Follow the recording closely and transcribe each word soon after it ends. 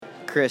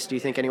Chris, do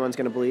you think anyone's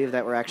going to believe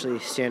that we're actually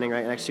standing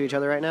right next to each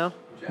other right now?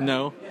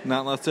 No, not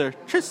unless they're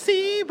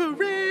Traceba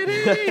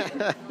ready.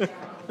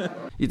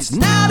 It's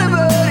not a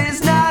bird,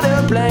 it's not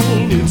a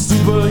plane, it's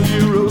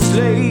Superhero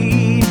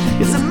Slate.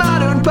 It's a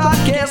modern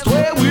podcast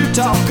where we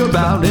talk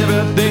about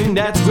everything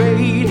that's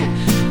great,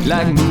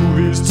 like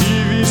movies,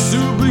 TV,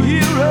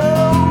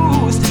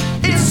 superheroes.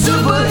 It's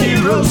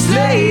Superhero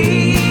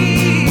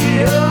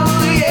Slate.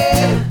 Oh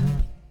yeah.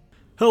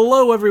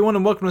 Hello, everyone,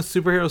 and welcome to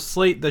Superhero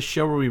Slate, the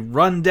show where we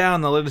run down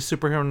the latest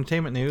superhero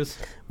entertainment news.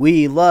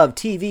 We love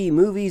TV,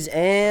 movies,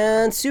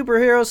 and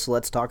superheroes, so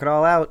let's talk it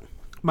all out.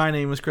 My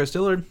name is Chris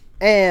Dillard.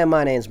 And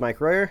my name's Mike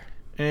Royer.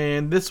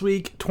 And this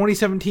week,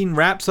 2017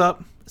 wraps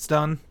up. It's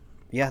done.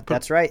 Yeah,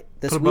 that's right.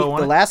 This week,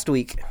 the last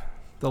week.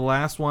 The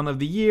last one of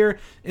the year.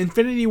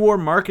 Infinity War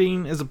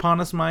marketing is upon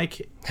us,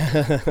 Mike.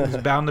 It's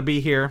bound to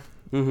be here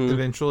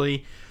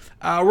eventually.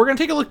 We're going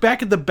to take a look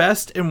back at the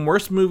best and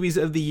worst movies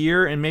of the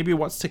year and maybe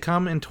what's to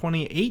come in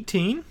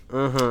 2018.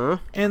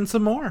 And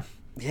some more.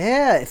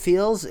 Yeah, it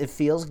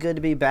feels good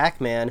to be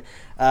back, man.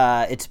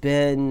 It's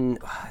been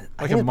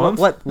like a month.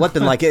 What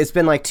been like? It's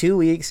been like 2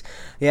 weeks.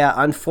 Yeah,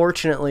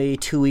 unfortunately,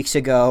 2 weeks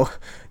ago,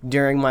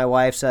 during my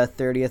wife's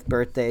 30th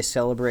birthday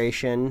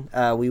celebration,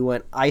 we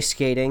went ice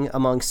skating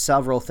among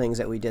several things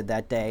that we did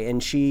that day,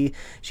 and she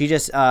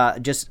just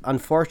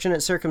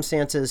unfortunate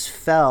circumstances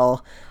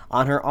fell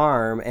on her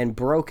arm and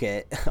broke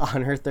it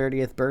on her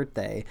 30th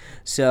birthday.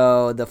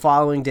 So the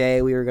following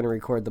day we were going to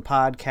record the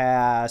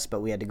podcast,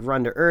 but we had to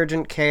run to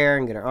urgent care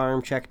and get her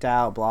arm checked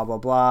out, blah, blah,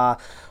 blah.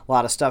 A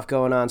lot of stuff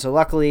going on. So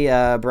luckily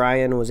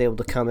Brian was able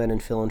to come in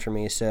and fill in for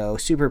me. So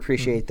super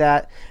appreciate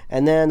that.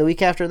 And then the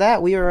week after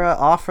that, we were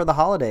off for the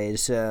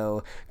holidays.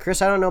 So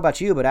Chris, I don't know about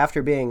you, but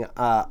after being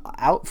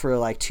out for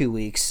like 2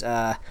 weeks,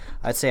 I'd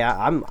say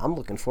I'm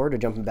looking forward to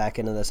jumping back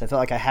into this. I feel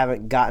like I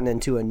haven't gotten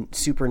into a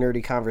super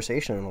nerdy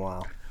conversation in a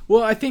while.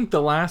 Well, I think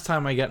the last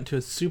time I got into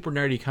a super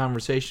nerdy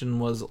conversation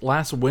was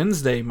last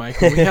Wednesday, Mike,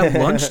 when we had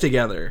lunch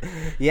together.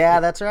 Yeah,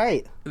 that's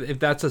right. If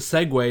that's a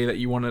segue that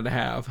you wanted to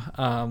have.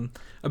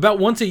 About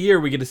once a year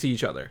we get to see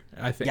each other,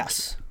 I think.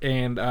 Yes.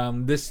 And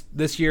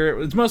this year,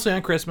 it's mostly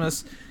on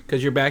Christmas,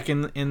 because you're back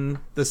in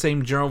the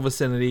same general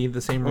vicinity,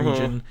 the same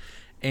region.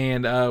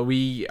 And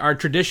our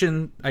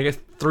tradition, I guess,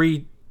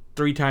 three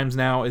times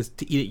now, is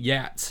to eat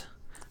at Yats.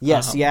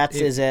 Yes, Yats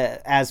is,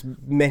 as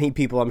many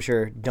people I'm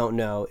sure don't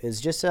know, is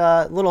just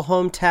a little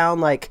hometown,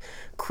 like,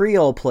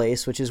 Creole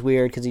place, which is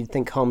weird because you'd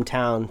think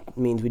hometown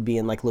means we'd be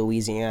in, like,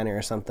 Louisiana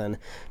or something.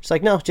 Just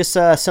like, no, just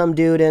some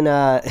dude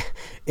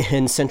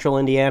in central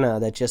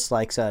Indiana that just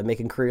likes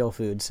making Creole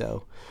food,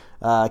 so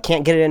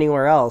can't get it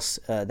anywhere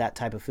else, that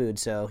type of food.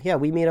 So, yeah,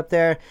 we meet up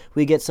there,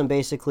 we get some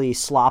basically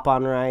slop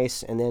on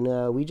rice, and then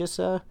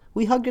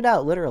we hugged it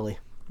out, literally.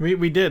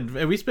 We did.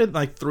 We spent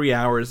like 3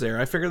 hours there.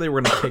 I figured they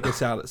were going to kick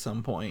us out at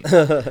some point.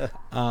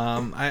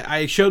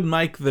 I showed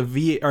Mike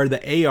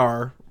the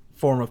AR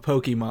form of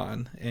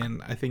Pokemon,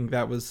 and I think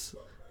that was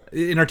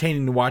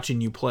entertaining watching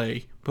you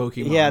play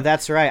Pokemon. Yeah,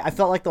 that's right. I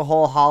felt like the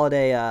whole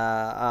holiday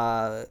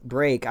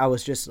break, I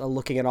was just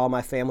looking at all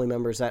my family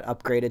members that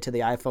upgraded to the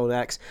iPhone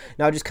X,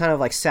 and I would just kind of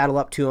like saddle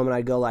up to them, and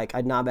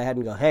I'd nod my head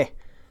and go, "Hey,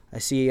 I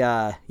see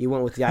you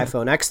went with the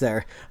iPhone X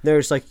there." They're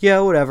just like,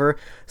 yeah, whatever.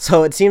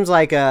 So it seems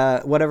like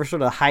whatever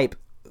sort of hype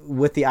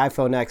with the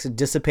iPhone X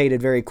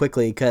dissipated very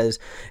quickly, because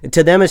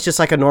to them it's just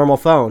like a normal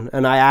phone.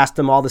 And I asked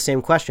them all the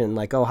same question,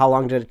 like, oh, how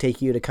long did it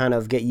take you to kind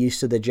of get used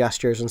to the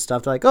gestures and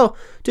stuff? They're like, oh,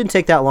 didn't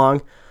take that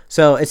long.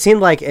 So it seemed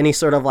like any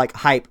sort of like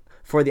hype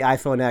for the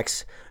iPhone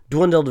X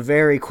dwindled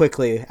very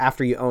quickly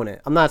after you own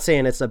it. I'm not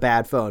saying it's a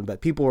bad phone,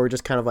 but people were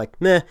just kind of like,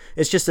 meh,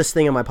 it's just this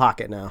thing in my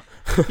pocket now.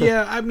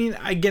 Yeah, I mean,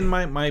 again,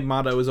 my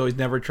motto is always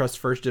never trust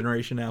first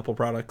generation Apple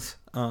products.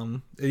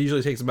 It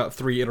usually takes about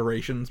 3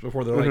 iterations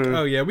before they're like,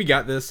 oh yeah, we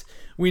got this.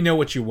 We know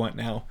what you want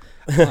now.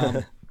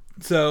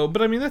 So,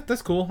 but I mean,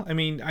 that's cool. I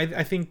mean,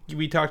 I think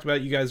we talked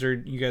about you guys are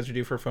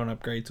due for a phone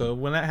upgrade. So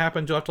when that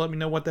happens, you'll have to let me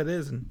know what that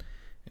is and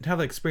how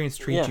the experience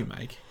treats you,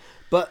 Mike.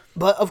 But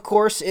of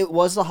course, it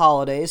was the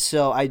holidays,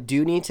 so I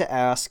do need to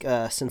ask,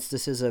 since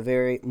this is a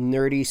very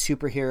nerdy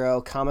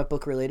superhero comic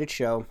book related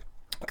show,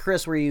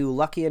 Chris, were you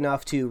lucky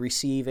enough to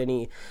receive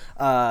any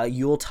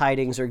Yule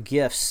tidings or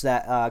gifts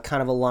that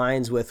kind of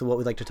aligns with what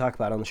we'd like to talk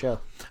about on the show?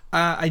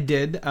 I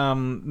did.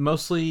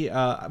 Mostly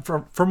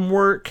from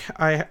work,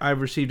 I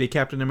received a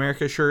Captain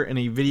America shirt and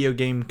a video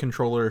game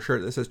controller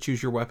shirt that says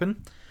Choose Your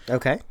Weapon.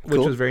 Okay, cool.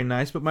 Which was very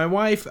nice. But my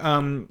wife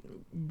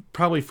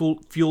probably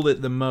fueled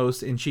it the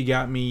most, and she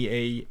got me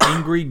a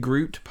Angry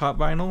Groot pop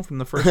vinyl from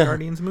the first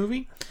Guardians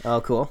movie.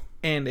 Oh, cool.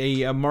 And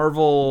a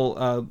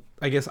Marvel,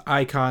 I guess,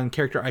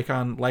 character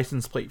icon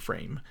license plate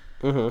frame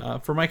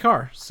for my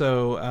car.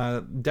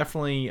 So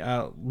definitely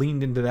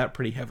leaned into that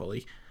pretty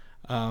heavily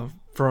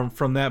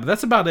from that. But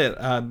that's about it.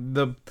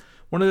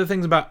 One of the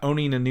things about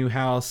owning a new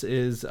house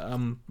is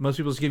most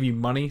people just give you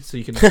money so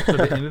you can put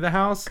it into the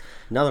house.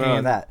 Nothing wrong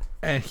with that.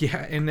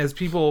 And as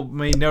people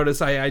may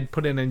notice, I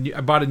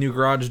bought a new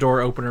garage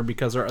door opener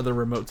because our other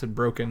remotes had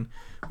broken.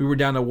 We were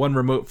down to one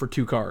remote for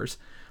 2 cars.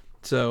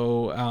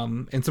 So,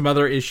 and some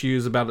other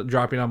issues about it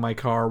dropping on my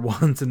car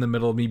once in the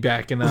middle of me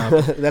backing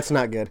up. That's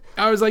not good.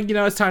 I was like,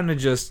 it's time to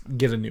just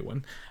get a new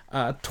one.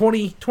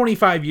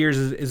 25 years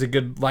is a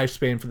good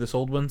lifespan for this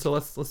old one, so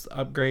let's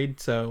upgrade.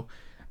 So,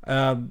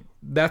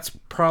 that's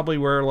probably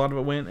where a lot of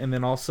it went. And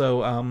then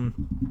also,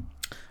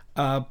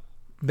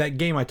 that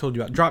game I told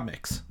you about, Drop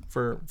Mix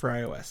for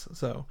iOS.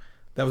 So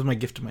that was my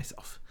gift to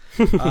myself.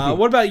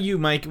 What about you,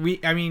 Mike?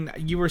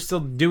 You were still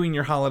doing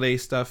your holiday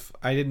stuff.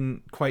 I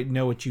didn't quite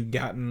know what you'd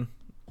gotten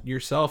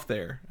yourself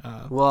there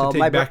to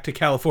take back to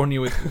California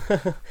with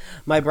you.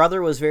 My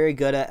brother was very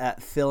good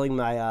at filling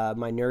my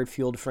my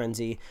nerd-fueled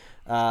frenzy.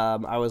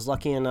 I was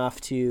lucky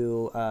enough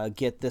to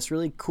get this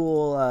really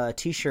cool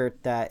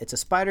t-shirt that it's a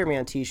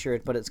Spider-Man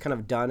t-shirt, but it's kind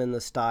of done in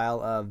the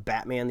style of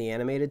Batman the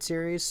Animated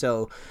Series.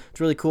 So it's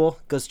really cool.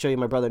 Goes to show you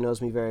my brother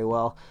knows me very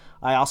well.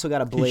 I also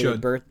got a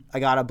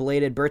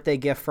belated birthday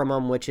gift from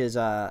him, which is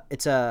I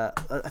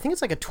think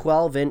it's like a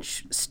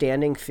 12-inch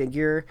standing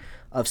figure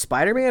of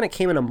Spider-Man. It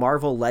came in a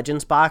Marvel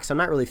Legends box. I'm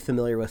not really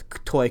familiar with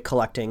toy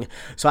collecting,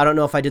 so I don't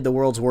know if I did the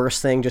world's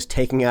worst thing, just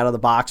taking it out of the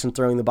box and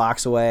throwing the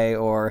box away,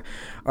 or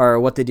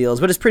what the deal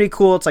is. But it's pretty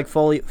cool. It's like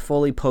fully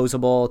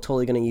posable.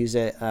 Totally going to use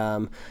it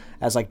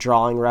as like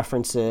drawing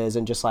references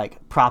and just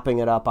like propping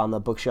it up on the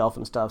bookshelf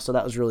and stuff. So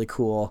that was really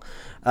cool.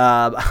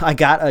 I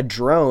got a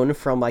drone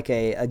from like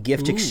a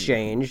gift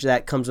exchange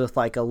that comes with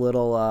like a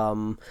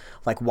little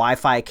like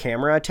Wi-Fi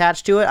camera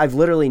attached to it. I've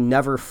literally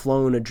never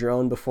flown a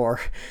drone before.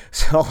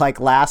 So like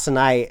last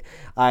night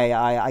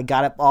I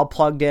got it all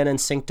plugged in and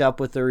synced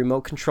up with the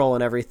remote control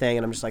and everything.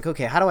 And I'm just like,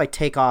 okay, how do I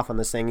take off on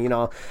this thing?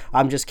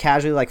 I'm just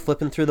casually like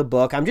flipping through the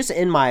book. I'm just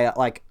in my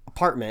like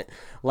apartment.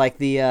 Like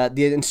the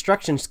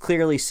instructions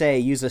clearly say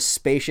use a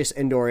spacious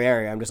indoor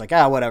area. I'm just like,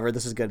 whatever,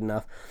 this is good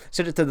enough.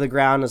 Set it to the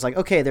ground. It's like,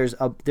 okay, there's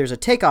a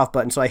takeoff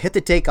button. So I hit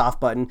the takeoff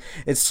button.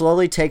 It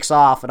slowly takes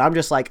off, and I'm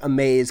just like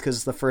amazed because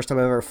it's the first time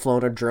I've ever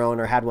flown a drone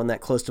or had one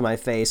that close to my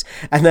face.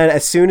 And then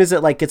as soon as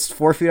it like gets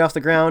 4 feet off the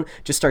ground,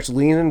 just starts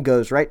leaning and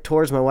goes right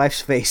towards my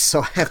wife's face.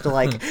 So I have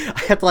to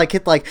hit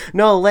like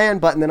no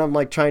land button. Then I'm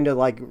like trying to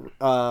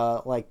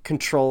like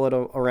control it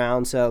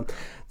around. So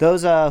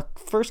those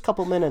first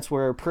couple minutes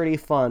were pretty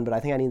fun, but I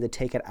think I need to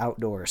take it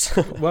outdoors.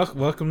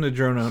 Welcome to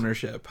drone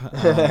ownership.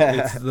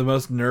 It's the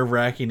most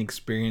nerve-wracking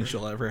experience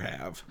you'll ever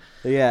have.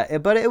 Yeah,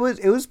 but it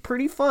was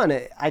pretty fun.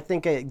 I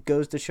think it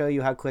goes to show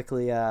you how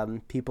quickly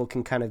people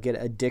can kind of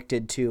get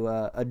addicted to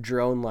a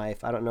drone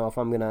life. I don't know if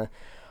I'm going to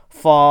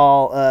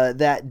fall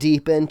that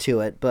deep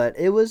into it, but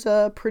it was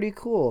pretty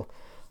cool.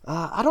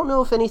 I don't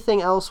know if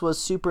anything else was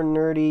super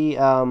nerdy.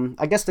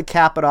 I guess to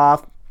cap it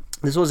off,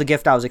 this was a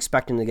gift I was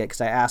expecting to get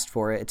because I asked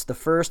for it. It's the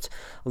first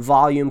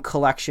volume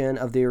collection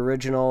of the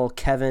original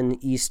Kevin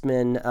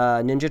Eastman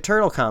Ninja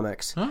Turtle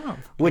comics,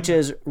 which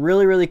is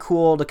really, really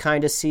cool to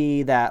kind of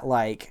see that,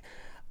 like,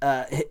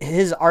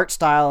 his art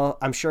style,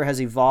 I'm sure,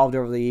 has evolved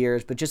over the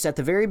years, but just at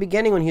the very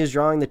beginning when he was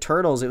drawing the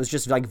Turtles, it was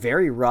just like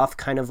very rough,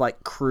 kind of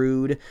like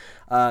crude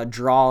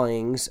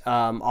drawings,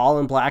 all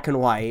in black and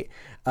white.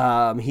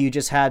 He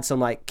just had some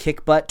like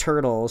kick butt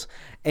turtles,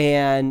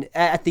 and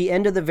at the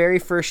end of the very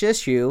first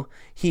issue,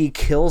 he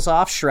kills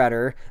off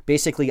Shredder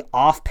basically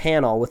off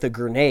panel with a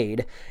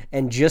grenade.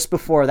 And just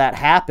before that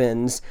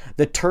happens,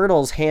 the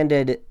Turtles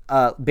handed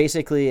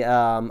basically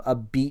a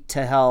beat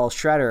to hell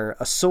Shredder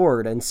a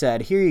sword and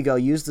said, "Here you go,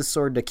 use the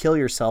sword to kill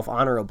yourself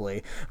honorably."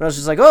 And I was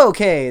just like, oh,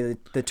 okay,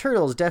 the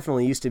Turtles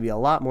definitely used to be a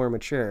lot more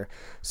mature.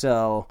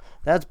 So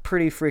that's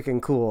pretty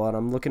freaking cool, and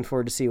I'm looking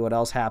forward to see what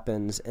else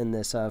happens in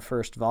this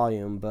first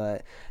volume.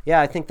 But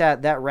yeah, I think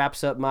that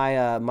wraps up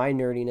my my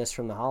nerdiness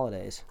from the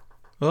holidays.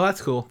 Well,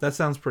 that's cool. That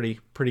sounds pretty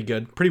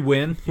good. Pretty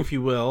win, if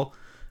you will.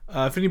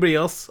 If anybody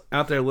else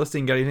out there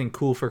listening got anything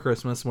cool for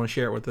Christmas and want to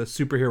share it with us,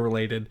 superhero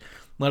related,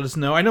 let us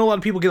know. I know a lot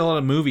of people get a lot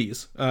of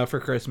movies for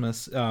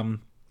Christmas.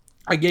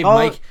 I gave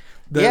Mike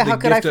the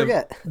gift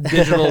of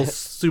digital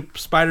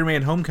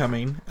Spider-Man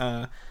Homecoming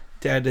to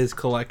add to his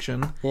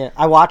collection. Yeah,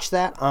 I watched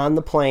that on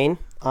the plane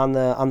on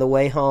the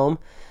way home,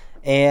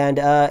 and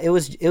it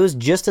was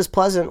just as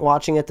pleasant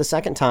watching it the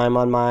second time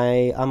on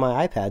my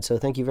iPad. So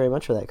thank you very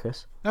much for that,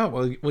 Chris. Oh,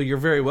 well, you're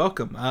very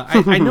welcome.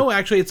 I know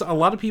actually it's a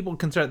lot of people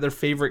consider it their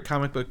favorite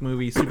comic book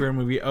movie, superhero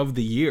movie of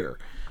the year,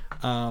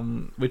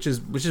 which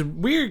is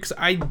weird because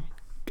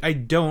I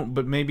don't,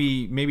 but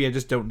maybe I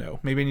just don't know.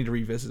 Maybe I need to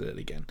revisit it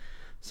again.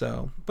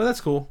 So, but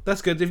that's cool.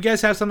 That's good. If you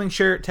guys have something,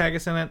 share it, tag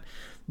us in it.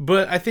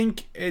 But I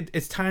think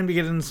it's time to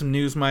get into some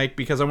news, Mike,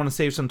 because I want to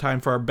save some time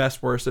for our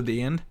best worst at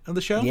the end of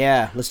the show.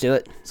 Yeah, let's do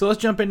it. So let's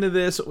jump into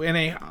this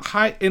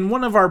in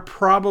one of our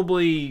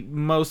probably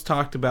most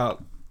talked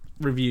about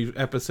review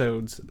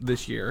episodes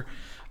this year.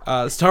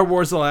 Star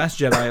Wars: The Last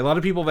Jedi. A lot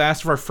of people have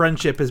asked if our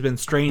friendship has been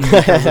strained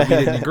because we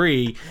didn't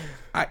agree.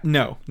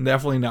 No,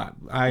 definitely not.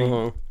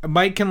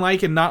 Mike can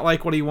like and not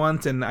like what he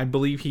wants, and I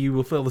believe he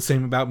will feel the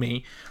same about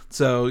me.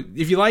 So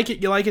if you like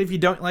it, you like it. If you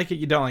don't like it,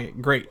 you don't like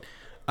it. Great.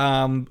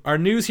 Our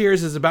news here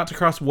is about to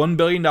cross $1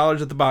 billion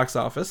at the box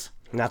office.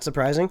 Not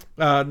surprising.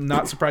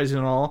 Not surprising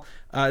at all.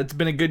 It's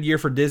been a good year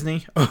for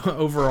Disney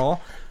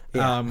overall.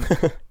 Yeah.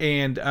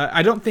 And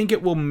I don't think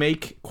it will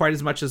make quite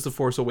as much as The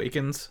Force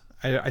Awakens.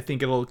 I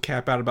think it'll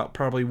cap out about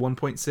probably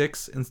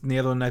 1.6, and the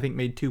other one I think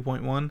made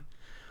 2.1.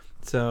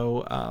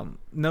 So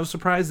no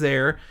surprise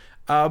there.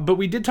 But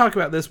we did talk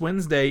about this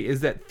Wednesday,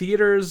 is that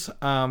theaters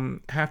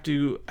have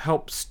to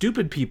help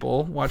stupid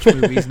people watch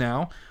movies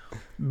now,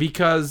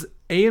 because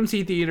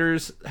AMC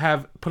theaters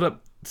have put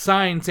up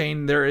signs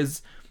saying there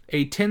is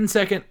a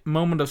 10-second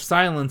moment of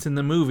silence in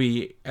the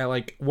movie at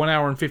like 1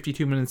 hour and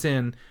 52 minutes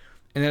in,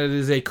 and that it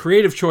is a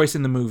creative choice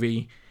in the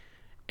movie,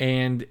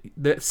 and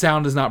the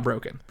sound is not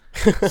broken.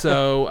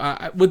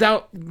 So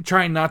without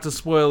trying not to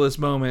spoil this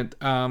moment,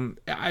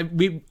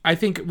 I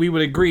think we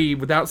would agree,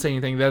 without saying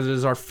anything, that it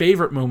is our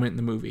favorite moment in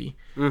the movie.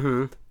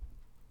 Mm-hmm.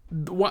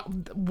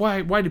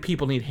 Why do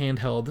people need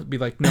handheld? Be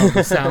like, no,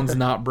 the sound's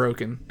not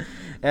broken.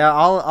 Yeah,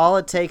 all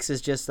it takes is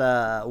just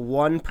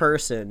one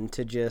person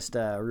to just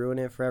ruin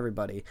it for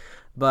everybody.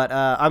 But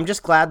I'm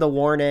just glad the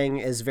warning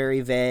is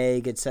very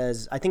vague.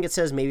 I think it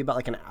says maybe about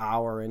like an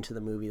hour into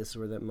the movie, this is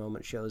where that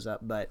moment shows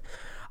up. But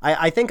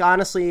I think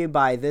honestly,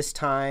 by this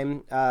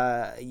time,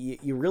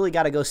 you really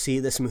got to go see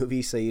this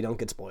movie so you don't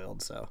get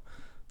spoiled. So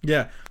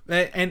yeah,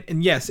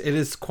 and yes, it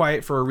is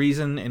quiet for a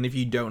reason. And if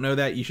you don't know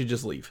that, you should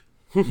just leave.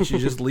 You should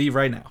just leave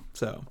right now.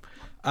 So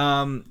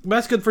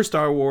that's good for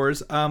Star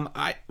Wars.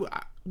 I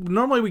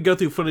normally we go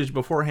through footage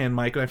beforehand,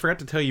 Mike, and I forgot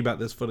to tell you about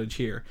this footage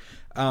here.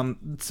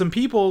 Some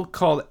people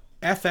called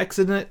FX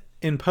in it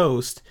in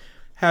post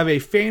have a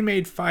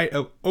fan-made fight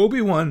of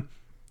Obi-Wan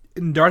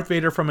and Darth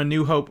Vader from A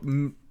New Hope,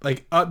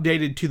 like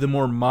updated to the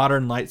more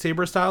modern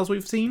lightsaber styles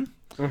we've seen.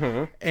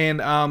 Mm-hmm.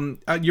 And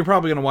you're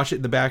probably going to watch it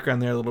in the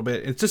background there a little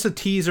bit. It's just a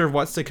teaser of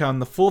what's to come.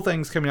 The full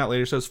thing's coming out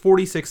later, so it's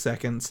 46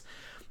 seconds.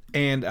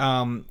 And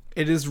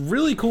it is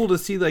really cool to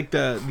see like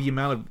the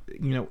amount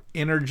of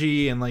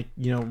energy and like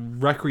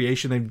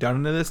recreation they've done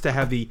into this, to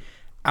have the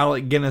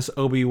Alec Guinness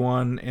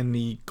Obi-Wan and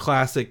the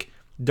classic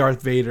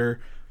Darth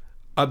Vader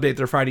update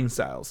their fighting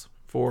styles.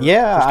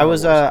 I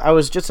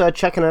was just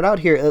checking it out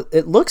here.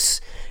 It looks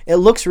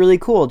really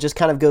cool. It just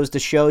kind of goes to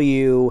show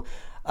you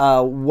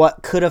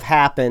what could have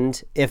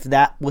happened if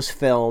that was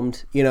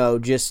filmed,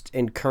 just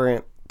in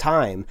current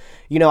time.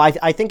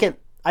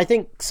 I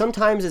think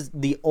sometimes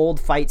the old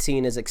fight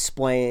scene is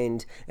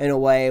explained in a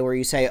way where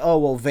you say, oh,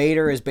 well,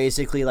 Vader is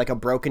basically like a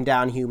broken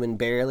down human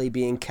barely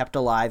being kept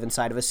alive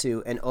inside of a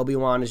suit, and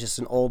Obi-Wan is just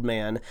an old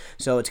man,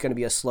 so it's going to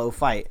be a slow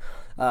fight.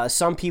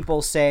 Some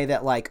people say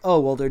that, like, oh,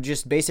 well, they're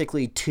just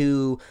basically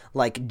two,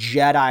 like,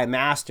 Jedi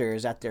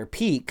masters at their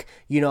peak.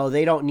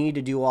 They don't need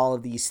to do all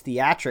of these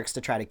theatrics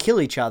to try to kill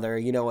each other.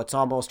 It's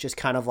almost just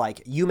kind of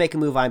like, you make a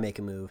move, I make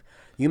a move.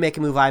 You make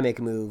a move, I make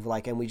a move,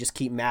 like, and we just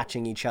keep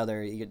matching each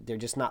other. They're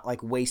just not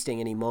like wasting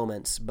any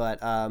moments. But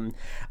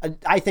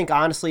I think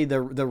honestly,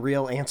 the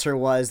real answer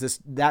was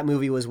that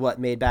movie was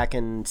made back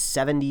in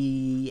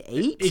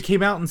 78. It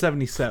came out in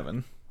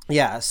 77.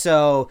 Yeah,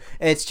 so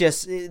it's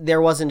just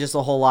there wasn't just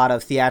a whole lot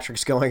of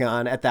theatrics going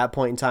on at that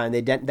point in time.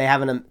 They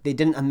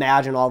didn't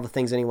imagine all the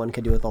things anyone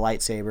could do with a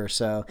lightsaber.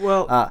 So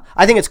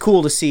I think it's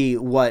cool to see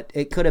what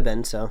it could have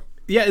been. So.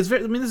 Yeah, this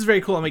is very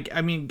cool.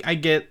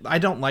 I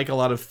don't like a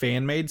lot of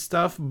fan-made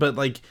stuff, but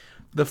like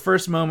the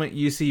first moment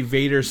you see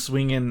Vader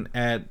swinging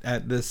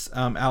at this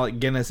Alec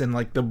Guinness, and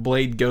like the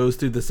blade goes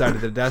through the side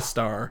of the Death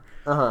Star,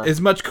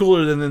 is much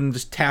cooler than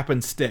just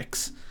tapping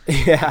sticks,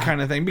 kind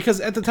of thing.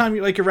 Because at the time,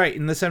 you're right,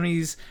 in the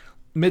 70s,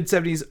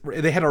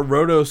 mid-70s, they had a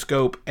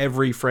rotoscope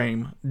every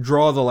frame,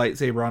 draw the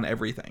lightsaber on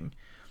everything.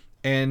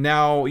 And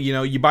now,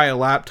 you buy a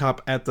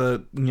laptop at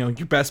the, your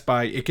Best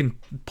Buy, it can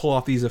pull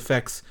off these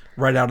effects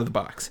right out of the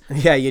box.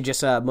 Yeah, you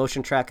just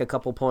motion track a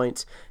couple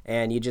points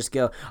and you just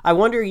go. I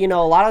wonder, a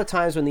lot of the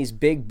times when these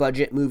big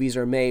budget movies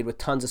are made with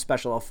tons of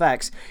special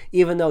effects,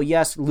 even though,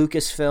 yes,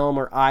 Lucasfilm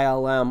or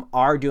ILM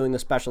are doing the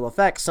special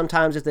effects,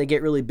 sometimes if they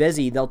get really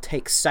busy, they'll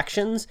take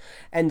sections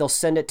and they'll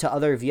send it to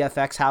other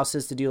VFX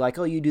houses to do like,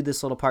 oh, you do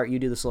this little part, you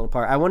do this little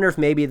part. I wonder if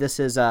maybe this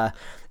is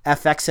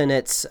FX in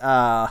its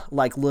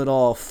like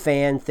little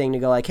fan thing to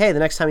go like, hey, the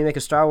next time you make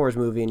a Star Wars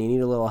movie and you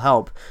need a little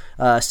help,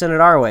 send it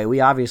our way. We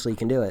obviously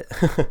can do it.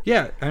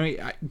 Yeah,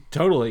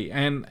 totally.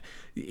 And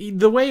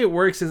the way it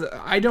works is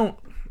I don't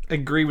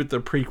agree with the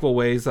prequel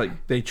ways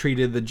like they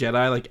treated the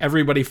Jedi. Like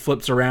everybody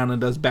flips around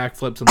and does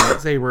backflips and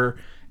lightsaber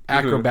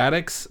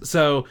acrobatics.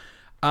 So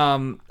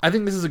I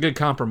think this is a good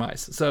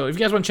compromise. So if you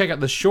guys want to check out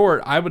the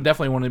short, I would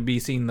definitely want to be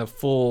seeing the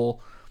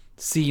full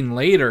scene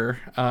later.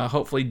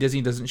 Hopefully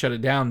Disney doesn't shut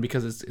it down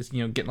because it's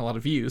getting a lot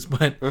of views.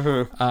 But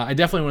I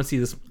definitely want to see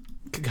this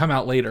come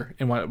out later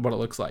and what it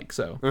looks like.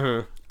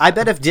 So I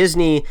bet if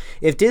Disney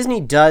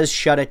does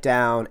shut it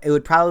down, it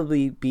would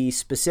probably be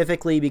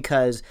specifically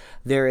because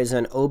there is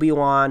an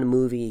Obi-Wan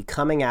movie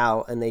coming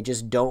out and they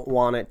just don't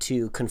want it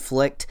to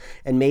conflict,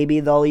 and maybe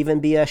there'll even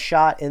be a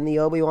shot in the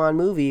Obi-Wan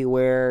movie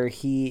where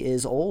he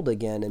is old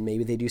again and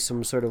maybe they do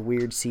some sort of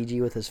weird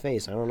CG with his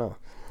face. I don't know.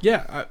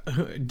 Yeah,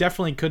 I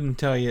definitely couldn't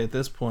tell you at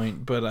this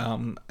point,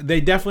 but they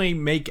definitely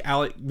make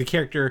Alec, the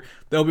character,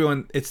 the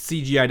Obi-Wan, it's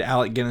CGI'd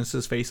Alec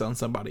Guinness's face on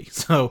somebody.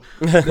 So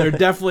they're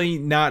definitely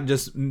not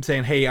just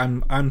saying, hey,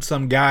 I'm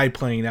some guy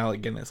playing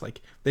Alec Guinness. Like,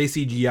 they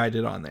CGI'd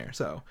it on there,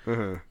 so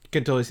you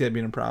can totally see that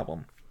being a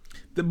problem.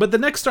 But the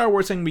next Star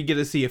Wars thing we get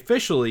to see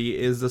officially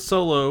is the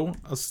Solo,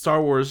 a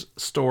Star Wars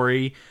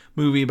story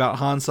movie about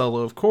Han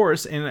Solo, of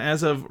course. And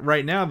as of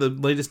right now, the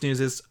latest news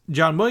is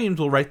John Williams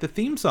will write the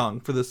theme song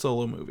for the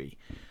Solo movie.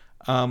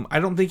 I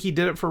don't think he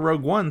did it for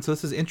Rogue One, so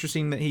this is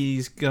interesting that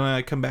he's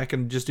gonna come back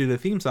and just do the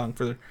theme song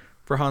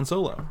for Han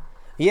Solo.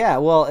 Yeah,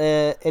 well,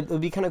 it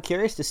would be kind of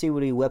curious to see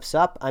what he whips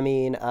up. I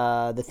mean,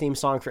 the theme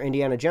song for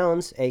Indiana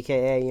Jones,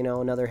 aka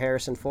another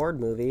Harrison Ford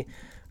movie,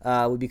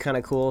 would be kind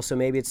of cool. So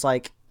maybe it's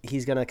like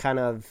he's gonna kind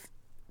of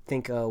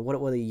think, what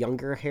would a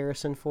younger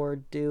Harrison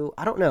Ford do?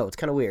 I don't know. It's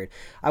kind of weird.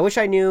 I wish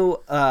I knew.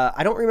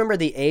 I don't remember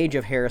the age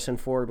of Harrison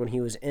Ford when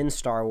he was in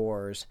Star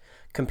Wars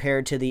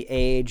compared to the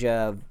age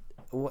of.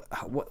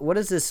 What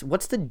is this?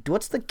 What's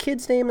the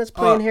kid's name that's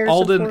playing Harrison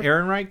Alden Ford?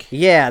 Ehrenreich?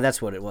 Yeah,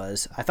 that's what it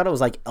was. I thought it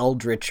was like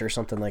Eldritch or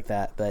something like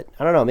that, but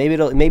I don't know.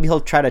 Maybe he'll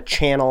try to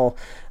channel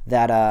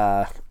that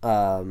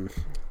oh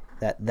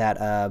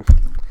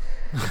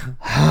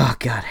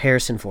God,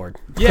 Harrison Ford.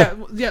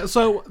 Yeah.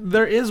 So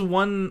there is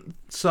one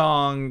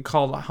song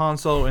called Han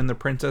Solo and the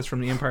Princess from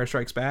The Empire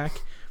Strikes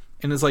Back,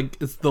 and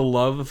it's the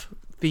love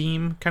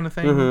theme kind of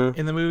thing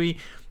in the movie.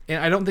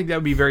 And I don't think that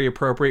would be very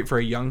appropriate for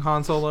a young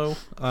Han Solo,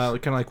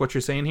 kind of like what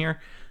you're saying here.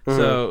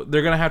 So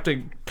they're going to have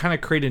to kind of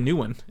create a new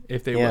one,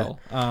 if they will,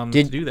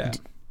 to do that.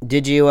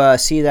 Did you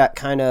see that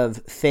kind of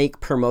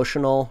fake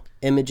promotional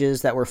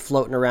images that were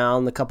floating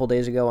around a couple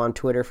days ago on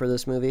Twitter for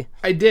this movie?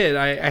 I did.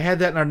 I had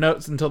that in our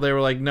notes until they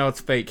were like, no, it's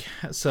fake.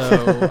 So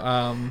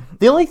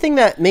the only thing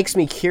that makes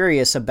me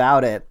curious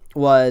about it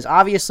was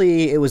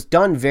obviously it was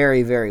done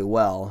very, very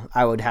well.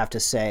 I would have to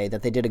say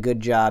that they did a good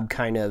job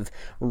kind of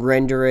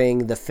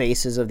rendering the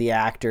faces of the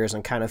actors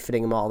and kind of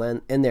fitting them all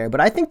in there.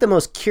 But I think the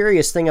most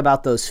curious thing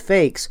about those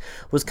fakes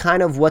was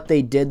kind of what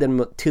they did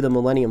to the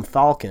Millennium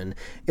Falcon.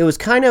 It was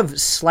kind of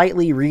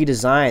slightly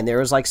redesigned. There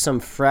was like some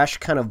fresh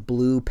kind of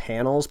blue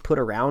panels put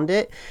around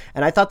it.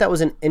 And I thought that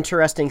was an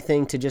interesting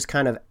thing to just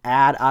kind of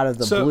add out of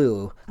the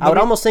blue. I would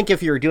almost think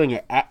if you were doing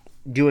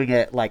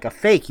it like a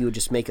fake, you would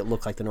just make it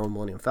look like the normal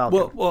Millennium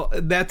Falcon. Well,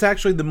 that's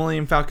actually the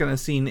Millennium Falcon as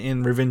seen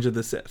in Revenge of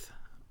the Sith.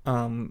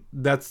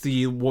 That's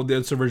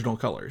its original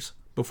colors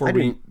before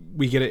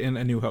we get it in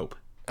A New Hope.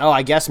 Oh,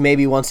 I guess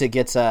maybe once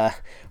the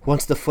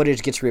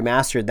footage gets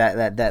remastered,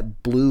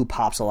 that blue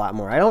pops a lot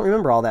more. I don't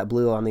remember all that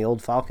blue on the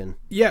old Falcon.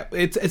 Yeah,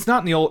 it's not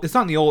in the old. It's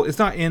not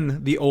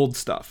in the old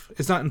stuff.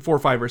 It's not in 4,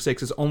 5, or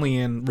 6. It's only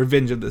in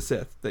Revenge of the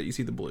Sith that you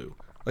see the blue,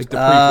 like the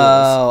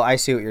prequels. Oh, I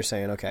see what you're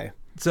saying. Okay.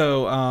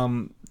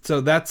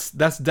 So that's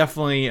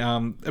definitely. I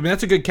mean,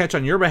 that's a good catch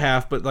on your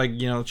behalf, but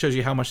it shows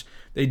you how much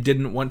they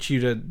didn't want you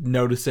to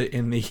notice it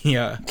in the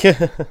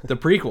the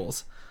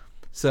prequels.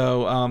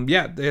 So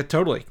yeah,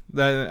 totally.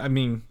 I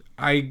mean,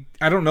 I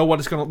don't know what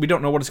it's gonna. We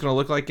don't know what it's gonna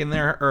look like in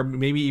there, or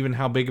maybe even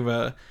how big of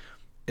a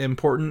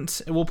importance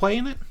it will play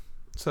in it.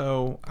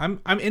 So I'm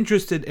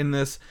interested in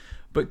this,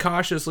 but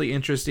cautiously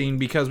interesting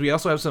because we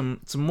also have some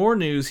more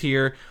news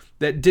here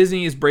that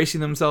Disney is bracing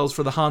themselves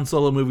for the Han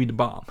Solo movie to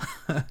bomb.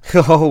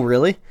 Oh,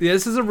 really? Yeah,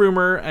 this is a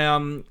rumor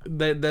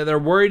that they're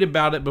worried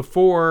about it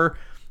before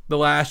The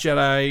Last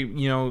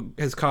Jedi,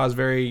 has caused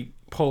very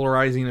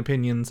polarizing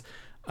opinions.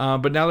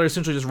 But now they're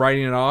essentially just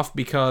writing it off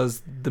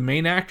because the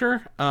main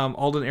actor,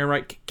 Alden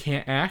Ehrenreich,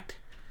 can't act.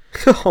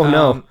 Oh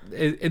no!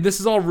 This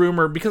is all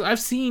rumor because I've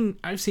seen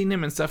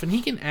him and stuff, and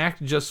he can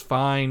act just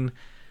fine,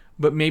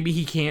 but maybe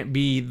he can't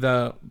be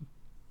the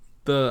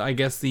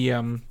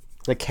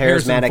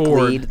charismatic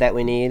lead that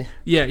we need.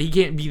 Yeah, he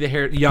can't be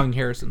the young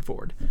Harrison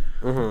Ford.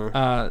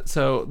 Mm-hmm.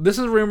 So this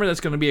is a rumor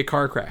that's going to be a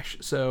car crash.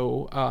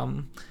 So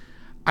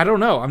I don't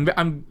know.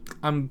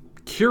 I'm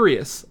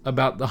curious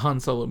about the Han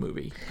Solo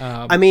movie.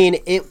 I mean,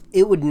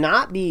 it would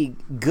not be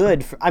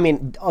good for, I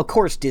mean, of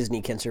course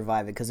Disney can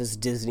survive it because it's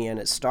Disney and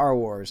it's Star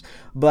Wars,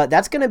 but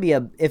that's going to be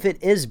if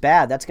it is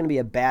bad, that's going to be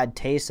a bad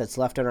taste that's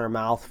left in our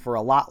mouth for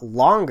a lot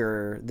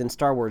longer than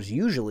Star Wars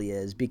usually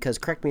is, because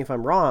correct me if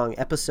I'm wrong,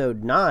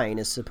 episode 9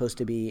 is supposed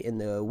to be in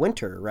the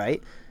winter,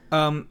 right?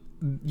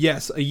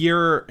 Yes, a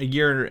year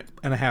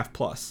and a half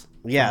plus.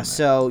 Yeah,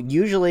 so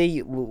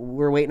usually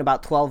we're waiting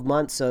about 12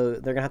 months, so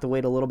they're going to have to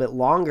wait a little bit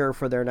longer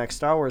for their next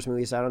Star Wars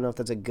movie, so I don't know if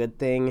that's a good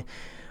thing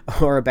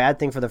or a bad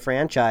thing for the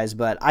franchise,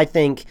 but I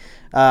think,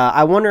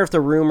 I wonder if the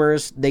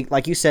rumors,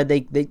 like you said,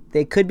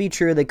 they could be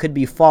true, they could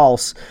be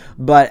false,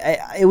 but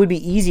it would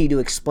be easy to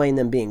explain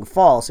them being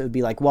false. It would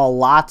be like, well,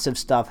 lots of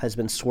stuff has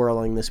been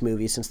swirling this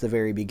movie since the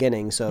very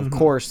beginning, so of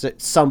course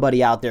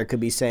somebody out there could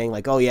be saying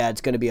like, oh yeah,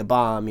 it's going to be a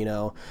bomb,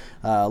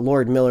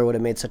 Lord Miller would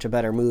have made such a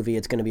better movie,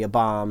 it's going to be a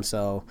bomb,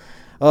 so...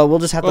 Oh, we'll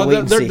just have to wait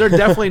and see. They're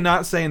definitely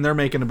not saying they're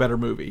making a better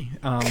movie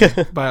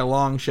by a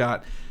long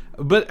shot.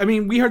 But, I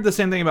mean, we heard the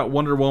same thing about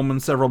Wonder Woman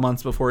several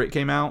months before it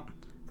came out,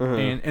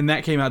 and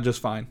that came out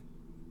just fine.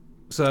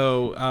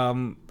 So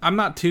I'm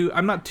not too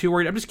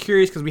worried. I'm just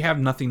curious because we have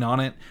nothing on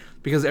it.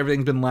 because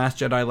everything's been Last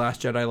Jedi,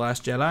 Last Jedi,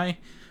 Last Jedi.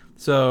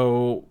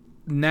 So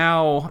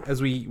now,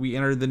 as we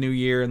enter the new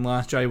year and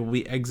Last Jedi will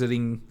be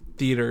exiting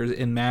theaters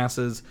in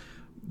masses,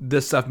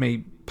 this stuff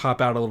may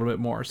pop out a little bit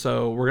more.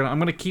 So I'm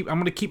gonna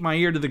keep my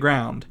ear to the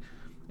ground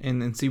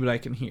and see what I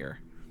can hear.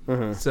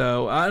 Mm-hmm.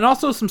 So and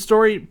also some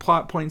story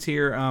plot points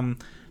here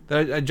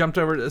that I jumped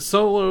over. Han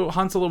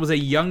Solo was a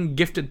young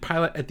gifted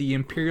pilot at the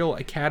Imperial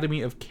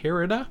Academy of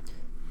Carida,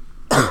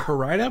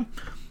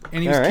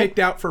 and he was kicked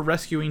out for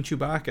rescuing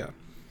Chewbacca.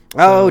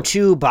 Oh,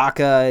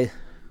 Chewbacca.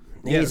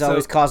 He's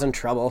always causing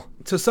trouble.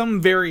 So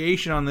some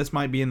variation on this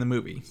might be in the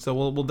movie. So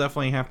we'll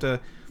definitely have to,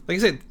 like I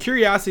said,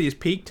 curiosity is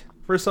peaked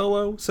for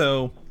Solo.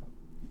 So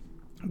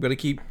I'm going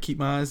to keep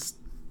my eyes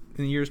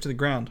and ears to the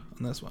ground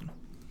on this one.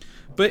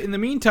 But in the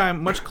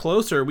meantime, much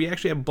closer, we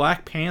actually have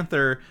Black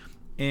Panther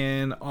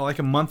in like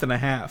a month and a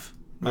half.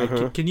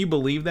 Like, can you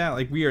believe that?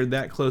 Like, we are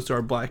that close to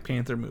our Black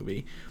Panther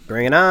movie.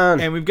 Bring it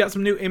on. And we've got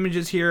some new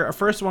images here. Our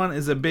first one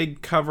is a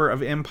big cover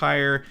of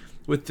Empire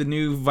with the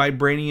new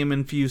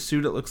vibranium-infused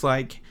suit, it looks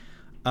like.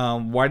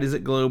 Why does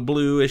it glow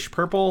bluish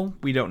purple?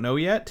 We don't know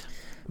yet.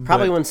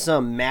 Probably when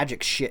some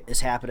magic shit is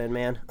happening,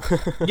 man.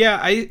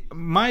 Yeah,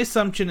 my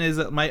assumption is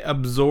that it might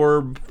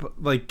absorb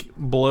like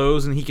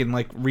blows and he can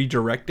like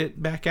redirect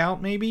it back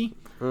out, maybe.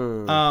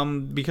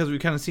 Because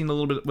we've kind of seen a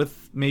little bit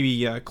with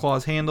maybe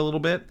Claw's hand a little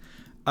bit.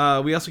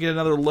 We also get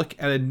another look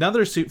at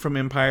another suit from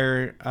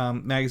Empire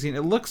magazine.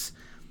 It looks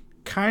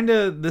kind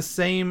of the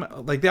same.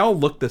 Like they all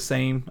look the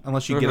same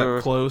unless you get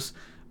up close.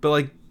 But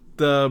like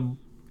the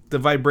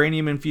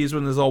vibranium infused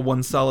one is all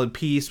one solid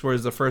piece,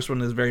 whereas the first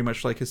one is very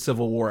much like a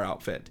Civil War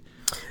outfit.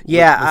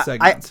 Yeah,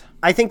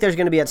 I think there's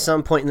going to be at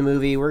some point in the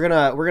movie we're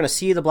gonna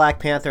see the Black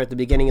Panther at the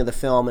beginning of the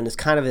film, and it's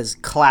kind of his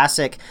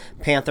classic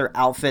Panther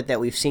outfit that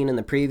we've seen in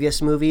the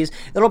previous movies.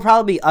 It'll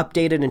probably be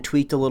updated and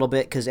tweaked a little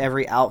bit because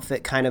every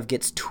outfit kind of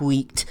gets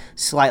tweaked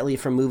slightly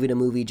from movie to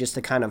movie just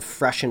to kind of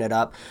freshen it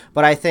up.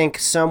 But I think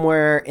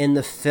somewhere in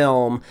the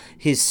film,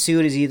 his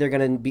suit is either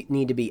going to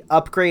need to be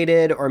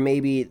upgraded, or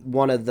maybe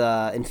one of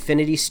the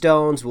Infinity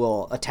Stones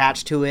will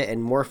attach to it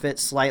and morph it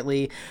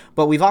slightly.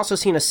 But we've also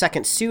seen a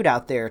second suit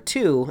out there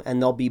too, and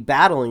they'll be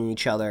battling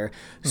each other.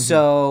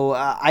 So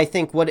I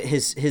think what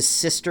his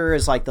sister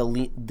is like the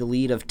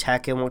lead of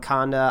tech in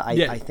Wakanda.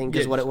 I think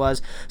is what it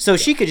was. So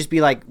she could be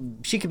like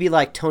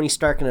Tony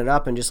Starking it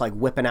up and just like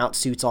whipping out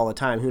suits all the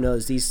time. Who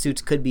knows? These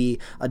suits could be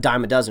a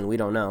dime a dozen. We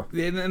don't know.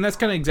 And that's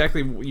kind of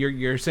exactly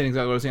you're saying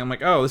exactly what I was saying. I'm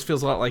like, oh, this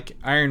feels a lot like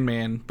Iron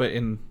Man, but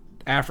in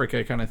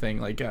Africa kind of thing.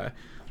 Like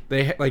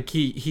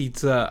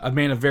he's a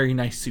man of very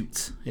nice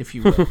suits, if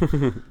you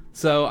will.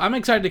 So I'm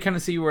excited to kind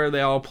of see where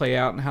they all play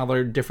out and how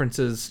their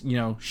differences,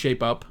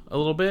 shape up a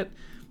little bit,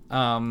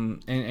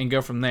 and go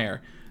from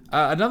there.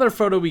 Another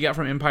photo we got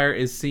from Empire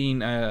is seeing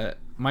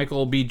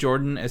Michael B.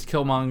 Jordan as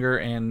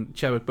Killmonger and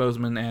Chadwick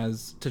Boseman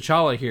as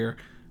T'Challa here,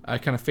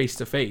 kind of face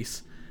to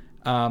face.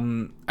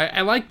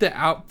 I like the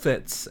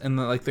outfits and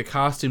the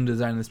costume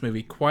design in this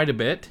movie quite a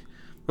bit.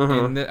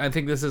 And I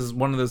think this is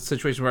one of those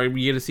situations where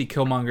we get to see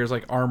Killmonger's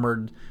like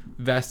armored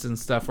vest and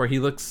stuff where he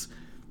looks,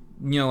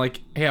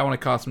 like, hey, I want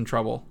to cause some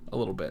trouble a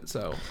little bit.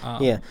 So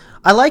yeah,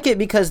 I like it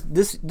because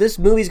this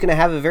movie's going to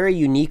have a very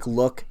unique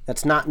look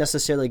that's not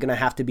necessarily going to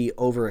have to be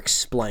over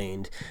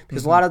explained,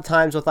 because a lot of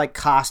times with like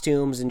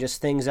costumes and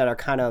just things that are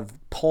kind of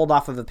pulled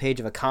off of a page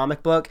of a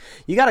comic book,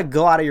 you got to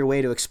go out of your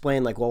way to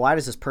explain like, well, why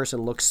does this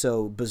person look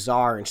so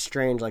bizarre and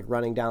strange, like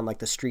running down like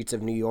the streets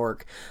of New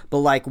York? But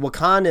like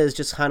Wakanda is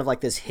just kind of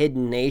like this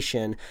hidden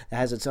nation that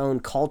has its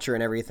own culture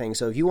and everything.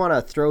 So if you want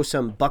to throw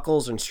some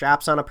buckles and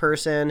straps on a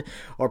person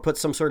or put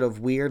some sort of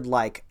weird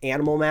like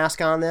animal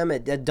mask on them,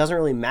 it doesn't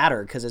really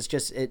matter, because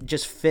it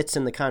just fits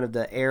in the kind of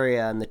the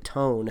area and the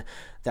tone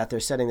that they're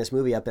setting this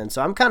movie up in.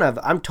 So I'm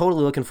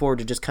totally looking forward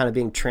to just kind of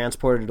being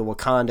transported to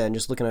Wakanda and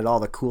just looking at all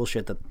the cool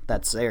shit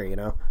that's there,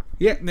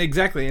 Yeah,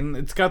 exactly. And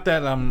it's got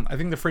that, I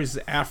think the phrase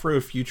is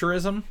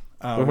Afrofuturism,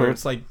 where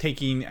it's like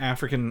taking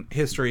African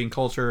history and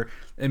culture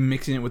and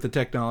mixing it with the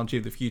technology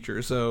of the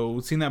future. So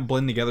seeing that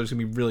blend together is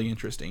going to be really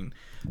interesting.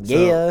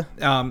 Yeah.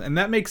 So, and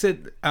that makes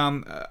it,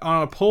 on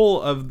a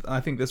poll of, I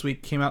think this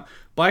week came out,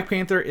 Black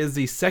Panther is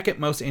the second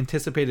most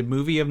anticipated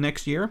movie of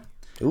next year.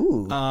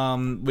 Ooh.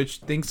 Which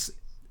thinks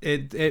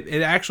it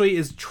actually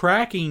is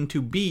tracking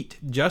to beat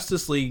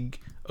Justice League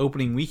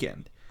opening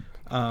weekend.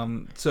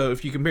 So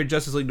if you compare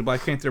Justice League to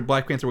Black Panther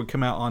would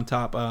come out on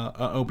top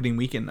opening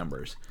weekend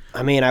numbers.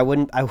 I mean, I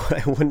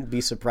wouldn't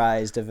be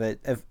surprised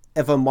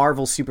if a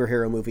Marvel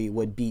superhero movie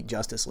would beat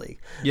Justice League.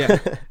 Yeah,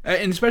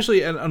 and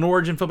especially an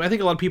origin film. I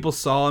think a lot of people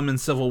saw him in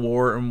Civil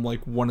War and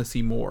like want to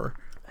see more.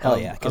 Hell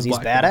yeah, because he's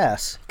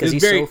badass. Because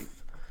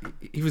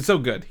he was so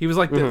good. He was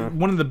like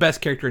one of the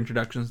best character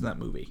introductions in that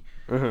movie.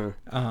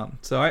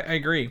 So I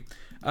agree.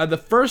 The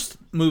first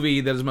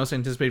movie that is most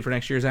anticipated for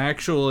next year is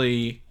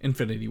actually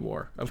Infinity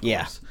War, of course.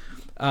 Yeah.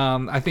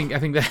 I think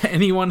that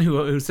anyone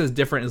who says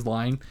different is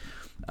lying.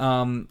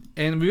 And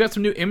we've got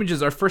some new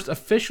images. Our first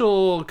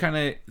official kind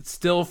of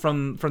still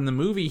from the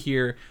movie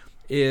here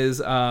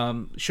is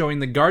showing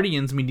the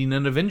Guardians meeting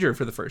an Avenger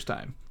for the first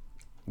time.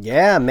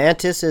 Yeah,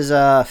 Mantis is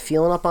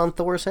feeling up on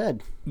Thor's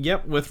head.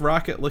 Yep, with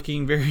Rocket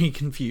looking very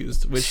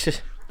confused,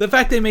 which the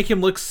fact they make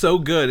him look so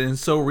good and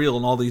so real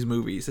in all these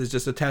movies is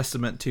just a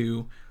testament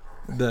to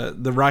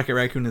the Rocket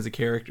Raccoon as a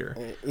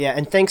character. Yeah,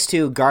 and thanks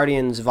to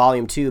Guardians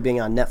Volume 2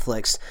 being on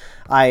Netflix,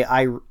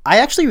 I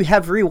actually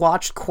have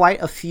rewatched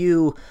quite a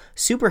few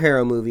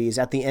superhero movies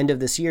at the end of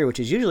this year, which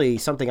is usually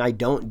something I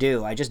don't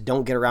do. I just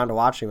don't get around to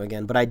watching them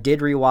again. But I did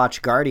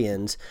rewatch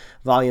Guardians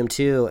Volume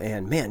 2,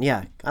 and man,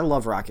 yeah, I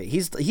love Rocket.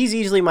 He's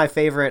easily my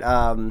favorite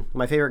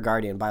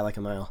Guardian by like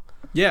a mile.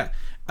 Yeah.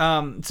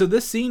 So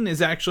this scene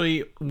is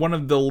actually one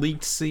of the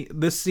leaked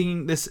this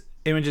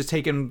image is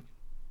taken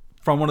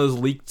from one of those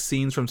leaked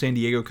scenes from San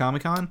Diego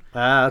Comic-Con.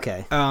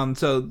 Okay.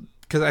 So,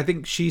 because I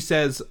think she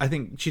does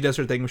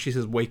her thing where she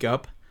says, wake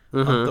up,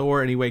 on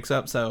Thor, and he wakes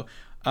up. So,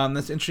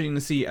 that's interesting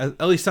to see, at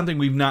least something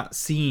we've not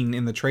seen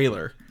in the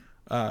trailer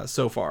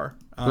so far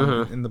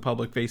in the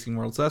public-facing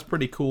world. So, that's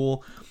pretty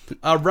cool.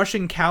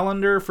 Russian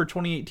Calendar for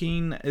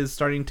 2018 is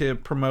starting to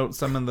promote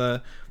some of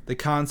the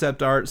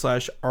concept art /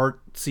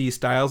 artsy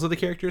styles of the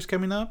characters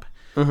coming up.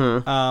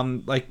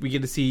 Like, we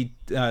get to see...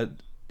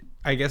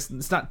 I guess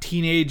it's not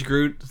Teenage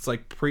Groot. It's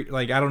like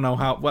I don't know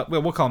how.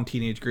 We'll call him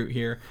Teenage Groot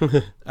here.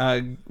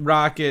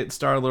 Rocket,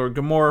 Star-Lord,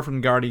 Gamora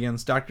from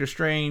Guardians, Doctor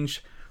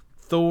Strange,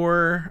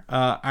 Thor,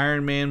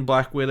 Iron Man,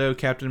 Black Widow,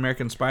 Captain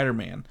America, and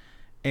Spider-Man.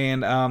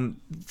 And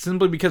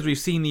simply because we've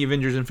seen the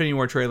Avengers Infinity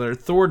War trailer,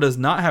 Thor does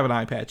not have an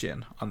eye patch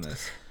in on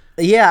this.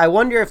 Yeah, I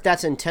wonder if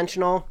that's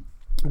intentional,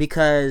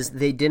 because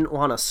they didn't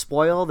want to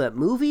spoil that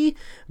movie,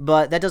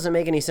 but that doesn't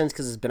make any sense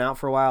because it's been out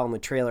for a while and the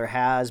trailer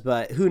has.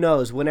 But who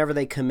knows, whenever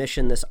they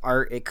commission this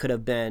art, it could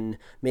have been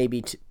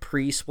maybe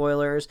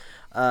pre-spoilers.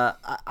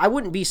 I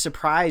wouldn't be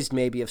surprised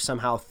maybe if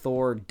somehow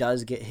Thor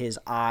does get his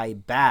eye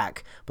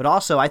back, but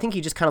also I think he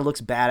just kind of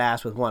looks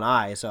badass with one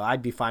eye, so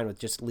I'd be fine with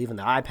just leaving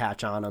the eye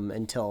patch on him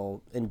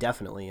until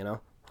indefinitely, you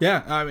know?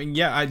 Yeah, I mean,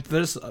 yeah,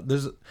 there's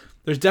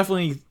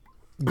definitely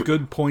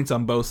good points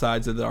on both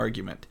sides of the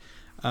argument.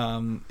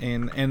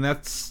 And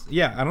that's,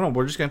 yeah, I don't know,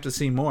 we're just gonna have to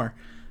see more.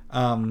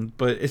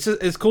 But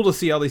it's cool to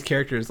see all these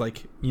characters,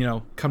 like, you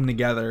know, come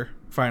together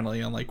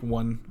finally on like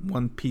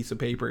one piece of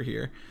paper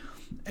here.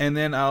 And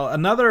then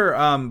another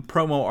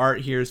promo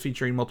art here is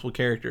featuring multiple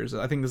characters.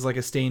 I think this is like a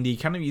standee,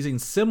 kind of using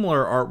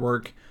similar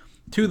artwork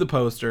to the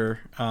poster,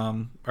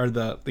 or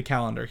the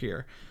calendar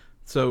here.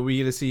 So we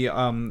get to see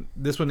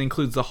this one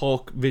includes the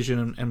Hulk,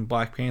 Vision, and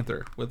Black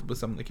Panther with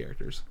some of the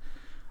characters.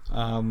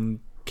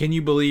 Can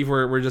you believe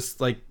we're just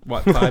like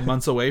 5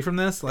 months away from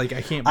this? Like,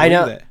 I can't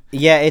believe it.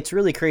 Yeah, it's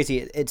really crazy.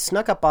 It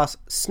snuck up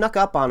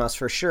on us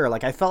for sure.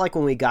 Like, I felt like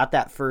when we got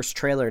that first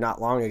trailer not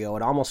long ago,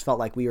 it almost felt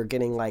like we were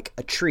getting like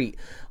a treat.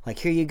 Like,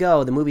 here you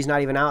go, the movie's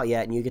not even out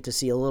yet, and you get to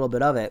see a little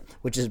bit of it,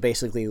 which is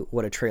basically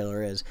what a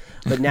trailer is.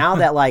 But now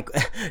that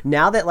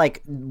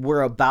like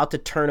we're about to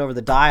turn over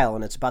the dial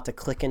and it's about to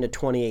click into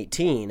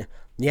 2018.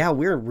 Yeah,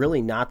 we're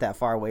really not that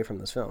far away from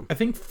this film. I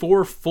think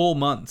 4 full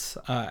months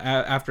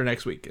after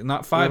next week.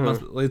 Not 5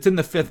 months. It's in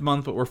the 5th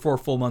month, but we're 4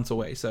 full months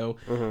away. So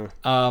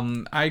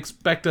I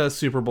expect a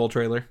Super Bowl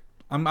trailer.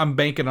 I'm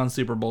banking on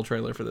Super Bowl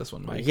trailer for this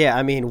one, Mike. Yeah,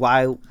 I mean,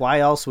 why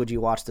else would you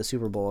watch the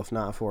Super Bowl if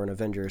not for an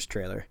Avengers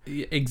trailer?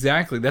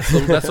 Exactly. That's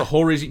the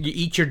whole reason. You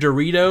eat your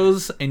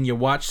Doritos and you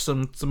watch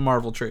some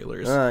Marvel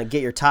trailers.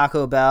 Get your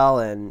Taco Bell,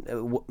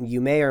 and you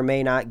may or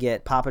may not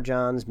get Papa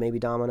John's, maybe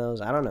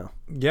Domino's. I don't know.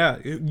 Yeah,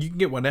 you can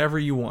get whatever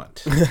you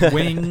want.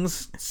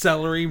 Wings,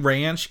 celery,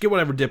 ranch. Get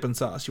whatever dipping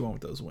sauce you want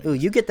with those wings. Ooh,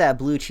 you get that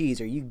blue cheese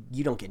or you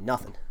don't get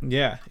nothing.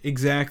 Yeah,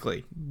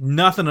 exactly.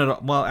 Nothing at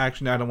all. Well,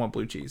 actually, I don't want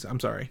blue cheese. I'm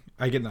sorry.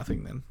 I get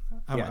nothing then.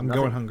 I'm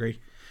going hungry.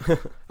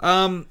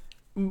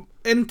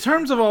 In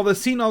terms of all this,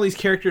 seeing all these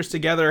characters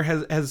together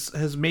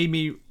has made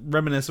me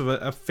reminisce of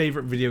a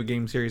favorite video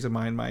game series of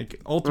mine, Mike.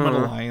 Ultimate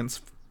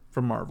Alliance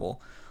from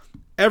Marvel.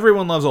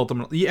 Everyone loves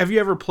Ultimate. Have you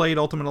ever played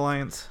Ultimate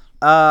Alliance?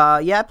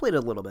 Yeah, I played it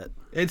a little bit.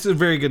 It's a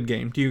very good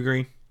game. Do you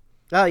agree?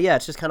 Oh yeah,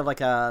 it's just kind of like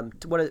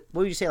what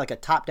would you say, like a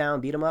top-down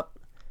beat 'em up?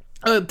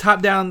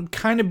 Top-down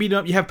kind of beat 'em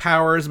up. You have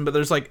powers, but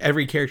there's like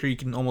every character you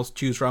can almost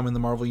choose from in the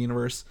Marvel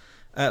universe.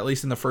 At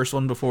least in the first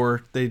one,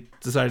 before they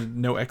decided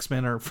no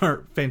X-Men or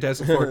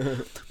Fantastic Four.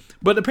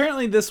 But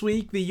apparently this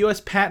week, the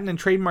U.S. Patent and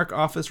Trademark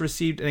Office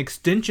received an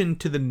extension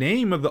to the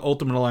name of the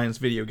Ultimate Alliance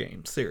video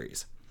game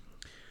series,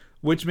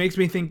 which makes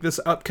me think this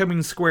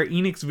upcoming Square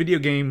Enix video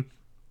game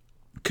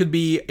could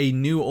be a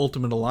new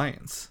Ultimate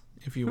Alliance,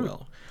 if you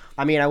will.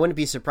 I mean, I wouldn't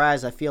be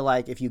surprised. I feel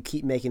like if you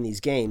keep making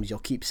these games, you'll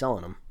keep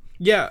selling them.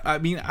 Yeah, I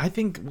mean, I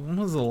think, when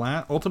was the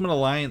last? Ultimate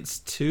Alliance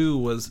 2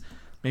 was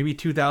maybe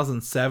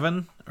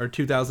 2007 or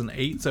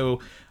 2008. So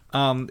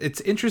it's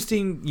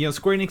interesting, you know,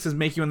 Square Enix is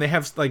making, when they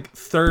have like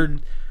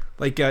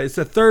it's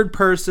a third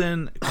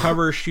person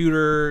cover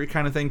shooter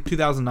kind of thing,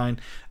 2009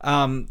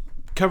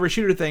 cover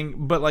shooter thing,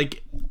 but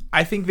like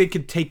I think they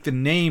could take the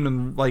name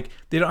and like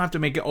they don't have to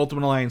make it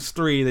Ultimate Alliance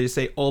 3, they just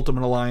say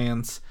Ultimate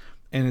Alliance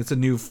and it's a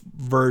new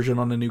version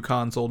on a new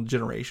console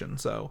generation.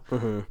 So I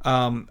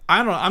don't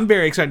know, I'm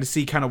very excited to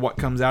see kind of what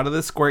comes out of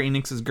this. Square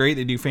Enix is great,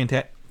 they do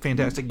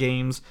fantastic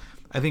games.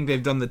 I think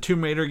they've done the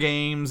Tomb Raider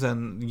games,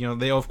 and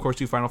they of course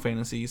do Final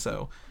Fantasy.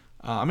 So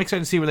I'm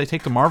excited to see where they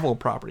take the Marvel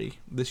property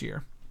this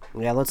year.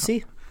 Yeah, let's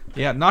see.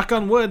 Yeah, knock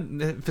on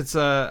wood. If it's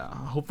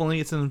hopefully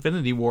it's an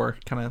Infinity War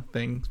kind of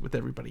thing with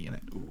everybody in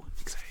it. Ooh,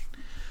 exciting.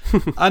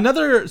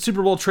 Another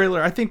Super Bowl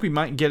trailer I think we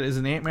might get is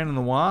an Ant-Man and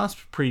the Wasp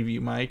preview,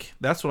 Mike.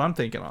 That's what I'm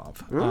thinking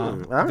of. All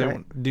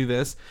right. Do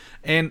this.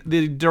 And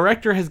the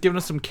director has given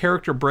us some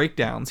character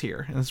breakdowns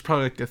here. And it's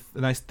probably like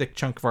a nice thick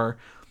chunk of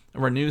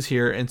our news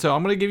here. And so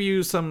I'm going to give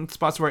you some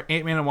spots where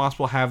Ant-Man and Wasp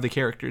will have the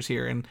characters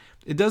here. And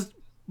it does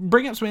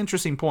bring up some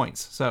interesting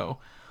points. So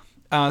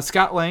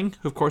Scott Lang,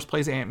 who of course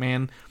plays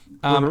Ant-Man,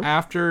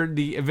 after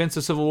the events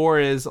of Civil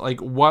War is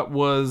like, what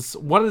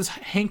is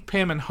Hank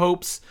Pym and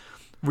Hope's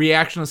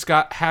reaction to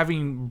Scott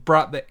having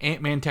brought the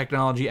Ant-Man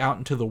technology out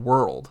into the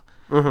world?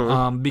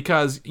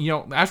 Because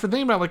after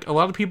thinking about, like, a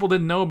lot of people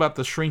didn't know about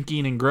the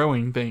shrinking and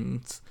growing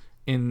things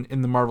in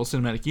the Marvel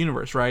Cinematic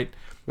Universe, right?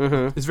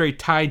 It's very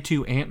tied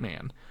to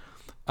Ant-Man.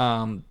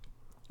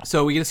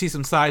 So we get to see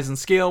some size and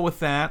scale with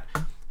that.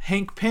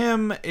 Hank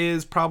Pym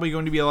is probably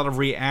going to be a lot of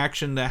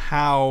reaction to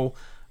how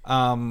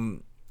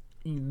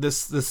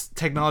this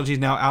technology is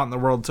now out in the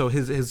world. So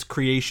his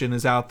creation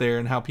is out there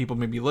and how people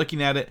may be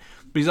looking at it.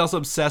 But he's also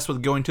obsessed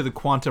with going to the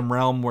quantum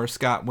realm where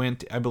Scott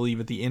went, I believe,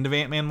 at the end of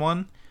Ant-Man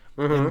 1.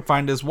 And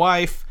find his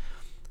wife,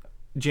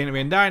 Janet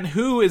Van Dyne,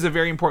 who is a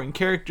very important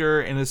character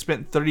and has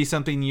spent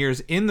 30-something years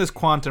in this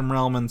quantum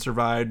realm and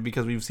survived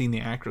because we've seen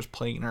the actress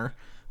playing her,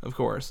 of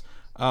course.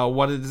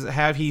 What does it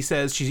have? He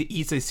says she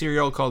eats a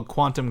cereal called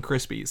Quantum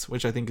Krispies,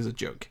 which I think is a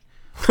joke.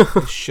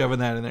 Shoving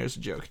that in there is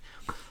a joke.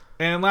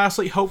 And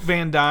lastly, Hope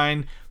Van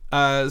Dyne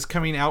is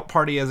coming out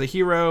party as a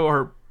hero.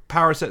 Her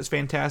power set is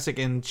fantastic,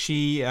 and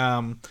she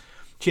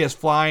has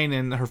flying,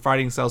 and her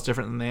fighting style is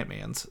different than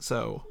Ant-Man's.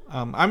 So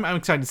I'm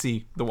excited to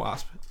see the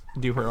Wasp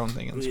do her own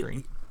thing on the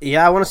screen.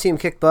 Yeah, I want to see him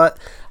kick butt.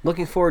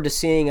 Looking forward to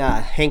seeing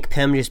Hank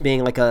Pym just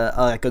being like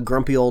a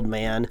grumpy old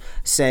man,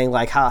 saying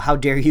like, "How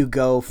dare you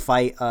go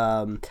fight?"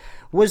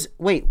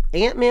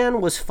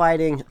 Ant-Man was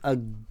fighting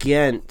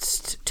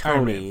against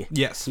Tony.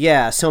 Yes.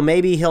 Yeah, so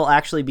maybe he'll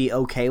actually be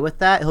okay with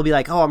that. He'll be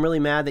like, "Oh, I'm really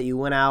mad that you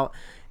went out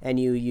and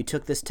you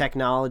took this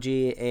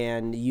technology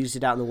and used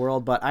it out in the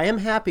world, but I am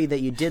happy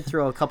that you did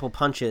throw a couple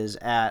punches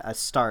at a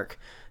Stark,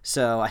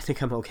 so I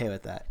think I'm okay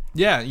with that."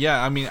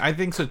 Yeah. I mean, I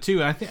think so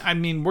too. I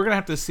mean, we're gonna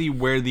have to see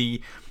where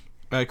the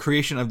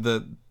creation of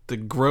the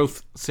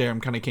growth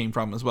serum kind of came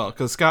from as well,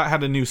 because Scott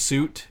had a new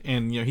suit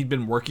and he'd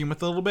been working with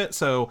it a little bit.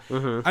 So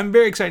I'm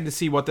very excited to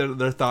see what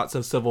their thoughts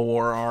of Civil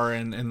War are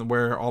and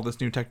where all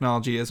this new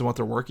technology is and what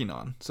they're working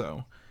on.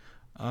 So.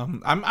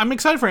 I'm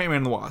excited for Ant-Man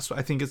and the Wasp.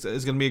 I think it's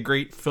going to be a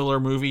great filler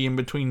movie in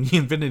between the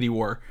Infinity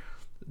War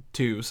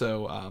too.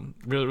 So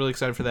really, really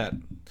excited for that.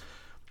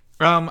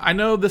 I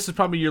know this is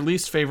probably your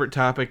least favorite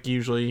topic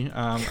usually.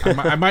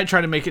 I might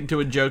try to make it into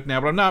a joke now,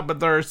 but I'm not. But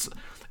there's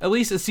at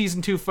least a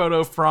season 2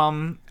 photo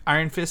from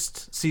Iron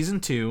Fist season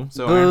 2.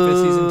 So Boo. Iron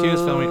Fist season 2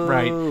 is filming,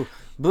 right?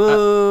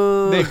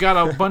 Boo. They've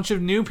got a bunch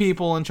of new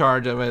people in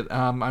charge of it.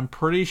 I'm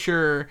pretty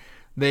sure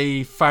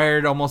they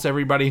fired almost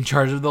everybody in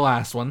charge of the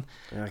last one.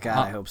 Oh,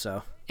 God, I hope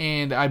so.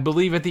 And I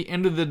believe at the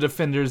end of the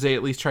Defenders, they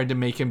at least tried to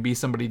make him be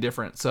somebody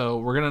different. So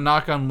we're going to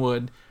knock on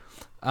wood.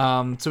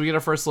 So we get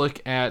our first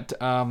look at,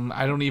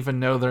 I don't even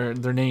know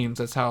their names.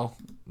 That's how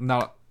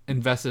not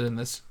invested in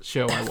this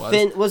show I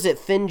was. Was it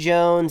Finn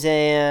Jones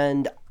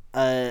and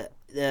Colleen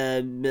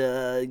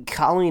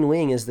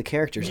Wing is the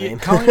character's name?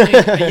 Colleen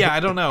Wing, yeah, I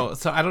don't know.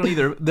 So I don't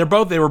either.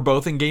 They were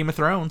both in Game of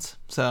Thrones.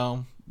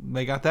 So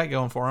they got that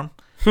going for them.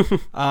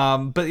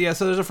 But yeah,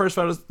 so there's the first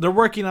photos. They're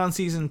working on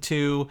season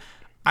 2.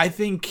 I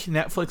think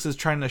Netflix is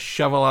trying to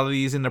shove a lot of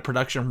these into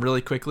production really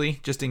quickly,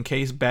 just in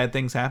case bad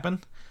things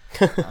happen.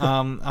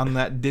 On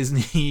that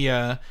Disney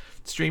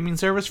streaming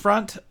service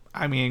front.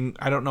 I mean,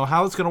 I don't know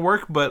how it's going to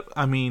work, but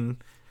I mean,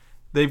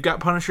 they've got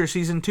Punisher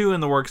season 2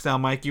 in the works now,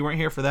 Mike. You weren't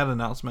here for that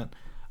announcement.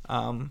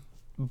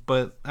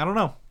 But I don't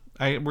know.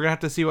 We're going to have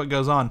to see what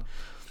goes on.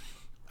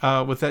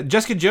 With that,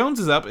 Jessica Jones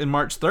is up in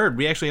March 3rd.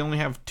 We actually only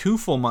have 2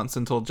 full months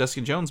until Jessica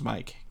Jones,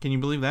 Mike. Can you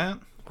believe that?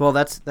 Well,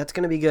 that's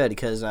going to be good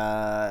because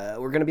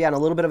we're going to be on a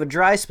little bit of a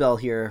dry spell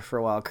here for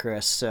a while,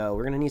 Chris. So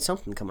we're going to need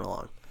something coming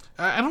along.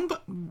 I don't.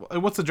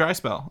 What's a dry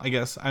spell? I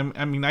guess.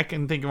 I mean, I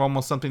can think of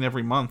almost something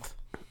every month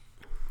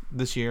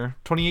this year.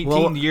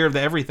 2018, the year of the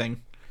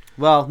everything.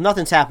 Well,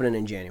 nothing's happening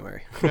in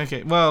January.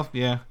 Okay. Well,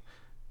 yeah.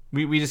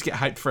 We just get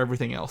hyped for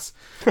everything else.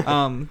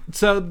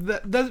 So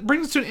that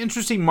brings us to an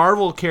interesting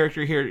Marvel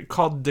character here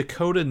called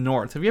Dakota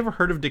North. Have you ever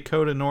heard of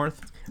Dakota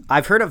North?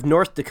 I've heard of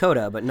North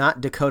Dakota, but not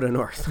Dakota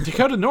North.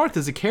 Dakota North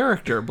is a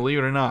character, believe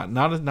it or not.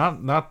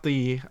 Not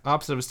the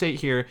opposite of a state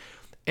here.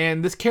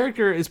 And this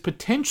character is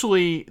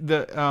potentially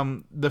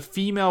the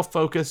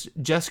female-focused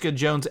Jessica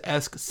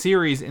Jones-esque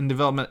series in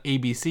development at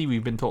ABC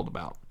we've been told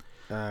about.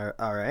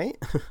 All right.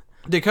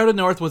 Dakota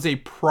North was a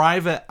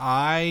private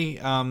eye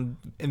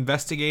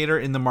investigator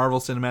in the Marvel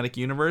Cinematic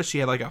Universe. She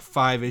had like a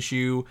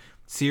 5-issue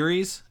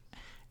series.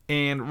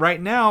 And right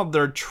now,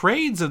 there are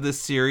trades of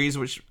this series,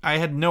 which I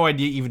had no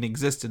idea even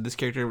existed. This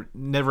character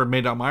never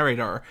made it on my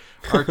radar,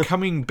 are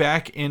coming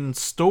back in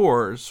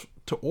stores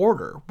to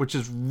order, which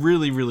is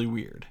really, really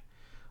weird.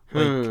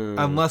 Like,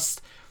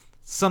 unless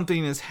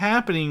something is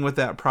happening with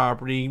that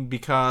property,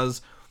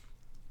 because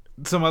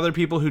some other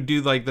people who do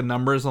like the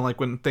numbers on like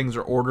when things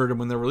are ordered and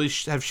when they're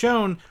released have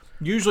shown,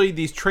 usually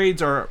these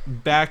trades are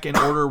back in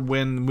order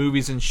when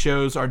movies and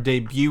shows are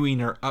debuting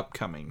or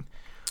upcoming.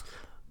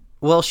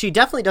 Well, she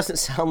definitely doesn't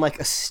sound like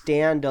a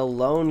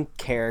standalone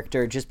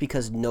character just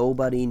because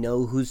nobody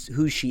knows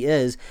who she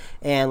is.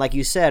 And like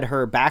you said,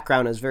 her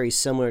background is very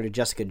similar to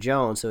Jessica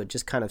Jones, so it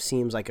just kind of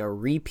seems like a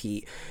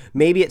repeat.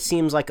 Maybe it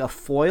seems like a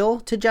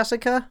foil to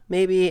Jessica,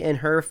 maybe in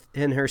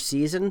her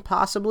season,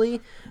 possibly.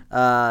 We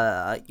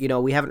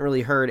haven't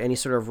really heard any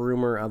sort of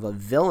rumor of a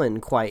villain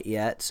quite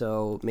yet,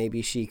 so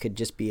maybe she could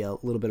just be a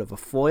little bit of a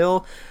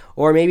foil.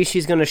 Or maybe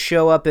she's going to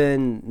show up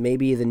in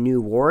maybe the New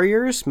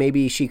Warriors.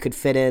 Maybe she could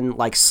fit in,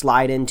 like,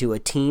 slide into a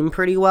team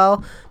pretty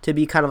well to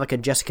be kind of like a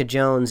Jessica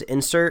Jones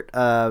insert.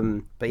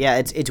 But yeah,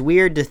 it's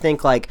weird to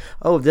think like,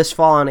 oh, this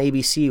fall on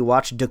ABC,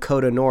 watch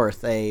Dakota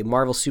North, a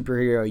Marvel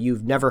superhero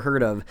you've never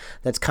heard of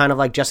that's kind of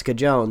like Jessica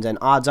Jones. And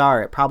odds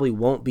are it probably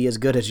won't be as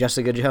good as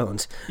Jessica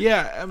Jones.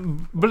 Yeah,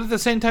 but at the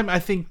same time,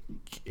 I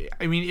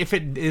mean, if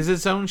it is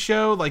its own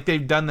show, like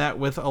they've done that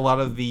with a lot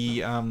of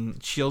the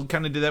S.H.I.E.L.D.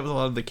 kind of did that with a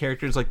lot of the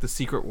characters, like the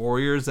Secret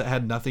Warriors that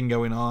had nothing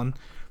going on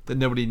that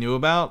nobody knew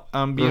about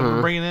being able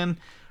to bring it in.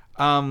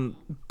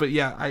 But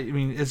yeah, I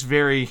mean, it's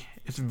very,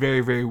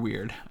 very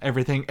weird.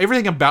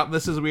 Everything about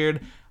this is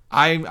weird.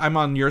 I'm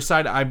on your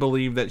side. I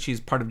believe that she's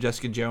part of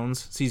Jessica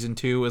Jones. Season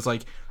 2 is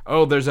like,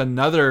 oh, there's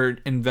another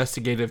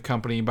investigative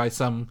company by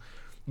some,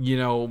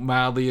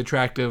 mildly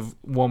attractive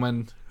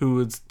woman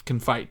who can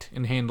fight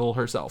and handle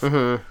herself.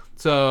 Mm-hmm.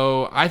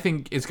 So I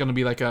think it's going to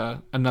be like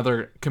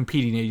another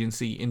competing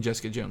agency in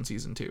Jessica Jones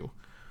season 2.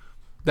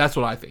 That's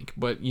what I think.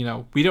 But,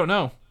 we don't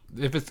know.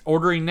 If it's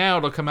ordering now,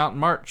 it'll come out in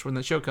March when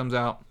the show comes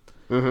out.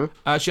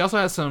 Mm-hmm. She also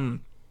has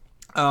some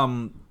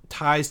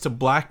ties to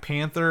Black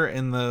Panther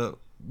and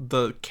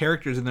the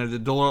characters in there, the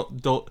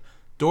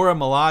Dora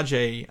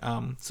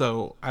Milaje.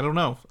 So I don't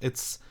know.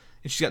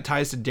 She's got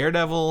ties to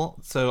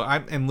Daredevil,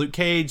 and Luke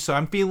Cage. So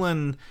I'm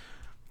feeling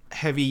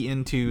heavy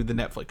into the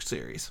Netflix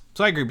series.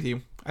 So I agree with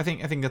you. I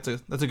think that's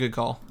a good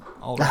call.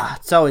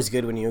 It's always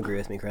good when you agree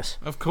with me, Chris.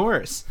 Of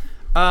course.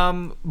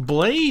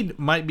 Blade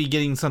might be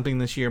getting something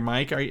this year,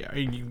 Mike. Are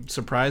you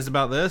surprised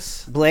about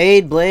this?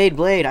 Blade.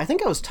 I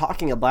think I was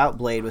talking about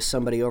Blade with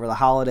somebody over the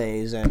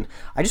holidays, and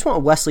I just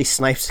want Wesley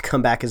Snipes to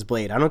come back as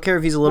Blade. I don't care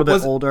if he's a little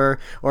bit older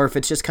or if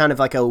it's just kind of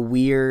like a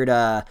weird,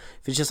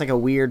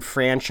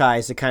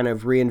 franchise to kind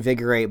of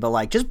reinvigorate, but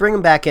like just bring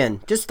him back in.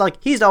 Just like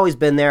he's always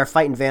been there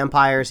fighting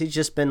vampires.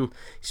 He's been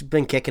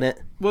kicking it.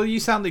 Well,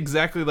 you sound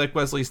exactly like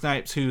Wesley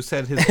Snipes, who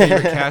said his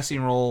favorite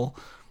casting role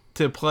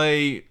to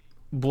play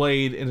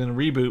Blade in a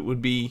reboot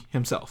would be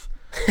himself.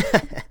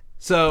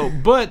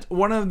 But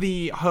one of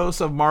the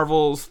hosts of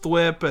Marvel's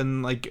THWIP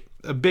and like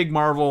a big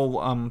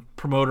Marvel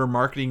promoter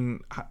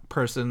marketing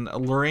person,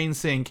 Lorraine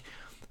Sink,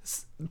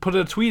 put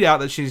a tweet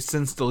out that she's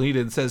since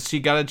deleted. Says she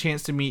got a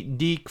chance to meet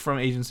Deke from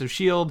Agents of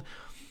S.H.I.E.L.D.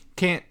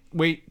 Can't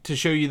wait to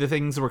show you the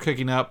things we're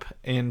cooking up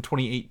in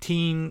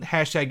 2018. #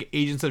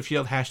 Agents of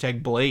S.H.I.E.L.D.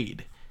 #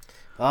 Blade.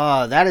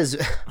 Oh, that is,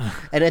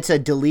 and it's a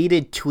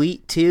deleted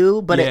tweet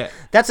too. But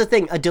that's the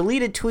thing. A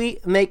deleted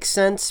tweet makes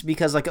sense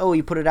because, like, oh,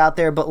 you put it out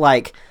there, but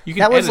like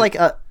that's like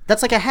a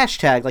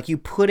hashtag. Like you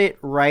put it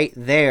right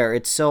there.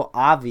 It's so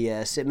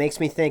obvious. It makes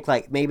me think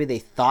like maybe they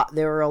thought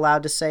they were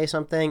allowed to say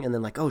something, and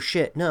then like, oh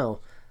shit, no.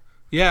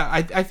 Yeah,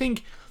 I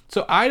think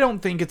so. I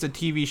don't think it's a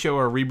TV show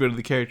or a reboot of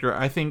the character.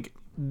 I think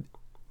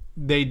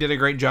they did a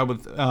great job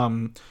with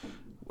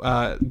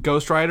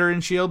Ghost Rider and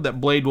S.H.I.E.L.D. that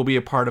Blade will be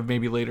a part of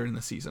maybe later in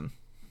the season.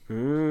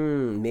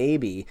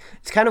 Maybe.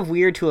 It's kind of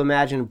weird to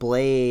imagine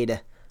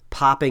Blade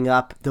popping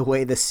up the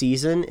way the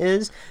season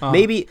is.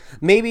 Maybe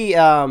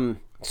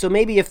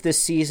if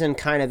this season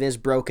kind of is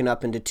broken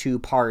up into 2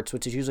 parts,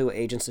 which is usually what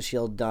Agents of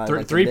S.H.I.E.L.D.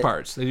 does. Three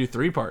parts. They do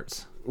 3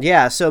 parts.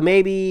 Yeah, so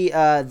maybe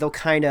they'll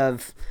kind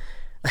of...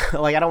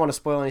 like, I don't want to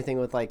spoil anything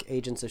with, like,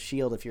 Agents of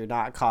S.H.I.E.L.D. if you're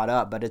not caught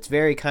up, but it's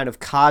very kind of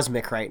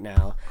cosmic right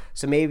now.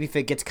 So maybe if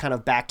it gets kind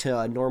of back to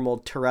a normal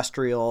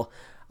terrestrial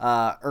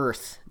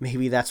Earth,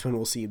 maybe that's when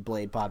we'll see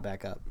Blade pop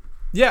back up.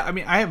 Yeah, I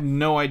mean, I have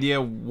no idea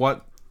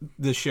what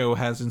the show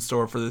has in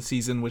store for the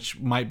season, which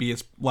might be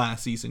its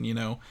last season,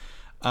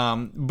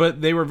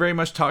 but they were very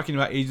much talking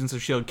about Agents of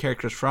S.H.I.E.L.D.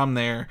 characters from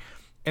there,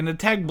 and to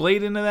tag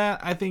Blade into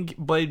that, I think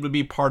Blade would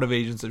be part of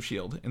Agents of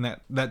S.H.I.E.L.D., and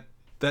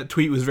that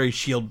tweet was very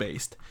S.H.I.E.L.D.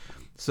 based.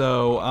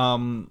 So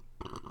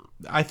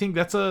I think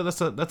that's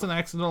an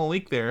accidental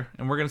leak there,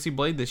 and we're gonna see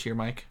Blade this year,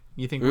 Mike.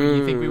 You think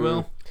we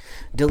will?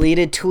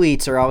 Deleted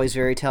tweets are always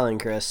very telling,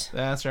 Chris.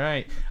 That's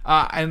right.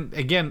 And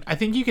again, I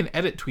think you can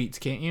edit tweets,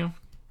 can't you?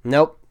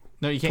 Nope.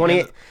 No, you can't.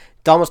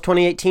 It's almost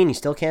 2018. You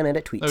still can't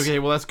edit tweets. Okay,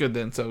 well that's good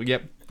then. So,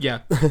 yeah,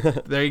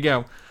 there you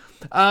go.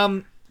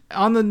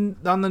 on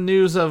the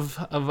news of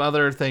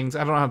other things, I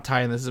don't know how to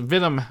tie in this.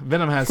 Venom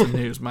has some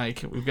news,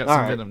 Mike. We've got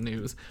some Venom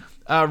news.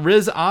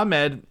 Riz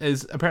Ahmed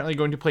is apparently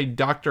going to play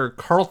Dr.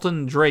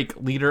 Carlton Drake,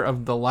 leader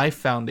of the Life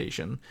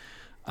Foundation,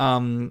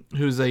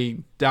 who's a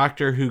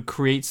doctor who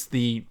creates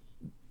the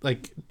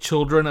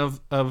children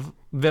of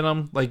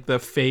Venom, like the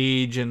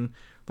phage and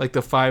like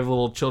the 5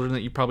 little children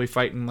that you probably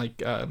fight in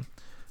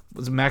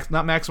was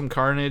not Maximum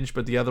Carnage,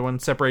 but the other one,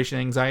 Separation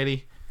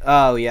Anxiety.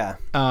 Oh yeah.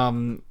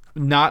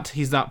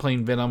 He's not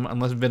playing Venom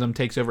unless Venom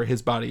takes over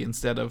his body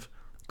instead of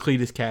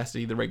Cletus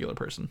Cassidy, the regular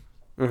person.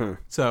 Mm-hmm.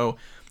 So,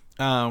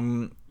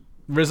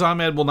 Riz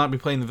Ahmed will not be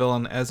playing the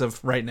villain as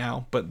of right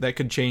now, but that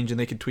could change and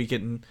they could tweak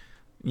it and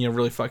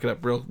really fuck it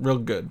up real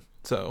good.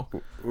 So,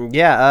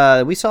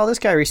 yeah, we saw this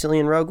guy recently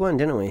in Rogue One,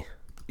 didn't we?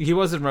 He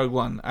was in Rogue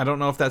One. I don't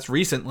know if that's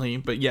recently,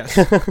 but yes,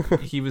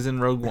 he was in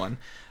Rogue One.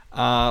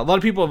 A lot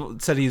of people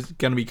said he's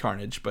going to be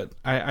Carnage, but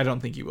I don't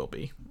think he will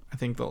be. I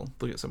think they'll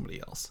get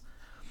somebody else.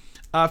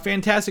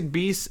 Fantastic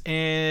Beasts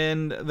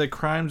and the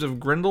Crimes of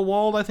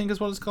Grindelwald, I think is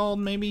what it's called,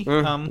 maybe.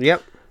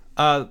 Yep.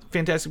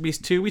 Fantastic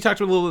Beasts 2. We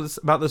talked a little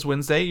about this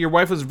Wednesday. Your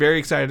wife was very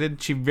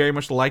excited. She very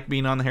much liked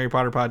being on the Harry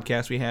Potter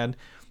podcast we had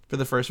for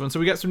the first one. So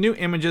we got some new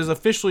images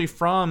officially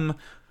from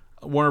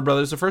Warner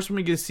Brothers. The first one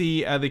we get to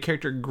see the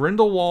character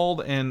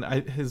Grindelwald and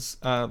his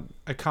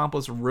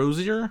accomplice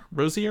Rosier. I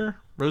don't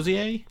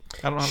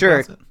know how to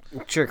pronounce it.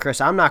 Sure, Chris.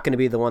 I'm not going to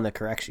be the one that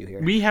corrects you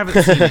here. We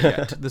haven't seen it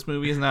yet. This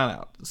movie is not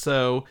out.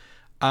 So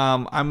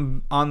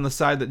I'm on the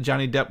side that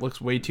Johnny Depp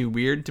looks way too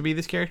weird to be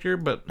this character,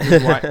 but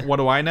what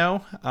do I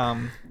know?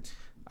 I'm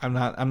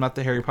not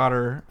the Harry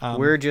Potter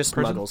We're just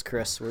person. muggles,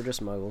 Chris. We're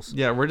just muggles.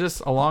 Yeah, we're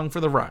just along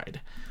for the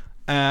ride.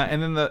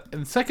 And then the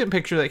second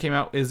picture that came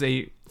out is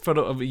a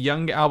photo of a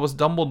young Albus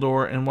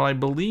Dumbledore and what I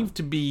believe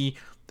to be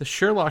the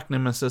Sherlock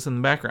nemesis in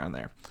the background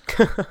there.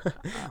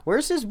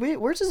 Where's his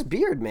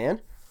beard,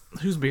 man?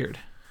 Whose beard?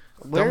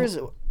 Where's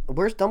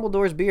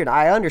Dumbledore's beard?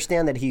 I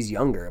understand that he's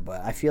younger,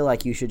 but I feel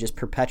like you should just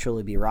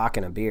perpetually be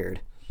rocking a beard.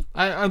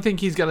 I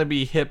think he's gonna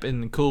be hip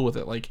and cool with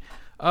it. Like,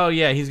 oh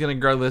yeah, he's gonna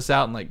grow this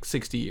out in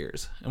 60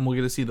 years, and we'll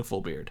get to see the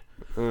full beard.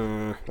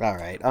 All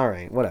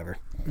right, whatever.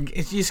 You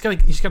just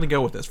gotta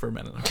go with this for a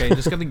minute, okay?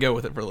 Just gotta go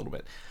with it for a little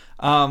bit.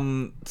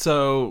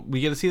 So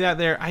we get to see that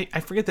there. I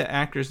forget the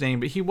actor's name,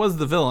 but he was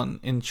the villain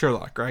in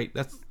Sherlock, right?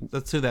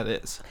 That's who that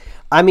is.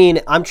 I mean,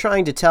 I'm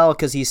trying to tell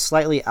because he's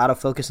slightly out of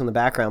focus in the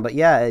background, but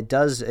yeah, it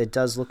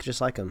does look just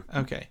like him.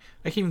 Okay,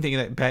 I can't even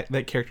think of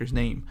that character's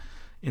name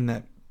in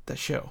that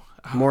show.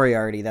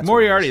 Moriarty. That's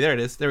Moriarty. There it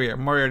is. There we are.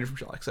 Moriarty from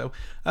Sherlock. So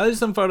there's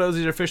some photos.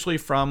 These are officially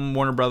from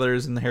Warner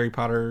Brothers and the Harry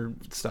Potter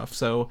stuff.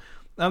 So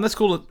that's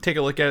cool to take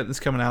a look at it. It's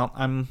coming out.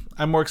 I'm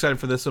more excited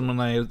for this one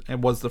than it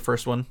was the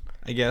first one,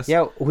 I guess.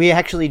 Yeah, we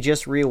actually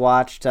just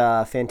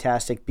rewatched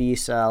Fantastic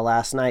Beasts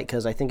last night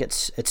because I think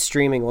it's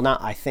streaming. Well,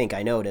 not I think.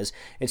 I know it is.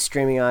 It's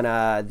streaming on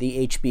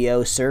the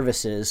HBO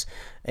services.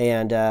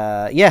 And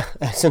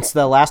since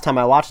the last time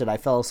I watched it, I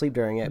fell asleep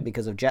during it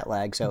because of jet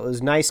lag. So it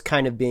was nice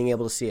kind of being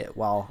able to see it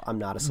while I'm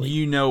not asleep.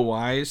 You know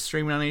why it's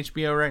streaming on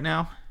HBO right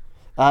now?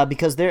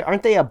 Because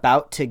aren't they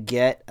about to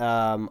get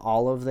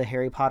all of the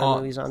Harry Potter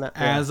movies on that?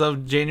 As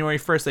of January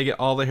 1st, they get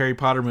all the Harry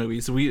Potter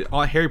movies.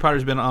 Harry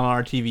Potter's been on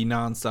our TV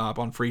nonstop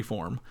on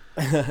Freeform.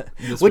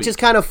 Which is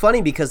kind of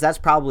funny because that's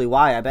probably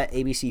why. I bet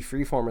ABC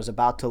Freeform is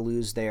about to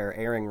lose their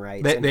airing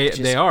rights.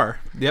 They are.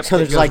 Yep. So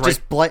there's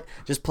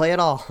just play it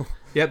all.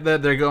 Yep,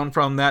 they're going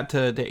from that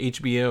to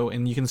HBO,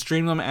 and you can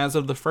stream them as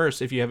of the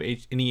 1st if you have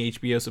any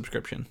HBO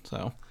subscription.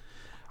 So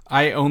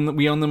we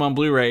own them on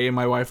Blu-ray, and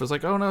my wife was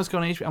like, "Oh no, it's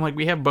going to HBO." I'm like,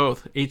 "We have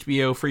both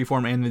HBO,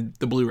 Freeform, and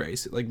the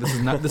Blu-rays. Like this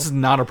is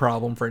not a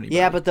problem for anybody."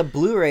 Yeah, but the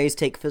Blu-rays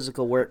take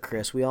physical work,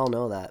 Chris. We all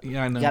know that.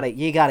 Yeah, I know.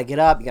 You gotta get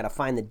up. You gotta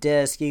find the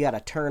disc. You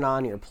gotta turn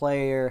on your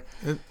player.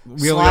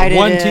 We only got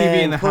one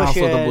TV in the house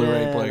with a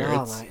Blu-ray player.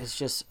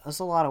 It's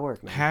a lot of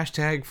work, man.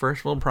 Hashtag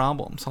first world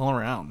problems all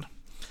around.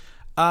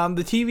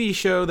 The TV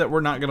show that we're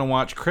not going to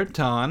watch,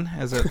 Krypton,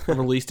 has a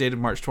release date of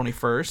March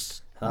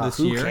 21st this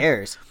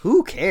year.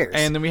 Who cares?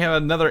 And then we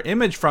have another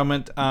image from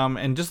it,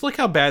 and just look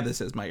how bad this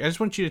is, Mike. I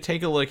just want you to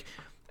take a look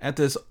at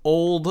this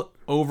old,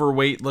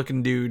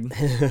 overweight-looking dude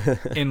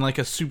in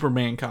a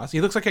Superman costume.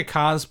 He looks like a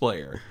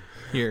cosplayer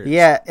here.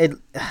 Yeah,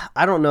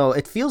 I don't know.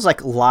 It feels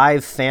like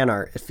live fan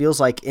art. It feels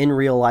like in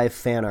real life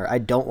fan art. I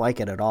don't like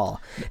it at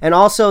all. And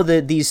also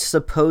these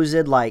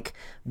supposed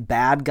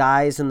bad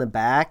guys in the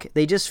back,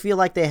 they just feel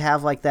like they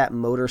have that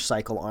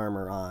motorcycle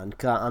armor on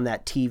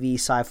that TV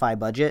sci-fi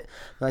budget.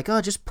 They're like,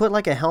 oh, just put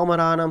a helmet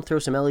on them, throw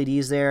some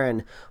LEDs there,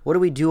 and what do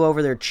we do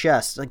over their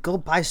chests? Go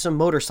buy some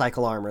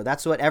motorcycle armor.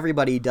 That's what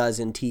everybody does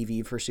in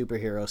TV for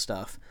superhero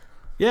stuff.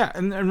 Yeah,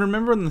 and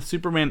remember when the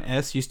Superman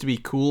S used to be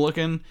cool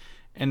looking?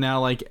 And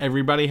now,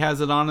 everybody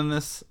has it on in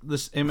this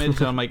image.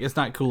 And I'm like, it's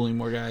not cool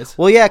anymore, guys.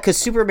 Well, yeah, because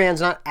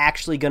Superman's not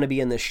actually going to be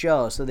in the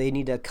show, so they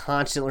need to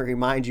constantly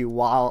remind you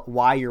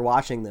why you're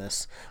watching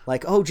this.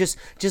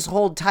 Just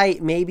hold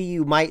tight. Maybe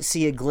you might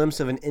see a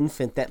glimpse of an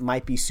infant that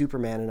might be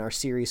Superman in our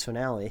series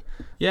finale.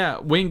 Yeah,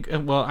 wink.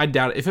 Well, I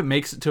doubt it. If it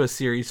makes it to a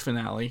series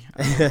finale.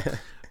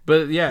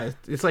 But yeah,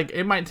 it's like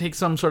it might take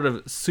some sort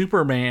of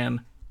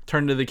Superman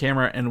turn to the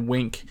camera and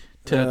wink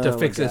to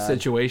fix this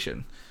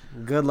situation.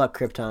 Good luck,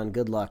 Krypton.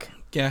 Good luck.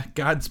 Yeah,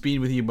 Godspeed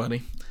with you,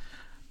 buddy.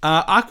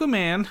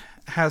 Aquaman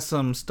has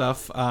some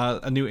stuff,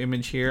 a new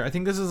image here. I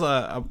think this is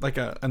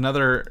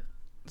another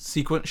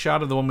sequence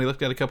shot of the one we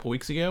looked at a couple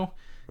weeks ago,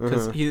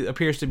 because he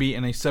appears to be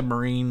in a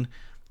submarine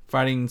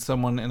fighting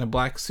someone in a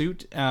black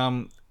suit.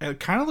 It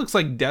kind of looks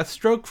like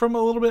Deathstroke from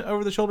a little bit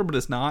over the shoulder, but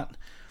it's not,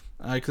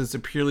 because it's a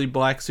purely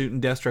black suit,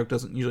 and Deathstroke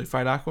doesn't usually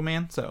fight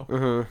Aquaman.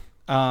 So,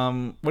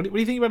 what do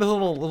you think about his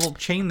little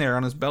chain there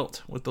on his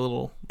belt with the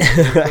little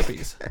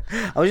clippies?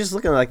 I was just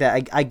looking like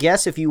that. I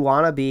guess if you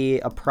want to be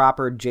a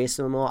proper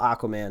Jason Momoa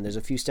Aquaman, there's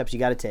a few steps you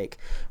got to take.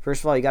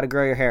 First of all, you got to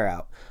grow your hair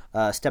out.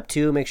 Step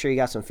 2, make sure you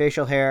got some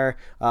facial hair.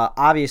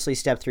 Obviously,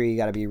 step 3, you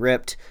got to be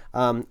ripped.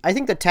 I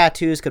think the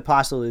tattoos could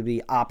possibly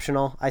be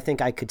optional. I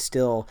think I could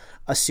still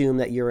assume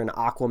that you're an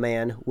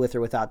Aquaman with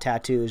or without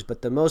tattoos.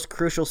 But the most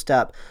crucial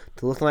step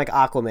to looking like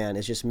Aquaman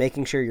is just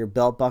making sure your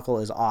belt buckle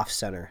is off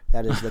center.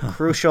 That is the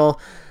crucial.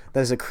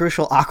 That is a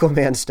crucial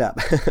Aquaman step.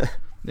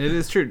 It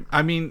is true.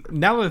 I mean,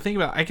 now that I think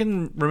about it, I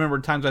can remember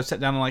times I've sat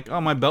down and like, oh,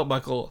 my belt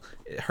buckle,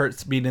 it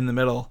hurts being in the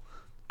middle.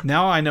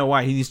 Now I know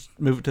why. He needs to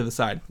move it to the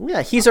side.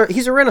 Yeah, he's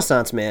a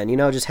Renaissance man,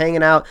 just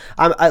hanging out.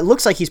 It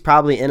looks like he's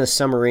probably in a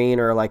submarine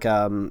or like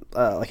an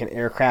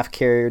aircraft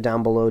carrier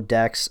down below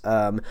decks.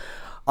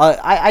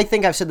 I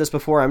think I've said this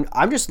before.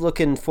 I'm just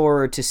looking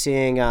forward to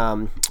seeing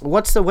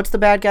what's the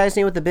bad guy's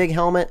name with the big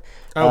helmet?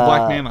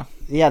 Black Manta.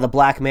 Yeah, the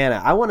Black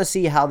Manta. I want to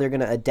see how they're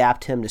going to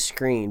adapt him to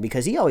screen,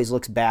 because he always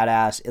looks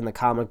badass in the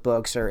comic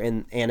books or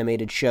in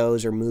animated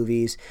shows or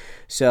movies.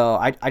 So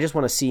I just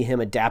want to see him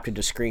adapted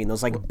to screen.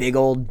 Those like big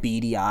old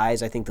beady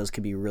eyes, I think those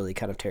could be really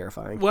kind of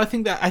terrifying. Well,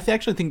 I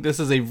actually think this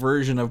is a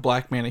version of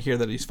Black Manta here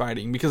that he's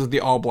fighting because of the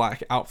all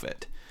black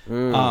outfit.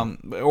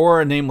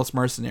 Or a nameless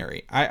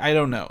mercenary. I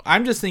don't know.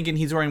 I'm just thinking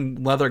he's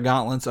wearing leather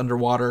gauntlets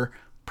underwater.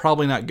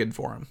 Probably not good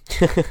for him.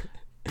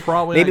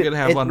 Probably not good to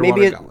have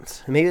underwater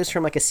gauntlets. Maybe it's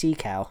from like a sea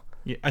cow.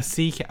 Yeah,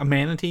 a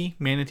manatee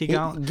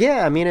gauntlet.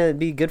 Yeah, I mean it'd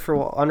be good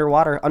for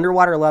underwater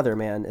leather,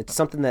 man. It's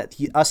something that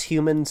us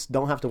humans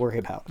don't have to worry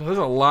about. Well, there's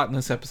a lot in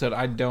this episode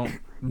I don't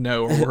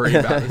know or worry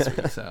about this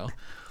week. So,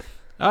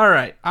 all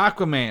right,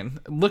 Aquaman.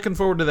 Looking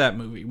forward to that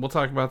movie. We'll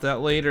talk about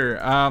that later.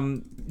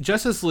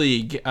 Justice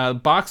League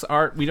box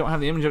art. We don't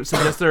have the image. It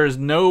suggests there is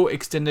no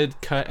extended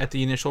cut at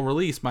the initial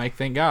release. Mike,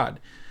 thank God.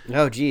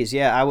 Oh, geez,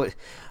 yeah.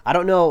 I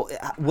don't know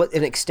what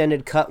an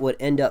extended cut would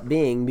end up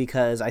being,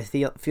 because I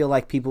feel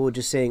like people would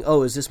just saying,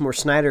 "Oh, is this more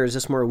Snyder? Is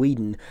this more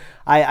Whedon?"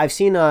 I've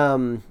seen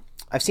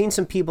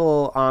some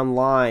people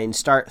online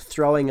start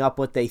throwing up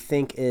what they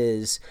think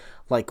is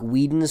like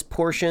Whedon's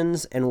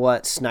portions and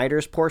what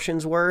Snyder's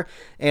portions were,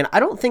 and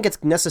I don't think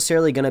it's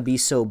necessarily going to be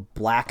so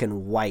black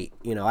and white.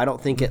 I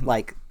don't think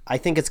I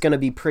think it's going to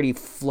be pretty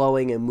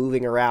flowing and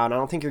moving around. I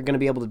don't think you're going to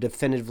be able to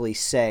definitively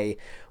say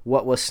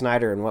what was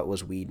Snyder and what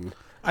was Whedon.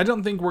 I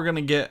don't think we're going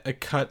to get a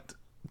cut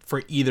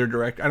for either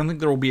director. I don't think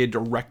there will be a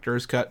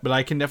director's cut, but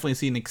I can definitely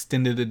see an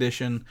extended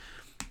edition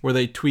where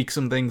they tweak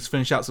some things,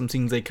 finish out some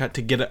scenes they cut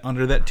to get it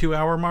under that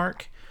 2-hour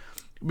mark.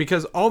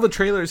 Because all the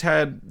trailers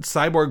had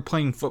Cyborg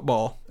playing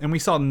football, and we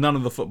saw none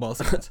of the football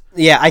scenes.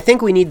 Yeah, I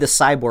think we need the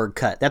Cyborg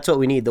cut. That's what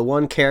we need. The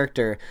one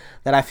character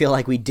that I feel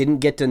like we didn't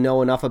get to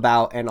know enough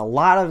about, and a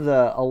lot of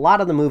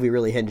the movie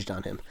really hinged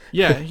on him.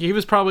 Yeah, he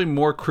was probably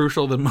more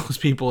crucial than most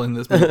people in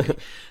this movie.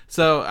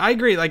 So I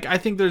agree. Like, I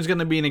think there's going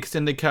to be an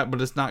extended cut,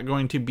 but it's not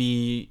going to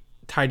be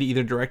tied to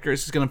either director.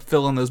 It's just going to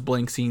fill in those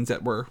blank scenes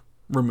that were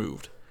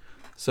removed.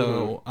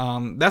 So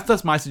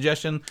that's my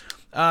suggestion.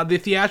 The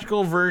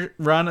theatrical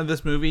run of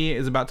this movie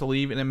is about to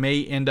leave, and it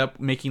may end up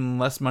making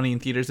less money in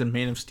theaters than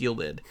Man of Steel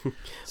did.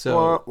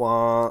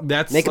 So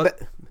that's make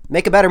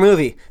a better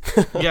movie.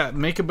 Yeah,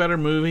 make a better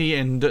movie,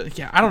 and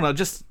I don't know,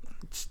 just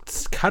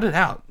cut it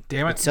out.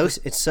 Damn it!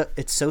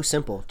 It's so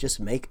simple. Just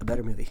make a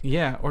better movie.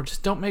 Yeah, or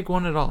just don't make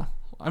one at all.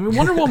 I mean,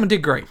 Wonder Woman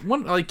did great.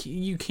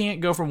 You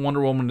can't go from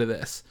Wonder Woman to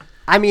this.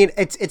 I mean,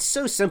 it's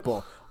so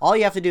simple. All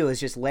you have to do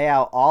is just lay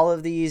out all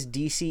of these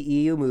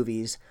DCEU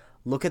movies.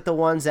 Look at the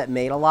ones that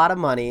made a lot of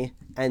money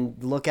and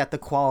look at the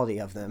quality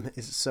of them.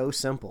 It's so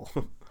simple.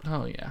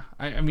 Oh yeah.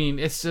 I mean,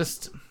 it's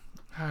just,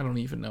 I don't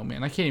even know,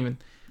 man. I can't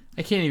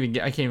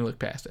even look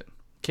past it.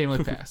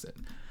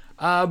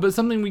 But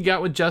something we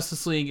got with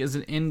Justice League is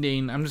an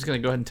ending. I'm just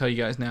going to go ahead and tell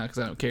you guys now because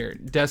I don't care.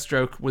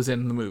 Deathstroke was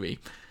in the movie.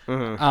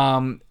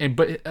 But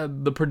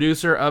the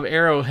producer of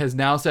Arrow has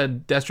now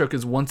said Deathstroke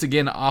is once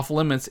again off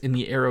limits in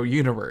the Arrow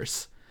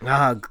universe.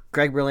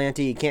 Greg Berlanti,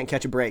 he can't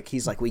catch a break.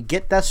 He's like, we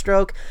get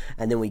Deathstroke,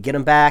 and then we get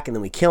him back, and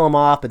then we kill him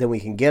off, but then we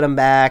can get him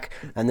back,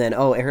 and then,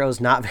 Arrow's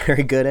not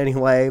very good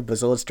anyway, but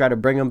so let's try to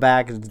bring him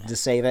back to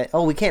save it.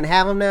 Oh, we can't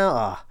have him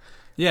now?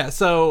 Yeah,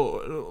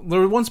 so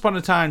once upon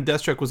a time,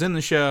 Deathstroke was in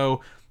the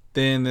show,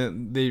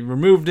 then they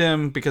removed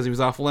him because he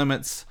was off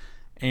limits,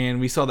 and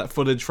we saw that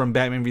footage from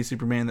Batman v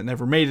Superman that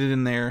never made it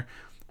in there.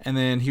 And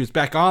then he was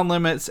back on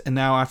limits, and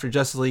now after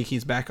Justice League,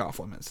 he's back off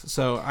limits.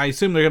 So I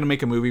assume they're going to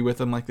make a movie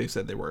with him like they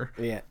said they were.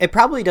 Yeah. It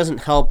probably doesn't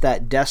help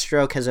that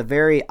Deathstroke has a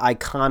very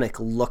iconic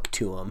look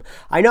to him.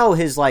 I know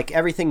his, like,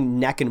 everything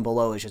neck and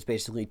below is just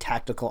basically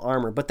tactical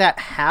armor, but that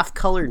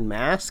half-colored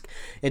mask,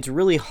 it's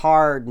really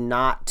hard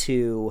not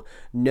to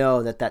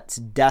know that that's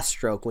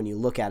Deathstroke when you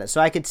look at it.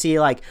 So I could see,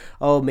 like,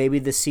 oh, maybe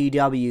the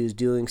CW's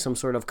doing some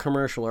sort of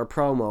commercial or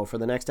promo for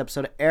the next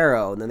episode of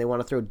Arrow, and then they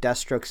want to throw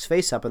Deathstroke's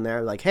face up in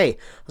there, like, hey,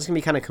 this is going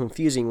to be kind of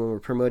confusing when we're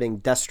promoting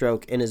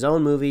Deathstroke in his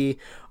own movie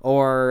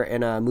or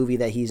in a movie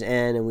that he's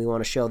in, and we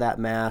want to show that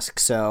mask.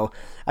 So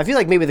I feel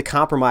like maybe the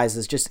compromise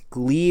is just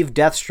leave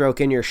Deathstroke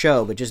in your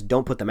show, but just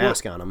don't put the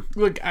mask on him.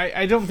 Look,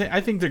 I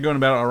think they're going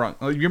about it all wrong.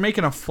 You're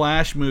making a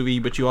Flash movie,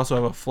 but you also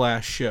have a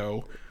Flash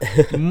show.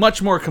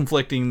 Much more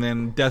conflicting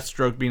than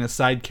Deathstroke being a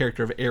side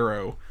character of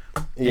Arrow,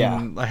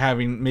 and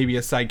having maybe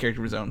a side character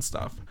of his own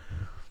stuff.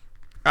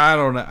 I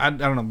don't know. I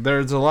don't know.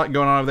 There's a lot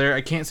going on over there.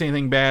 I can't say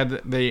anything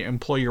bad. They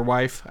employ your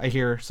wife, I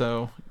hear,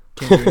 so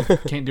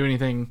can't do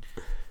anything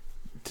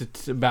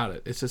about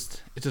it. It's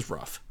just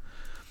rough.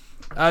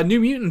 New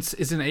Mutants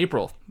is in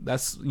April.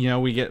 That's,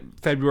 we get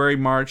February,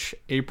 March,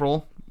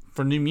 April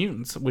for New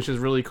Mutants, which is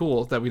really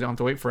cool that we don't have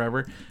to wait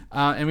forever.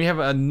 And we have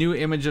a new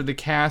image of the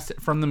cast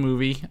from the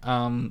movie.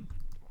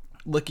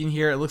 Looking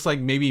here, it looks like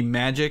maybe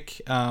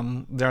Magic there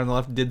on the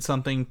left did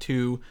something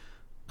to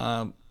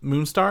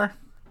Moonstar.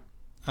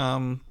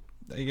 I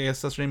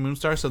guess that's her name,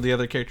 Moonstar. So the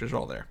other characters are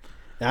all there.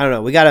 I don't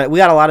know. We got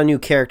a lot of new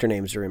character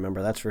names to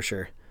remember. That's for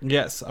sure.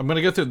 Yes, I'm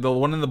gonna go through the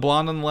one in the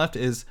blonde on the left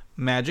is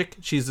Magic.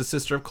 She's the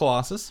sister of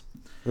Colossus.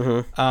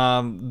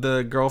 Mm-hmm.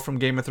 The girl from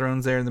Game of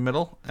Thrones there in the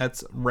middle,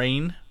 that's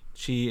Rain.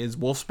 She is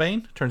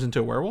Wolfsbane, turns into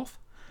a werewolf.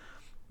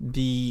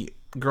 The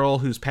girl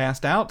who's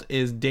passed out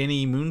is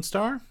Dani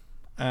Moonstar,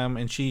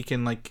 and she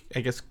can, like, I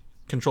guess,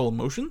 control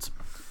emotions.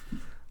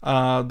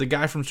 The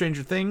guy from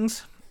Stranger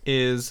Things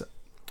is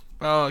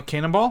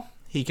Cannonball.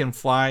 He can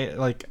fly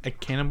like a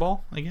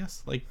cannonball, I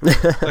guess, like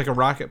like a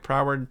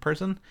rocket-powered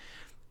person.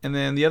 And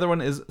then the other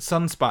one is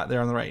Sunspot there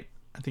on the right.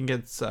 I think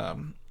it's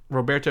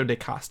Roberto de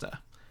Costa.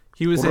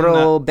 He was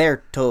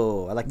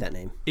Roberto. I like that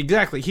name.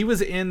 Exactly. He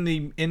was in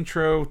the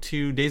intro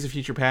to Days of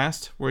Future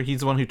Past, where he's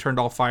the one who turned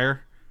all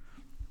fire.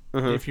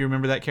 Mm-hmm. If you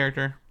remember that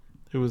character,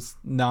 who was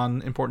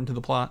non-important to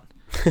the plot.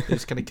 They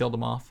just kind of killed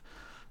him off.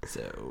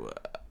 So,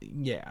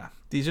 yeah.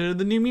 These are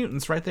the New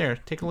Mutants right there.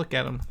 Take a look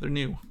at them. They're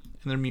new,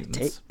 and they're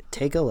mutants.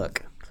 Take a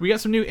look. We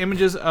got some new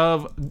images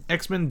of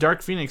X-Men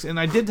Dark Phoenix, and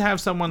I did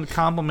have someone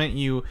compliment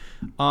you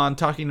on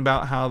talking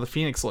about how the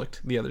Phoenix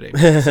looked the other day.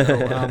 So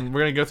we're going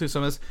to go through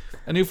some of this.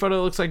 A new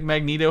photo looks like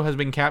Magneto has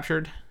been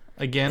captured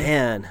again.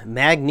 Man,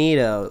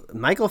 Magneto,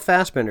 Michael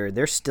Fassbender,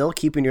 they're still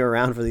keeping you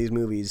around for these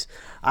movies.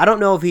 I don't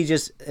know if he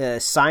just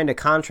signed a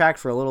contract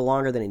for a little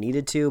longer than he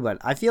needed to, but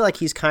I feel like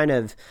he's kind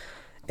of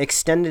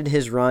extended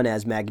his run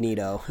as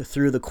Magneto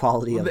through the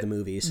quality of the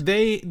movies.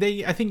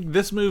 I think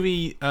this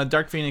movie,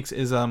 Dark Phoenix,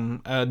 is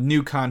a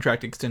new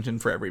contract extension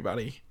for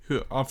everybody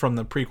who from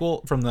the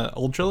prequel, from the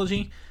old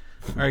trilogy,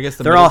 or I guess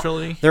the middle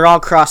trilogy. They're all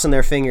crossing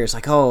their fingers,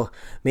 like, oh,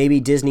 maybe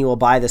Disney will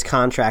buy this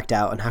contract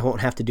out, and I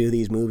won't have to do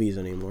these movies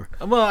anymore.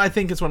 Well, I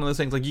think it's one of those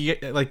things, like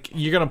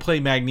you're gonna play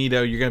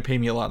Magneto, you're gonna pay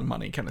me a lot of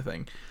money, kind of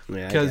thing.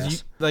 Yeah,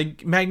 because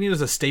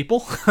Magneto's a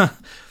staple.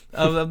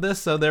 Of this,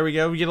 so there we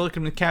go. We get a look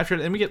at him captured,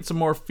 and we get some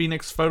more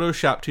Phoenix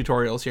Photoshop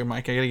tutorials here,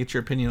 Mike. I gotta get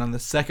your opinion on the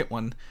second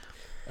one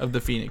of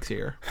the Phoenix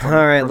here. All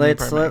right,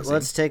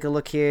 let's take a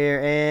look here,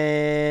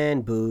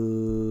 and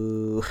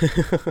boo.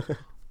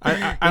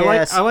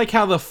 I like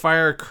how the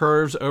fire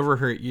curves over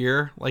her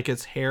ear like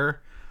it's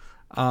hair.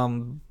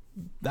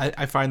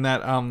 I find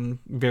that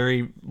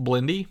very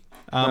blendy.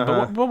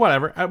 But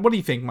whatever. What do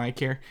you think, Mike?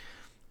 Here.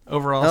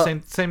 Overall,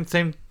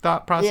 same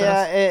thought process?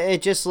 Yeah,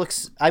 it just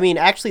looks... I mean,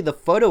 actually, the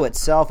photo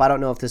itself, I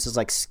don't know if this is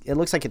like... It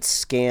looks like it's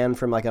scanned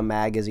from like a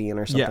magazine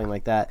or something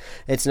like that.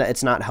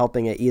 It's not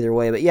helping it either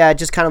way. But yeah, it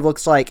just kind of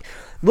looks like...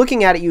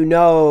 Looking at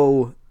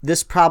it,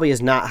 this probably is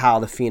not how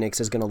the Phoenix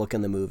is going to look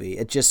in the movie.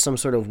 It's just some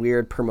sort of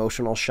weird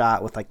promotional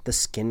shot with like the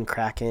skin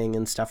cracking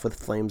and stuff with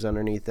flames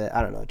underneath it.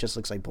 I don't know. It just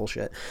looks like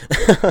bullshit.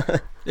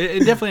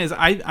 It definitely is.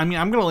 I mean,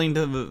 I'm going to lean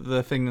to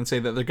the thing and say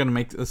that they're going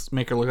to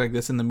make her look like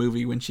this in the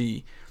movie when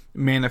she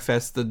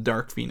manifests the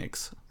Dark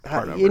Phoenix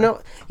part of her.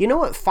 You know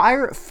what?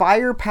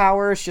 Fire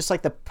powers, just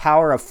like the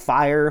power of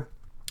fire,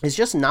 is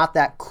just not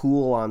that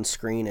cool on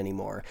screen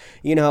anymore.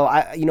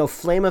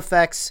 Flame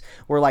effects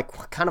were like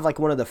kind of like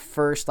one of the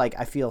first, like,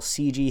 I feel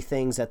CG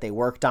things that they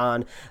worked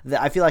on.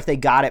 I feel like they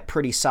got it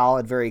pretty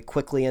solid very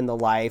quickly in the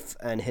life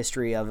and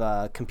history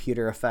of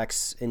computer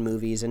effects in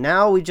movies, and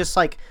now we just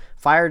like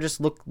fire just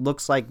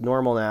looks like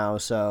normal now.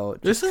 So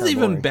this is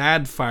even boring.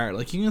 Bad fire.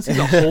 Like, you can see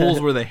the holes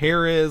where the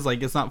hair is.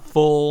 Like, it's not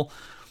full,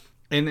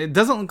 and it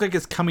doesn't look like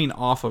it's coming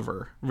off of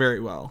her very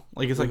well.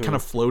 Like, it's like kind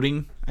of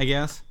floating, I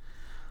guess.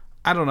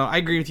 I don't know. I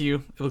agree with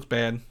you. It looks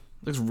bad. It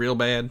looks real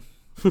bad.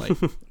 Like,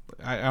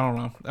 I don't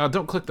know. Oh,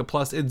 don't click the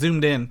plus. It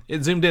zoomed in.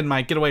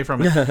 Mike. Get away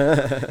from it.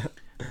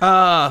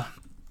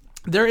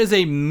 There is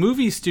a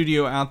movie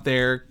studio out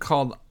there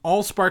called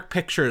Allspark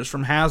Pictures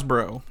from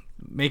Hasbro.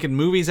 making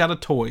movies out of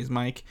toys,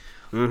 Mike.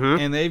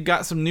 Mm-hmm. And they've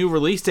got some new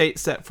release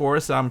dates set for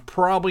us. I'm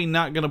probably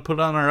not going to put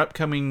on our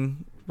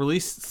upcoming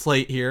release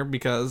slate here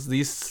because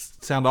these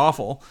sound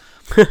awful.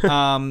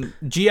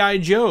 G.I.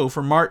 Joe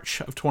for March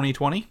of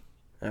 2020.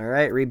 All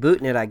right,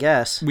 rebooting it, I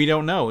guess. We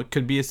don't know. It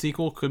could be a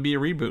sequel, could be a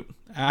reboot.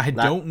 I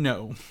don't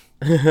know.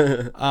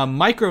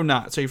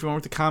 Micronauts. Are you familiar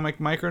with the comic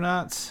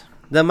Micronauts?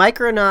 The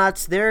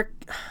Micronauts,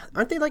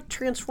 aren't they like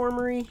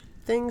Transformery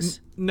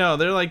things? No,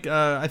 they're like,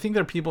 I think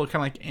they're people kind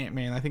of like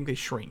Ant-Man. I think they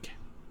shrink.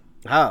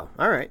 Oh,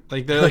 all right.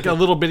 Like, they're like a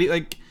little bitty,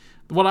 like,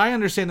 what I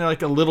understand, they're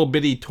like a little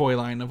bitty toy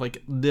line of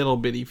like little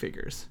bitty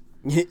figures.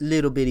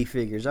 Little bitty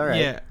figures, all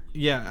right.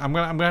 Yeah. I'm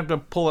gonna have to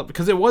pull up,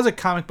 because it was a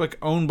comic book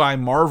owned by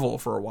Marvel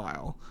for a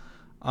while.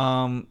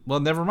 Well,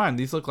 never mind.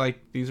 These look like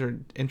these are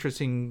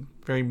interesting,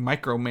 very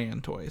Micro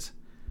Man toys.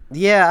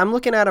 Yeah, I'm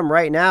looking at them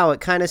right now.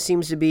 It kind of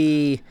seems to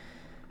be...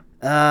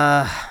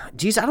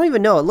 geez, I don't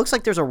even know. It looks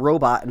like there's a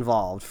robot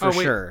involved for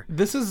sure.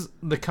 This is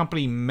the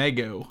company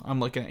Mego I'm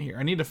looking at here.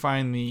 I need to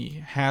find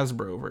the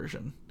Hasbro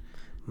version.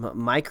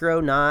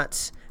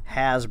 Micronauts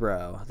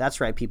Hasbro.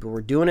 That's right, people. We're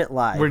doing it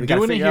live. We're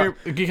doing it here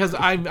because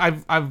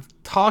I've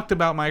talked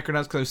about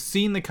Micronauts because I've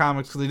seen the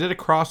comics, because they did a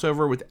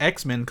crossover with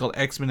X-Men called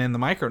X-Men and the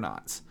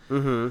Micronauts.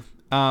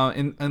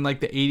 Mm-hmm. In like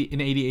the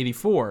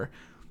 84.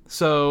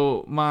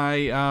 So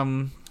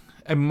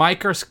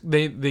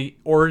they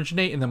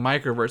originate in the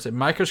microverse, a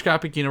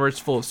microscopic universe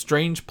full of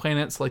strange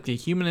planets like the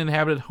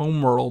human-inhabited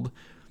homeworld,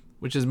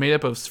 which is made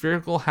up of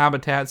spherical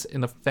habitats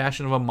in the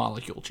fashion of a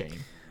molecule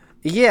chain.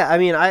 Yeah, I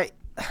mean, I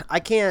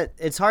can't...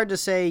 It's hard to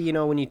say,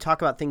 when you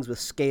talk about things with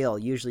scale,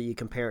 usually you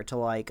compare it to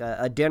like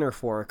a dinner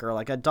fork or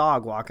like a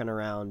dog walking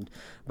around,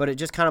 but it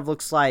just kind of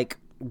looks like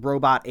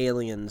robot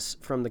aliens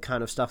from the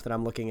kind of stuff that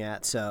I'm looking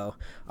at. So,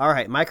 all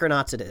right,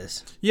 Micronauts it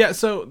is. Yeah,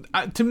 so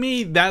to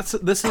me, this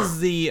is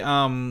the,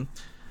 when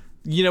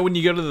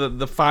you go to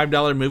the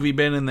 $5 movie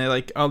bin and they're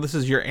like, oh, this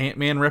is your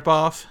Ant-Man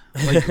ripoff.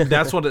 Like,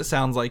 that's what it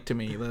sounds like to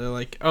me. They're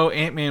like, oh,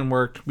 Ant-Man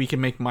worked, we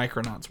can make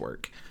Micronauts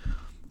work.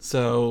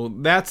 So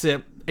that's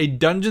it. A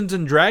Dungeons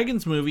and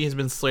Dragons movie has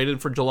been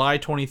slated for July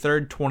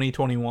 23rd,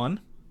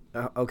 2021.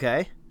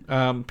 Okay.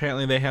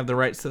 Apparently they have the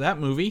rights to that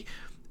movie.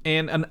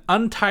 And an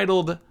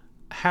untitled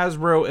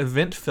Hasbro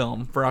event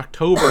film for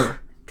October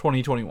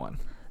 2021.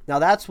 Now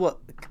that's what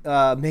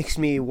makes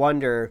me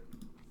wonder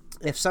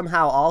if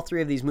somehow all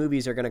three of these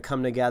movies are going to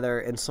come together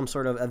in some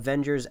sort of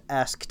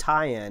Avengers-esque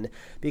tie-in,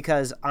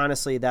 because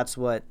honestly that's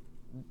what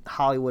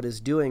Hollywood is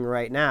doing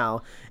right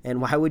now.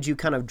 And why would you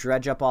kind of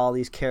dredge up all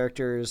these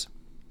characters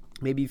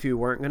maybe if you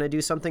weren't going to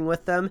do something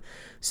with them?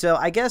 So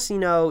I guess,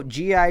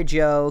 G.I.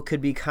 Joe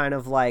could be kind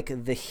of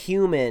like the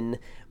human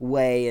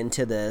way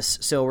into this.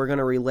 So we're going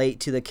to relate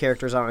to the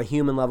characters on a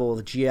human level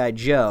with G.I.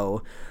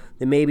 Joe.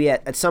 Then maybe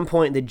at some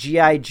point the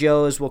G.I.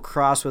 Joes will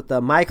cross with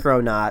the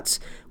Micronauts,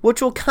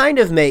 which will kind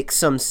of make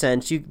some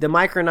sense. The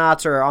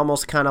Micronauts are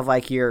almost kind of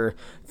like your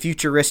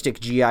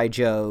futuristic G.I.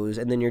 Joes,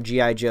 and then your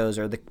G.I. Joes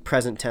are the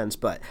present tense,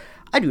 but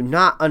I do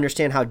not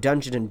understand how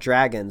Dungeons and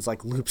Dragons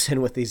loops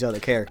in with these other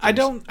characters. I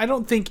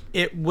don't think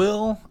it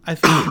will. I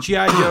think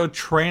G.I. Joe,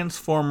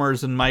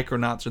 Transformers, and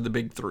Micronauts are the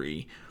big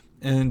three,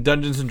 and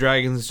Dungeons and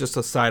Dragons is just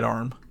a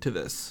sidearm to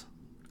this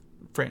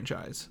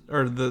franchise,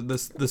 or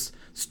this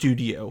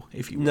studio,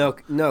 if you will.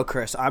 No,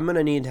 Chris. I'm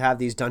gonna need to have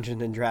these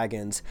Dungeons and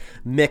Dragons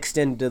mixed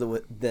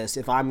into this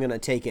if I'm gonna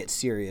take it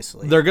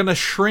seriously. They're gonna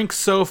shrink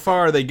so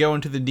far they go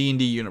into the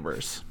D&D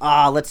universe.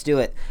 Let's do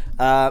it.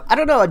 I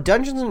don't know.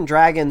 Dungeons and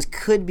Dragons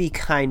could be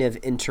kind of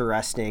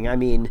interesting. I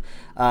mean,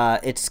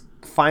 it's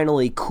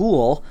finally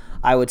cool,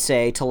 I would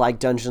say, to like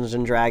Dungeons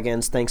and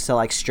Dragons, thanks to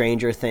like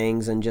Stranger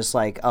Things and just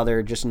like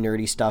other just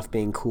nerdy stuff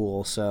being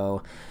cool.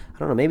 So I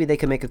don't know. Maybe they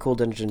could make a cool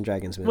Dungeons and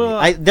Dragons movie.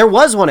 Well, there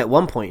was one at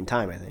one point in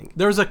time, I think.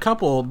 There's a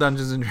couple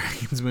Dungeons and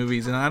Dragons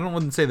movies, and I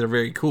wouldn't say they're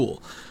very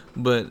cool,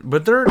 but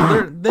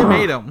they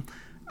made them.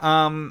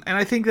 And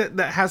I think that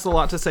has a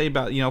lot to say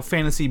about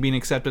fantasy being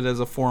accepted as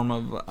a form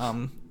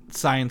of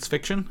science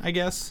fiction, I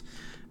guess,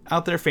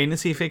 out there,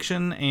 fantasy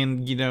fiction,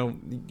 and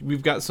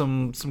we've got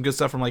some good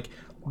stuff from like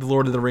the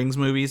Lord of the Rings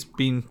movies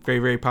being very,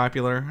 very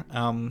popular,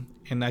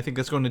 and I think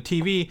that's going to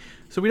TV,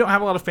 so we don't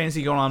have a lot of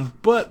fantasy going on,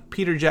 but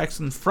Peter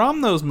Jackson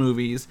from those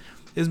movies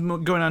is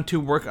going on to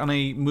work on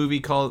a movie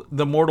called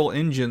The Mortal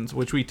Engines,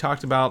 which we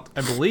talked about,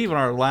 I believe, in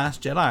our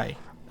Last Jedi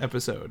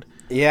episode.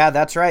 Yeah,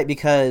 that's right,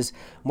 because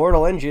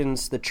Mortal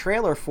Engines, the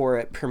trailer for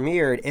it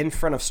premiered in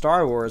front of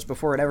Star Wars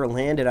before it ever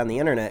landed on the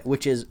internet,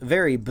 which is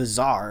very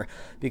bizarre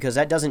because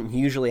that doesn't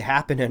usually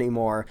happen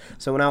anymore.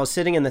 So when I was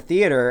sitting in the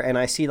theater and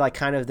I see like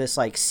kind of this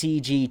like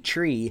CG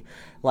tree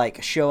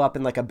like show up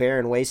in like a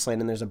barren wasteland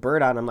and there's a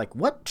bird on, I'm like,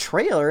 what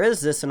trailer is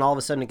this? And all of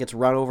a sudden it gets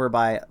run over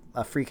by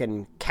a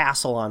freaking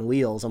castle on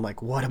wheels. I'm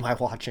like, what am I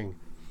watching?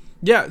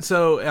 Yeah,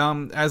 so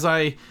as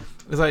I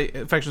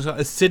affectionately call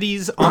it,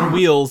 cities on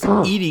wheels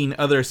eating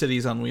other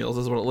cities on wheels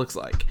is what it looks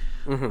like.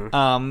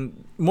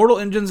 Mm-hmm. Mortal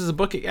Engines is a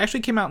book. It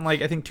actually came out in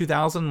I think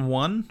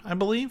 2001, I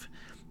believe,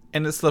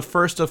 and it's the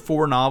first of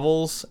 4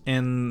 novels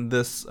in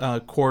this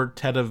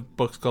quartet of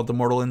books called The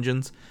Mortal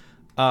Engines.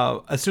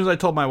 As soon as I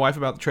told my wife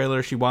about the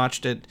trailer, she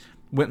watched it,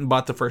 went and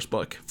bought the first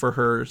book for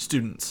her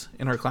students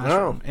in her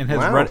classroom and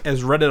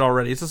has read it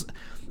already.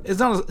 It's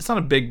not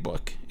a big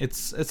book.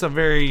 It's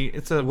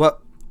a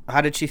what. How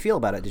did she feel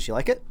about it? Did she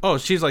like it? Oh,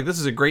 she's like, this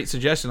is a great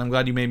suggestion. I'm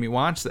glad you made me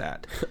watch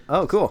that.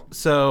 Oh, cool.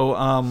 So,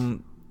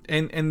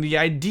 and the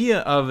idea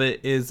of it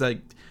is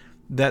like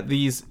that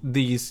these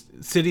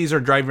cities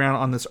are driving around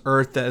on this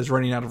earth that is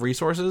running out of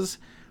resources,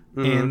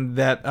 and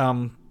that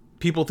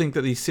people think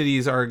that these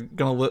cities are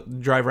going to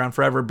drive around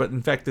forever, but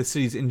in fact, the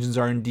city's engines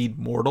are indeed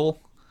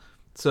mortal.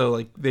 So,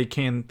 like,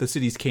 the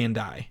cities can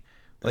die,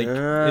 like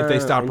if they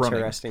stop running.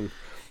 Interesting.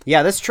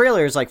 Yeah, this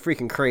trailer is like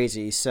freaking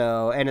crazy.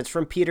 So, and it's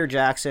from Peter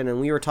Jackson, and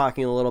we were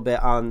talking a little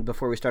bit on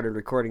before we started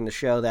recording the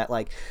show that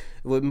like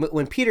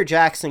when Peter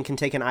Jackson can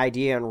take an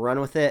idea and run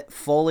with it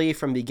fully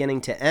from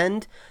beginning to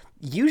end,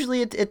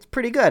 usually it's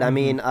pretty good. I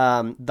mean,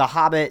 The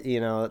Hobbit,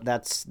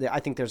 I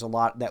think there's a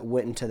lot that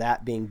went into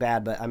that being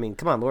bad, but I mean,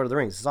 come on, Lord of the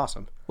Rings is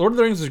awesome. Lord of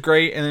the Rings is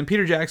great, and then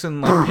Peter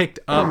Jackson picked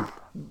up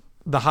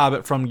The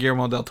Hobbit from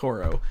Guillermo del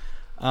Toro,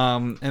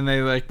 and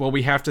they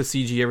we have to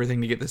CG everything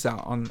to get this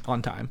out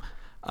on time.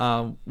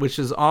 Which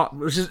is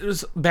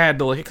bad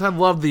to look at because I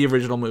love the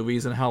original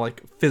movies and how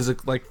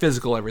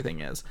physical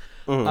everything is.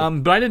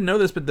 But I didn't know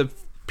this, but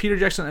Peter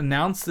Jackson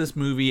announced this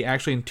movie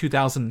actually in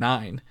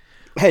 2009,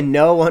 and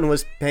no one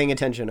was paying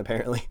attention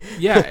apparently.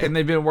 Yeah, and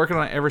they've been working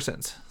on it ever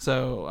since.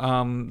 So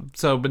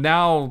but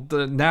now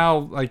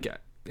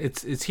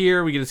it's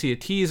here. We get to see a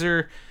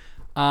teaser.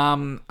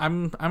 I'm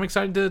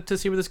excited to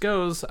see where this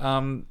goes.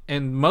 And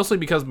mostly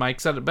because Mike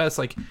said it best.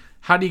 Like,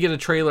 how do you get a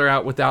trailer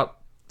out without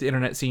the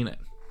internet seeing it?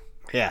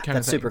 Yeah,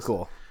 that's super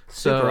cool.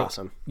 Super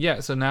awesome. Yeah,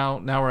 so now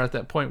we're at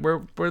that point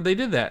where they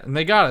did that, and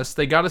they got us.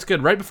 They got us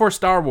good right before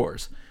Star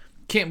Wars.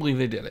 Can't believe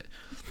they did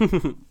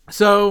it.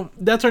 So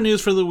that's our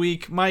news for the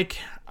week. Mike,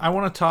 I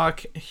want to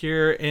talk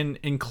here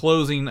in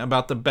closing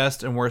about the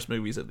best and worst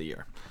movies of the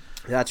year.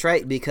 That's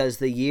right, because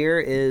the year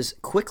is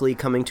quickly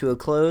coming to a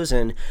close,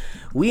 and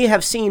we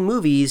have seen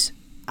movies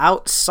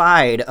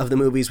outside of the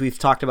movies we've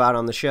talked about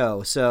on the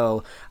show.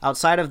 So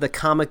outside of the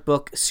comic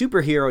book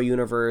superhero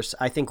universe,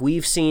 I think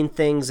we've seen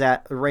things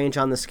that range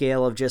on the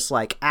scale of just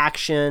like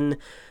action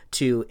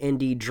to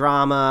indie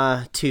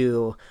drama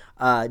to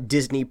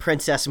Disney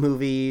princess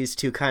movies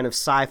to kind of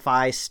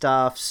sci-fi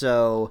stuff.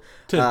 So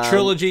to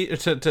trilogy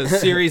to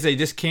series they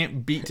just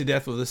can't beat to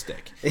death with a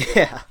stick.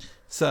 Yeah.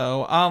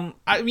 So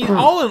I mean,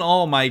 all in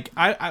all, Mike,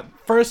 I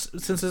first,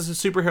 since this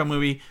is a superhero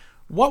movie,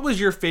 what was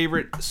your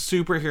favorite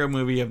superhero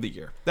movie of the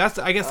year?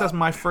 I guess that's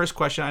my first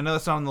question. I know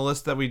that's not on the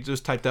list that we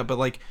just typed up, but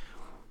like,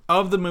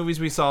 of the movies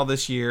we saw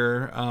this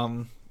year,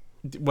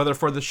 whether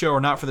for the show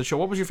or not for the show,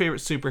 what was your favorite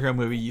superhero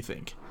movie, you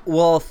think?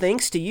 Well,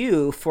 thanks to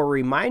you for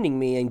reminding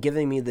me and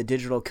giving me the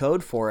digital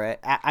code for it.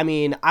 I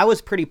mean, I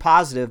was pretty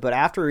positive, but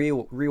after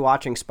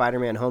rewatching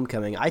Spider-Man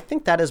Homecoming, I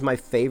think that is my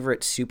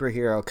favorite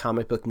superhero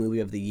comic book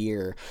movie of the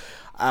year.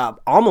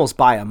 Almost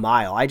by a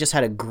mile. I just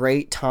had a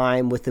great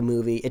time with the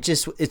movie. It's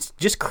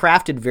just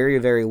crafted very,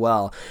 very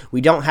well.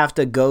 We don't have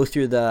to go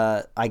through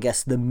the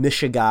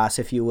mishigas,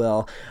 if you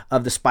will,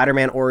 of the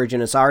Spider-Man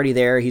origin. It's already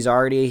there. He's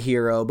already a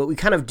hero, but we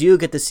kind of do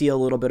get to see a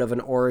little bit of an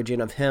origin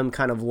of him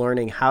kind of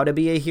learning how to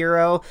be a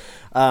hero.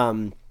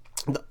 The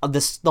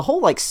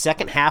whole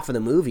second half of the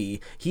movie,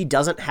 he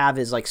doesn't have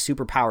his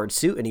super powered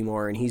suit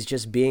anymore, and he's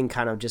just being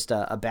kind of just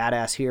a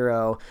badass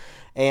hero.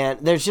 And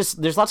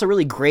there's lots of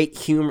really great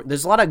humor.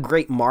 There's a lot of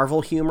great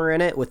Marvel humor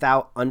in it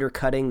without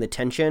undercutting the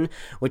tension,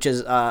 which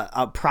is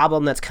a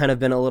problem that's kind of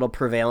been a little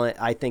prevalent,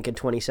 I think, in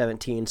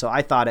 2017. So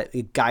I thought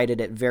it guided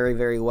it very,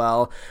 very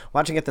well.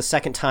 Watching it the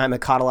second time, I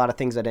caught a lot of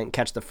things I didn't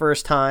catch the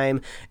first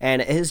time,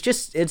 and it's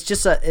just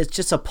a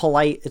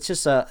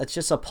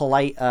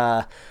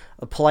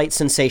polite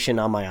sensation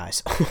on my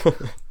eyes.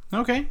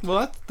 Okay,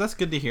 well that's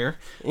good to hear.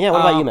 Yeah,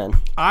 what about you, man?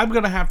 I'm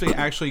gonna have to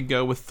actually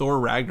go with Thor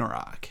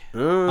Ragnarok.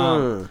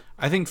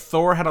 I think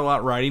Thor had a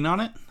lot riding on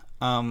it.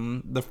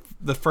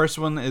 The first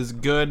one is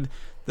good.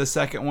 The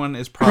second one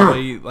is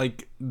probably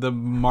the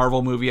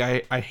Marvel movie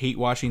I hate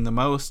watching the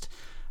most.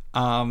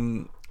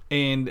 And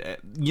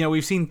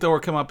we've seen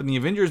Thor come up in the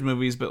Avengers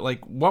movies, but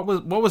what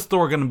was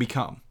Thor gonna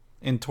become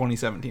in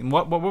 2017?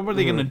 What were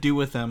they gonna do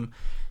with him?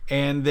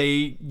 And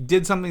they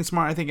did something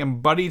smart, I think,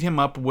 and buddied him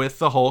up with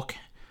the Hulk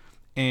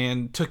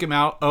and took him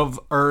out of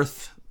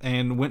Earth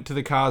and went to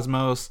the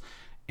cosmos,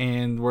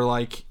 and we're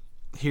like,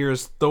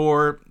 here's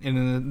Thor,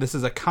 and this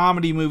is a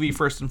comedy movie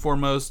first and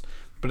foremost,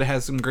 but it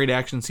has some great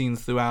action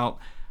scenes throughout.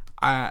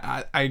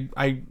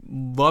 I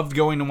loved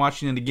going and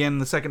watching it again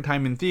the second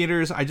time in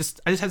theaters. I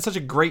just had such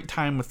a great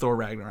time with Thor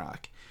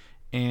Ragnarok,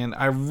 and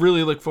I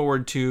really look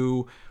forward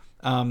to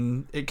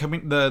it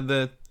coming,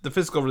 the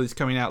physical release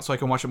coming out, so I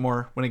can watch it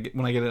more when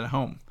I get it at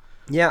home.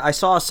 Yeah, I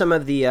saw some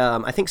of the,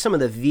 I think some of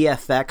the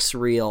VFX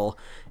reel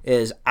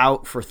is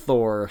out for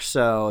Thor,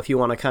 so if you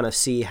want to kind of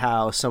see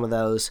how some of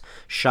those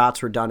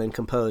shots were done and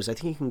composed, I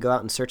think you can go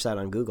out and search that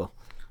on Google.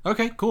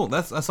 Okay, cool.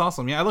 That's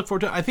awesome. Yeah, I look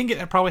forward to it. I think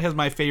it probably has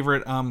my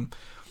favorite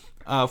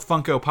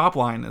Funko Pop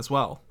line as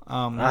well.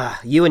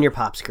 You and your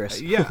Pops, Chris.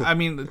 Yeah, I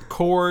mean,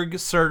 Korg,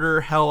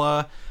 Surtur,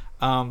 Hela,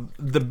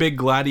 The big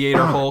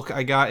Gladiator Hulk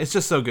I got. It's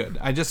just so good.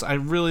 I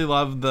really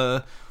love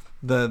the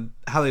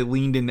how they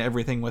leaned into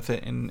everything with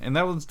it, and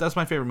that's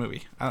my favorite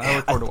movie. I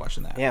look forward to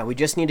watching that. Yeah, we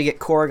just need to get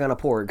Korg on a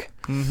Porg.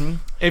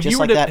 Mm-hmm. Just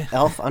like that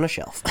elf on a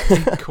shelf.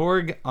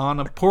 Porg on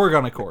a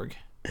Korg.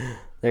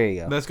 There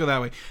you go. Let's go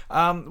that way.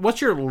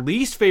 What's your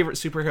least favorite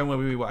superhero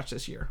movie we watched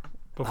this year?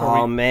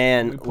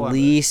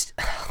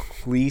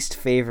 Least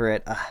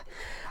favorite.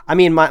 I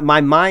mean,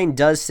 my mind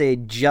does say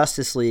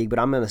Justice League, but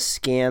I'm going to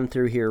scan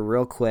through here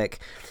real quick.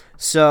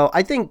 So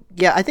I think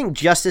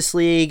Justice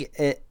League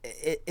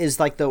is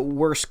like the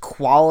worst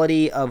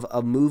quality of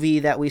a movie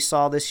that we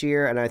saw this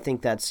year, and I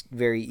think that's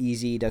very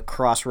easy to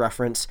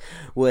cross-reference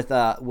with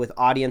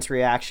audience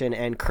reaction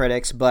and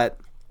critics. But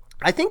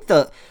I think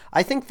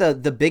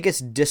the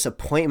biggest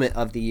disappointment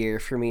of the year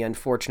for me,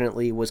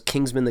 unfortunately, was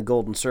Kingsman: The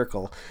Golden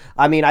Circle.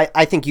 I mean,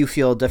 I think you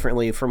feel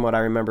differently from what I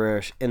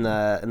remember in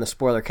the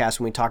spoiler cast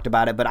when we talked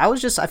about it. But I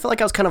felt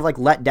like I was kind of like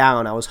let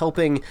down. I was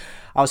hoping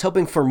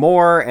for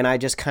more, and I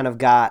just kind of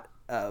got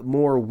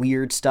more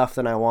weird stuff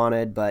than I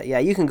wanted. But yeah,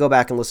 you can go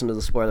back and listen to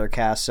the spoiler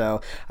cast.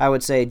 So I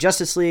would say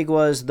Justice League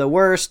was the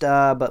worst,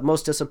 but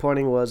most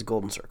disappointing was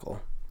Golden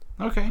Circle.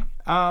 Okay,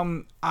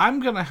 I'm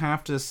gonna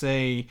have to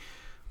say.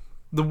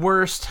 The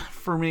worst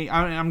for me,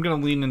 I'm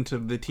going to lean into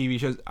the TV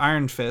shows.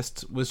 Iron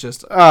Fist was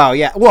just... Oh,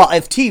 yeah. Well,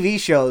 if TV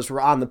shows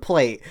were on the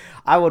plate,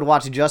 I would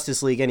watch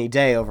Justice League any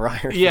day over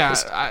Iron Fist.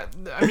 Yeah,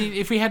 I mean,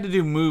 if we had to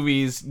do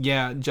movies,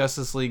 yeah,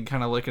 Justice League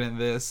kind of looking at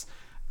this.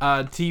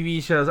 TV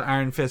shows,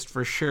 Iron Fist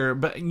for sure.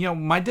 But, you know,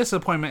 my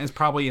disappointment is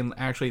probably in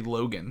actually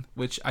Logan,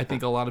 which I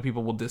think a lot of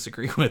people will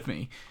disagree with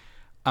me.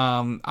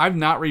 I've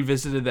not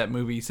revisited that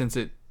movie since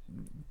it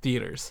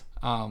theaters.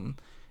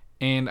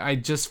 And I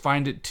just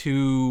find it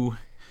too...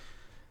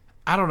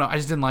 I don't know. I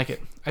just didn't like it.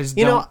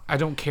 I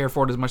don't care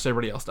for it as much as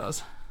everybody else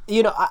does.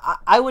 You know,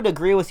 I would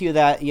agree with you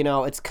that, you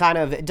know, it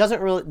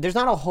doesn't really, there's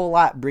not a whole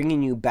lot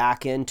bringing you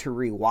back in to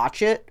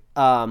rewatch it.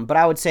 But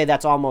I would say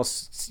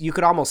you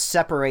could almost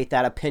separate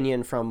that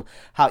opinion from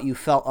how you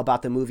felt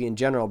about the movie in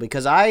general,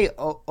 because I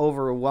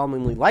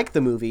overwhelmingly like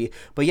the movie,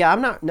 but yeah,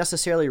 I'm not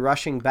necessarily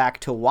rushing back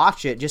to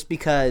watch it just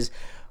because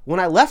when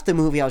I left the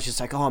movie, I was just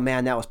like, oh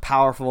man, that was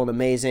powerful and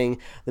amazing.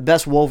 The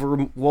best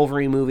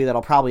Wolverine movie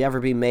that'll probably ever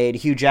be made.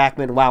 Hugh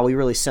Jackman, wow, we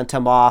really sent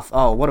him off.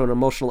 Oh, what an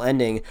emotional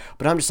ending.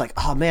 But I'm just like,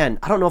 oh man,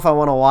 I don't know if I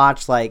want to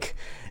watch like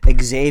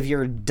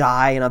Xavier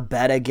die in a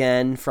bed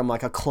again from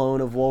like a clone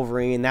of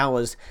Wolverine. That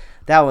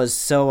was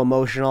so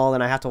emotional.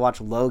 And I have to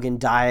watch Logan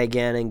die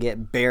again and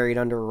get buried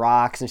under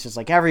rocks. And it's just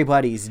like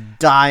everybody's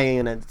dying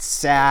and it's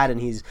sad and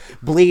he's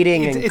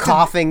bleeding and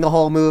coughing the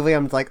whole movie.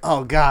 I'm like,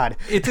 oh god,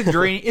 it's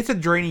a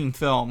draining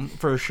film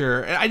for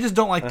sure. I just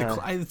don't like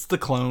it's the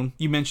clone.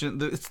 You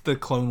mentioned it's the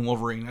clone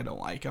Wolverine. I don't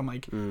like. I'm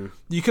like,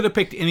 you could have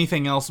picked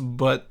anything else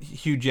but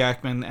Hugh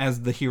Jackman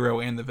as the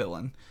hero and the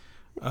villain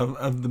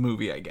of the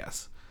movie, I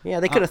guess. Yeah,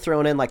 they could have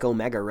thrown in like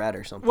Omega Red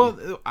or something.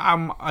 Well,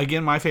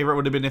 again, my favorite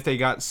would have been if they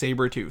got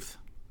Sabretooth.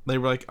 They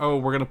were like, oh,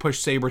 we're going to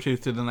push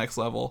Sabretooth to the next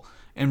level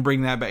and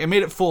bring that back. It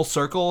made it full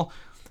circle.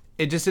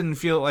 It just didn't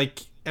feel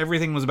like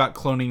everything was about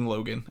cloning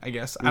Logan, I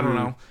guess. I don't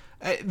know.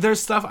 There's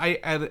stuff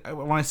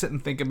when I sit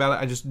and think about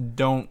it, I just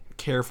don't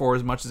care for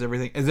as much as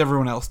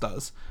everyone else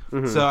does.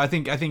 Mm-hmm. So I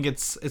think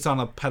it's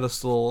on a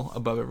pedestal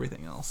above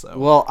everything else. So.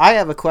 Well, I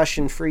have a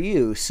question for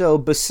you. So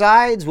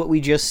besides what we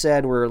just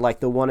said were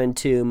like the 1 and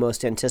 2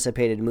 most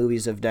anticipated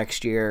movies of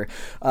next year,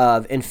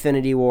 of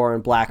Infinity War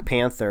and Black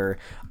Panther,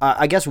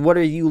 I guess what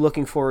are you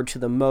looking forward to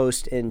the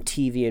most in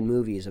TV and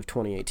movies of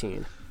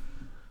 2018?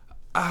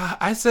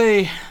 I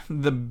say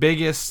the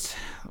biggest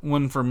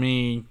one for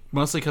me,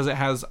 mostly because it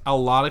has a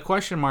lot of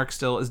question marks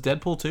still, is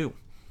Deadpool 2.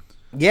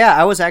 Yeah,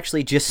 I was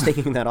actually just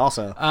thinking that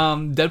also.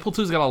 Deadpool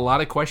 2's got a lot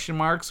of question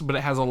marks, but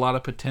it has a lot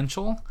of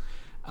potential.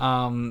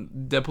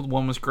 Deadpool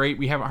 1 was great.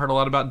 We haven't heard a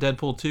lot about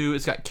Deadpool 2.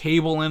 It's got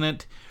Cable in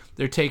it.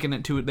 They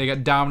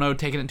got Domino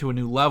taking it to a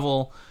new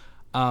level.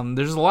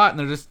 There's a lot, and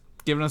they're just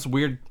giving us a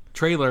weird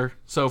trailer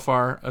so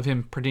far of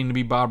him pretending to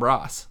be Bob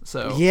Ross.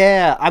 So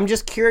yeah, I'm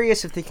just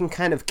curious if they can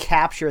kind of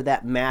capture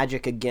that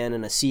magic again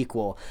in a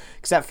sequel,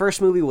 because that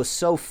first movie was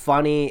so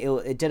funny.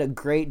 It did a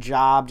great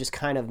job just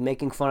kind of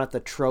making fun of the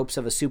tropes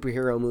of a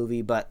superhero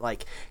movie, but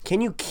like,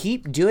 can you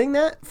keep doing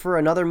that for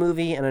another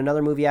movie and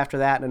another movie after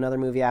that and another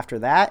movie after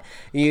that?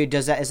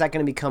 Is that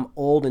going to become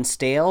old and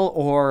stale?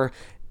 Or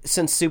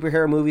since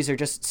superhero movies are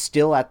just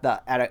still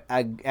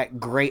at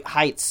great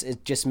heights,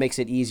 it just makes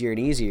it easier and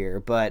easier.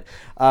 But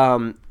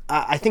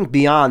I think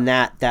beyond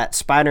that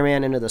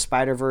Spider-Man Into the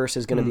Spider-Verse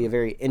is going to be a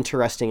very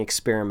interesting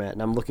experiment,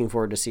 and I'm looking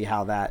forward to see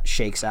how that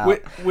shakes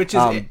out. Which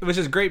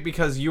is great,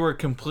 because you were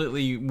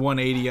completely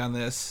 180 on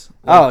this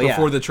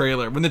before the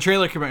trailer. When the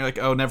trailer came out, you're like,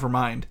 oh, never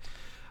mind.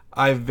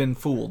 I've been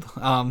fooled.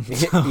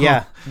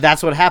 Yeah,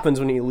 that's what happens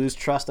when you lose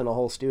trust in a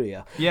whole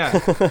studio.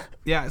 Yeah,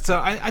 yeah. So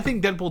I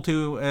think Deadpool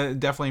 2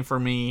 definitely for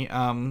me,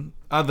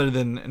 other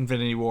than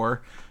Infinity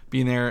War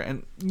being there,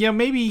 and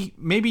maybe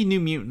New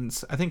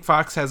Mutants. I think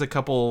Fox has a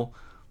couple.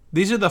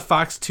 These are the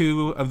Fox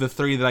 2 of the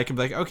 3 that I can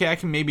be like, okay, I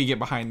can maybe get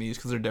behind these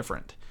because they're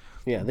different.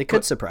 Yeah, they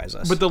could surprise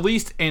us. But the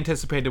least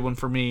anticipated one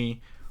for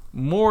me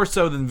more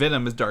so than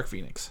Venom, is Dark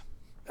Phoenix.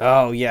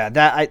 Oh yeah,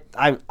 that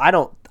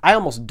I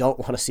almost don't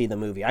want to see the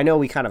movie. I know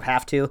we kind of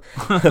have to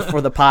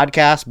for the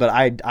podcast, but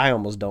I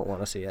almost don't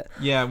want to see it.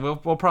 Yeah, we'll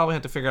probably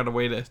have to figure out a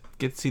way to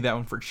see that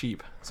one for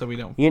cheap, so we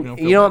don't. You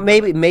know,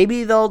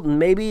 maybe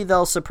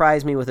they'll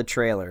surprise me with a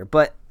trailer.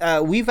 But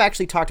we've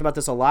actually talked about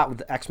this a lot with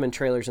the X-Men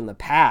trailers in the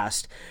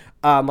past.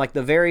 Like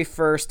the very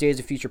first Days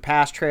of Future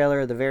Past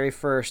trailer, the very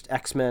first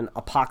X-Men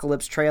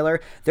Apocalypse trailer,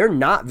 they're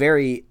not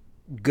very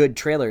good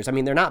trailers. I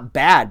mean, they're not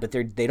bad, but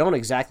they don't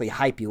exactly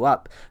hype you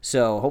up.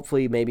 So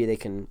hopefully maybe they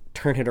can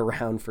turn it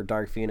around for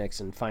Dark Phoenix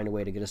and find a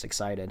way to get us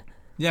excited.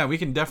 Yeah, we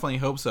can definitely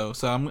hope so.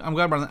 So I'm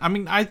glad about that. I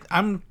mean,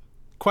 I'm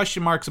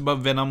question marks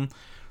above Venom.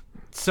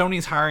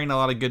 Sony's hiring a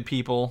lot of good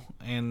people,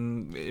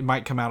 and it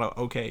might come out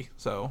okay.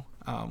 So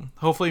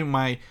hopefully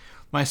my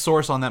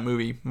source on that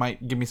movie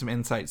might give me some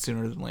insight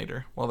sooner than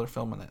later while they're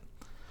filming it.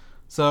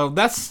 So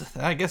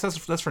I guess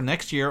that's for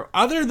next year.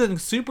 Other than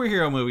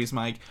superhero movies,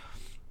 Mike,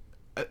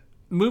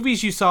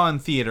 movies you saw in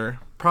theater,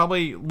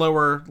 probably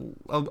lower,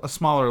 a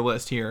smaller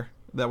list here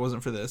that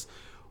wasn't for this.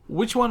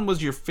 Which one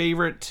was your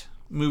favorite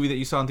movie that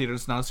you saw in theater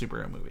that's not a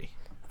superhero movie?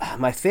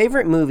 My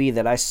favorite movie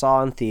that I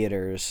saw in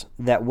theaters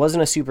that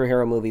wasn't a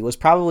superhero movie was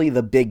probably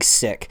The Big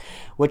Sick,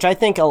 which I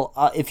think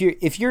if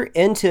you're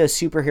into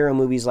superhero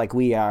movies like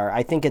we are,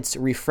 I think it's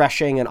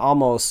refreshing and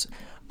almost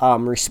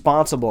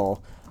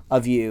responsible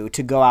of you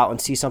to go out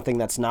and see something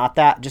that's not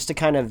that, just to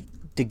kind of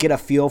to get a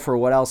feel for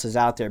what else is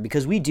out there,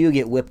 because we do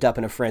get whipped up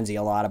in a frenzy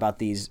a lot about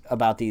these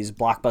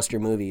blockbuster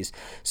movies.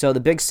 So The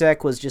Big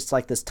Sick was just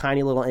like this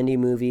tiny little indie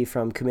movie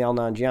from Kumail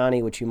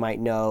Nanjiani, which you might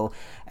know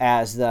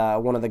as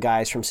one of the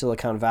guys from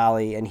Silicon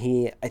Valley, and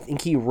I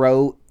think he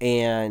wrote,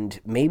 and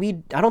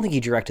maybe I don't think he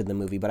directed the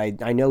movie, but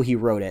I know he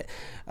wrote it.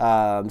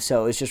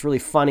 So it's just really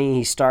funny.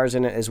 He stars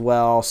in it as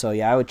well. So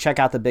yeah, I would check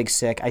out The Big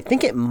Sick. I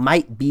think it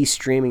might be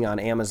streaming on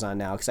Amazon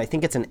now, because I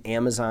think it's an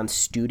Amazon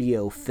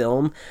Studio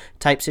film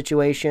type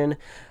situation.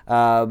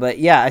 But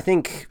yeah, I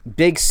think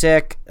Big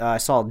Sick. I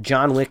saw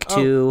John Wick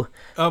 2.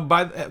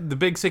 By The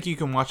Big Sick, you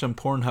can watch on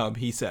Pornhub.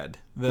 He said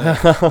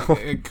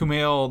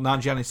Kumail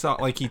Nanjiani saw,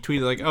 like, he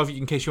tweeted like, "Oh,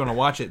 in case you want to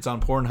watch it, it's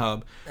on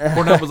Pornhub."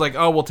 Pornhub was like,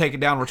 "Oh, we'll take it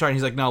down. We're trying."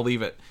 He's like, "No,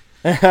 leave it."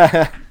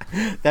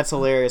 That's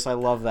hilarious. I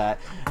love that.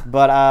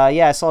 But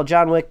yeah, I saw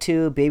John Wick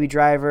 2, Baby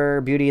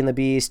Driver, Beauty and the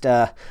Beast,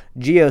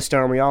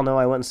 Geostorm. We all know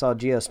I went and saw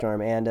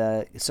Geostorm,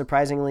 and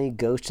surprisingly,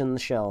 Ghost in the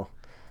Shell.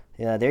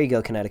 Yeah, there you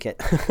go, Connecticut.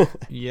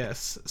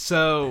 Yes.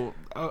 So,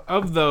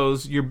 of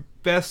those, your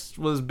best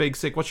was Big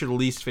Sick. What's your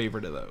least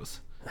favorite of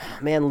those?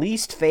 Man,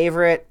 least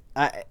favorite,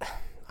 I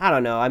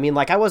don't know. I mean,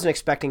 like, I wasn't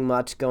expecting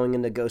much going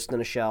into Ghost in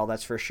a Shell,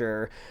 that's for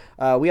sure.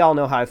 We all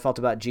know how I felt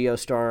about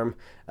Geostorm.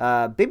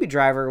 Baby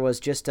Driver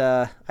was just,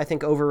 I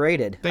think,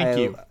 overrated. Thank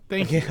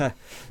you.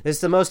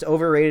 It's the most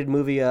overrated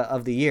movie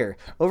of the year.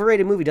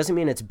 Overrated movie doesn't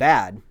mean it's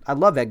bad. I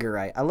love Edgar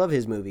Wright. I love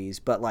his movies.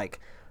 But, like,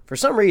 for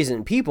some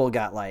reason, people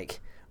got, like,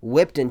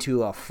 whipped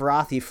into a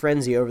frothy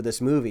frenzy over this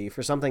movie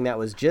for something that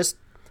was just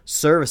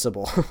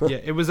serviceable. Yeah,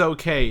 it was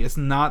okay. It's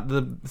not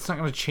going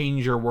to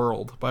change your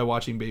world by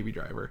watching Baby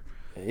Driver.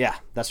 Yeah,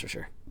 that's for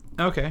sure.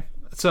 Okay.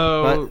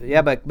 So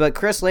but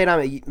Chris, laid on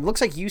it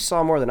looks like you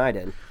saw more than I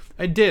did.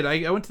 I did.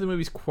 I went to the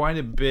movies quite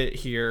a bit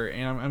here,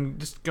 and I'm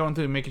just going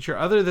through and making sure.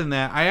 Other than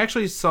that, I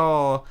actually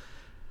saw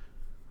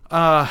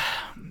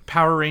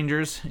Power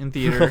Rangers in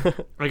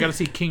theater. I got to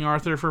see King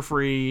Arthur for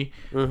free.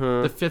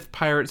 Mm-hmm. The 5th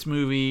Pirates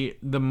movie,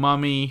 The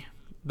Mummy,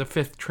 the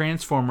 5th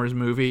Transformers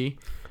movie,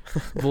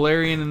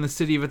 Valerian and the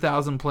City of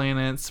 1,000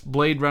 Planets,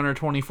 Blade Runner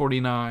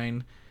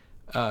 2049,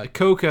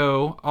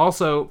 Coco,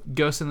 also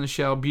Ghost in the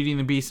Shell, Beauty and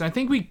the Beast. And I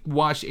think we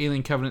watched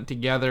Alien Covenant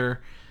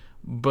together,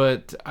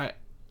 but I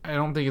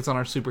don't think it's on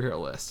our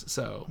superhero list,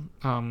 so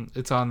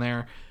it's on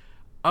there.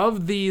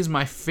 Of these,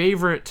 my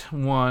favorite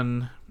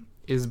one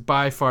is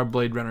by far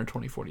Blade Runner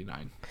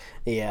 2049.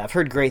 Yeah, I've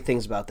heard great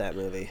things about that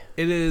movie.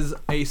 It is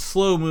a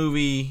slow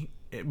movie,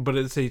 but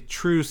it's a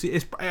true...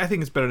 I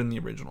think it's better than the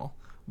original,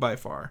 by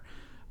far.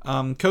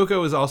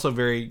 Coco is also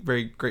very,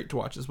 very great to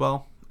watch as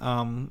well.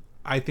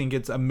 I think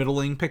it's a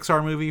middling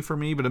Pixar movie for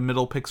me, but a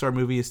middle Pixar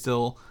movie is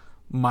still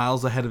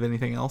miles ahead of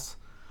anything else.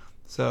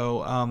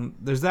 So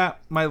there's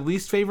that. My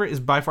least favorite is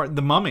by far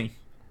The Mummy,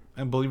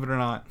 and believe it or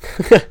not.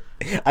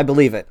 I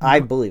believe it.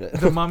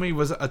 The Mummy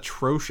was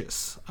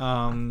atrocious.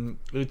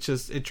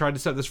 It tried to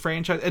set this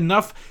franchise.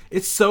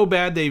 It's so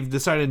bad they've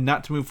decided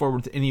not to move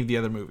forward with any of the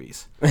other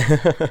movies.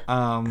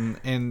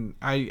 And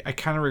I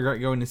kind of regret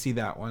going to see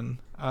that one.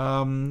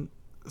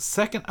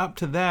 Second up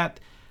to that,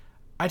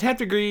 I'd have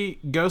to agree,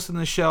 Ghost in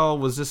the Shell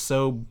was just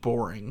so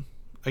boring.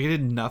 Like, it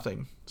did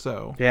nothing.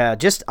 So yeah,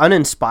 just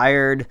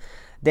uninspired.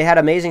 They had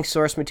amazing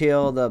source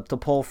material to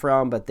pull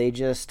from, but they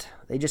just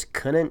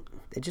couldn't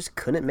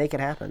make it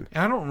happen.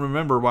 And I don't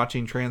remember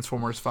watching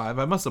Transformers 5.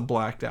 I must have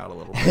blacked out a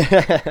little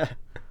bit.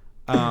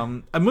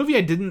 A movie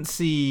I didn't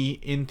see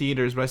in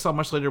theaters, but I saw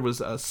much later,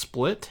 was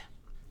Split.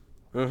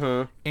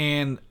 Mm-hmm.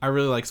 And I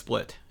really like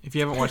Split. If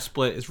you haven't watched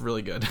Split, it's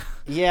really good.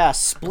 Yeah,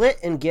 Split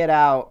and Get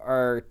Out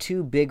are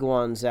two big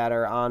ones that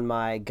are on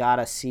my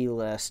gotta see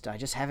list. I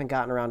just haven't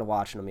gotten around to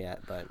watching them yet,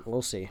 but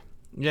we'll see.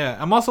 Yeah,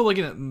 I'm also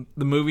looking at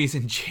the movies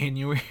in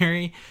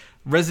January.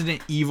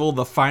 Resident Evil,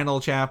 the final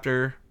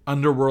chapter,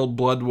 Underworld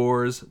Blood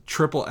Wars,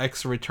 Triple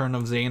X Return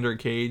of Xander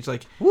Cage.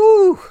 Like,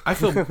 woo! I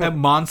feel at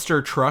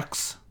Monster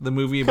Trucks, the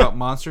movie about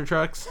monster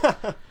trucks.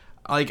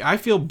 Like, I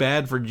feel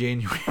bad for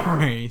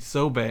January,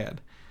 so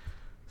bad.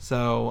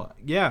 So,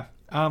 yeah.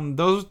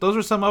 Those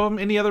are some of them.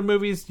 Any other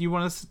movies you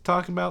want us to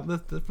talk about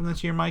from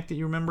this year, Mike, that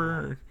you remember?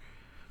 Or?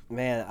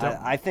 Man,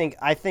 I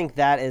think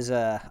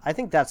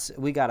that's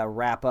we got to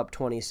wrap up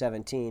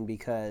 2017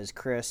 because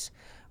Chris,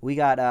 we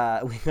got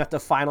the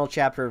final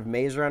chapter of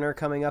Maze Runner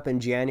coming up in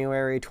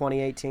January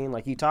 2018.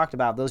 Like you talked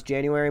about those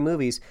January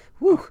movies.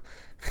 Woo.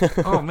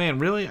 Oh man,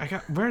 really?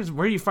 Where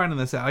are you finding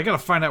this at? I gotta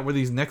find out where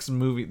this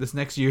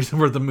next year's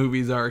worth of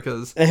movies are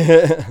because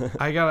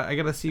I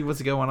gotta see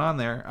what's going on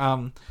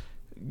there.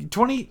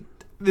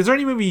 Is there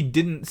any movie you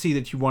didn't see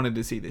that you wanted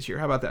to see this year?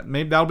 How about that?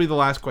 Maybe that'll be the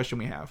last question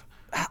we have.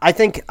 I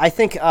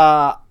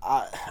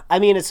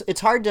mean, it's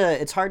hard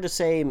to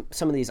say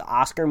some of these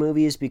Oscar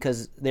movies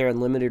because they're in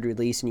limited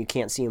release and you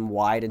can't see them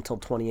wide until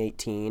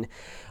 2018.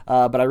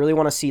 But I really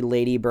want to see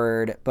Lady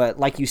Bird. But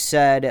like you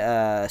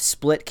said,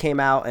 Split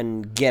came out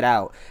and Get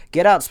Out.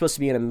 Get Out's supposed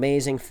to be an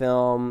amazing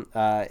film.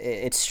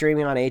 It's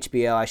streaming on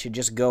HBO. I should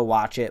just go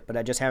watch it, but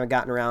I just haven't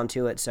gotten around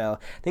to it. So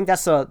I think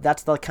that's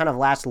the kind of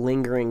last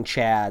lingering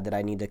Chad that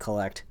I need to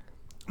collect.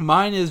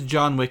 Mine is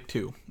John Wick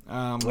 2.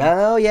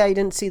 Oh, yeah, you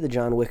didn't see the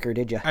John Wicker,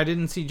 did you? I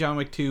didn't see John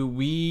Wick 2.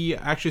 We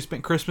actually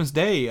spent Christmas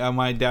Day.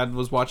 My dad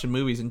was watching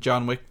movies, and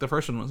John Wick, the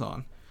first one, was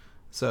on.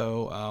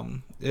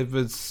 So it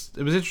was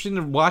interesting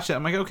to watch that.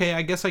 I'm like, okay,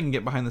 I guess I can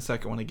get behind the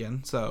second one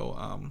again.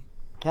 So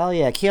hell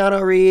yeah,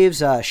 Keanu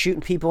Reeves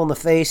shooting people in the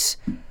face.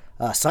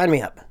 Sign me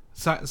up.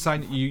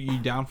 Sign you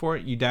down for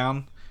it? You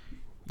down?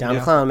 Down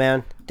to clown,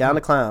 man. Down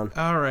to clown.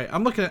 All right.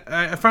 I'm looking at.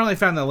 I finally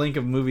found the link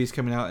of movies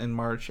coming out in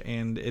March,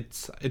 and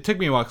it took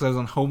me a while because I was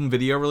on home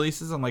video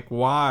releases. I'm like,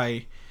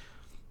 why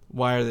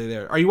are they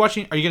there? Are you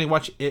going to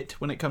watch it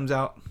when it comes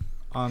out?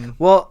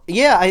 Well,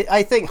 yeah.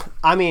 I think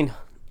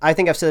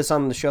I've said this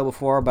on the show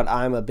before, but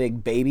I'm a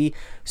big baby,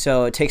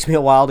 so it takes me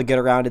a while to get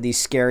around to these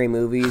scary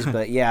movies.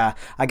 But yeah,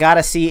 I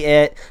gotta see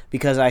it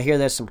because I hear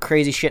there's some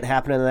crazy shit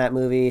happening in that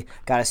movie.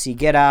 Gotta see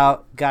Get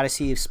Out. Gotta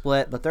see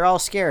Split. But they're all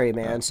scary,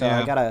 man. So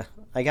yeah.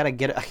 I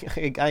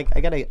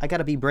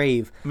gotta be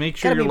brave. Make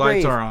sure your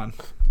lights are on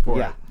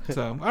for it.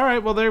 So, all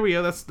right, well there we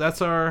go.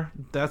 That's our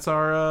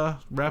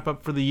wrap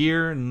up for the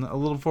year, and a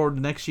little forward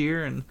to next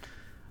year and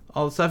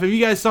all the stuff. If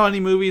you guys saw any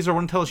movies or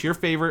want to tell us your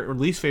favorite or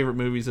least favorite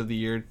movies of the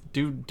year,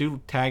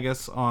 do tag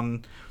us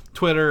on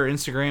Twitter,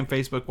 Instagram,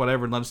 Facebook,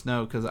 whatever, and let us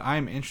know because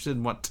I'm interested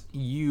in what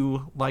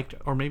you liked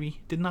or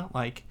maybe did not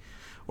like.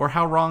 Or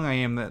how wrong I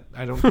am that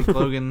I don't think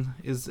Logan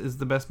is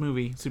the best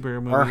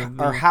superhero movie.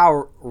 Or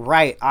how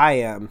right I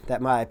am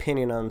that my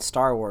opinion on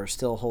Star Wars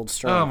still holds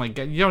strong. Oh my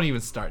god, you don't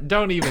even start.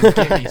 Don't even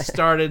get me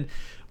started.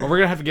 Well, we're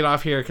going to have to get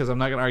off here because I'm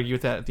not going to argue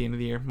with that at the end of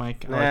the year,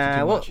 Mike. I like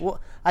you too much.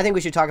 I think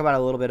we should talk about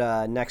it a little bit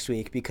next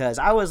week because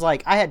I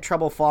had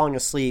trouble falling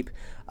asleep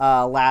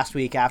last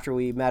week after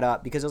we met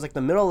up because it was like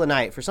the middle of the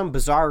night. For some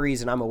bizarre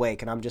reason, I'm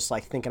awake and I'm just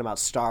like thinking about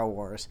Star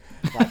Wars.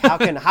 Like,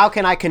 how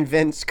can I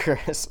convince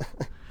Chris?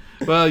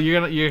 Well,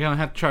 you're gonna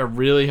have to try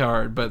really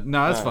hard, but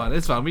no, it's fun.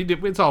 It's fun.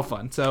 It's all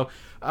fun. So,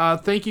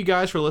 thank you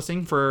guys for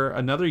listening for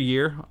another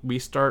year. We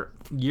start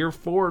year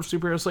 4 of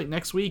Superhero Slate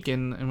next week,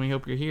 and we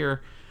hope you're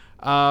here.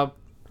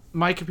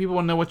 Mike, if people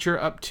want to know what you're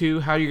up to,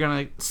 how you're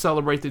gonna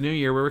celebrate the new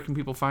year, where can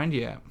people find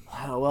you at?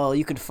 Well,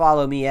 you can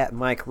follow me at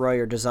Mike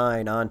Royer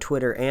Design on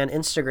Twitter and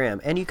Instagram,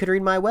 and you can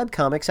read my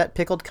webcomics at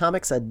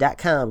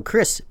pickledcomics.com.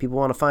 Chris, people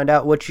want to find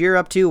out what you're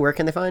up to, where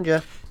can they find you?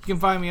 You can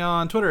find me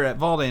on Twitter at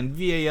Valdan,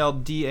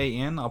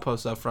 Valdan. I'll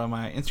post stuff from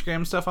my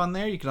Instagram stuff on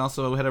there. You can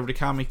also head over to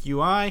Comic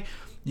UI.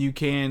 You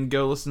can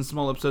go listen to some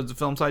old episodes of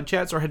Film Side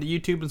Chats or head to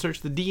YouTube and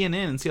search the DNN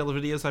and see all the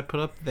videos I put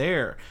up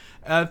there.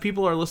 If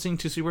people are listening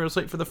to Superhero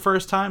Slate for the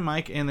first time,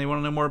 Mike, and they want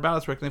to know more about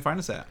us, where can they find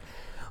us at?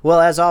 Well,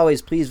 as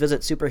always, please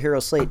visit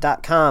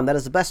superheroslate.com. That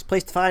is the best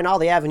place to find all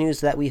the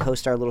avenues that we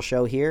host our little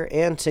show here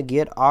and to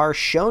get our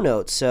show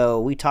notes. So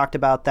we talked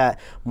about that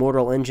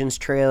Mortal Engines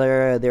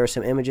trailer. There are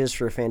some images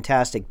for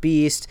Fantastic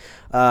Beast.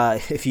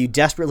 If you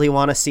desperately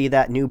want to see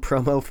that new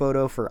promo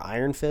photo for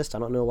Iron Fist, I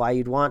don't know why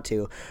you'd want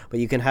to, but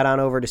you can head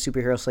on over to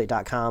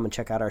superheroslate.com and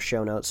check out our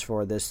show notes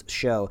for this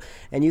show.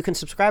 And you can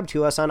subscribe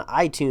to us on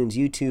iTunes,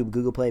 YouTube,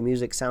 Google Play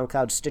Music,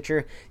 SoundCloud,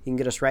 Stitcher. You can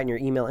get us right in your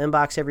email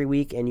inbox every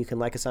week, and you can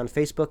like us on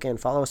Facebook and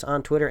follow us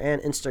on Twitter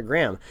and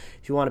Instagram.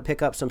 If you want to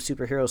pick up some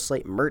Superhero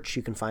Slate merch,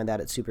 you can find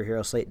that at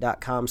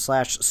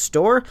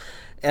superheroslate.com/store.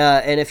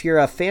 And if you're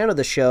a fan of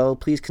the show,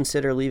 please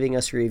consider leaving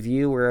us a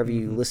review wherever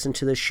you listen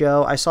to the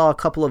show. I saw a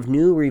couple of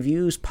new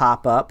reviews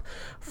pop up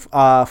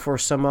for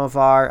some of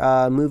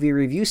our movie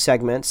review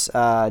segments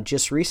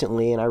just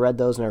recently, and I read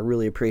those and I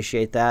really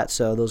appreciate that.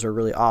 So those are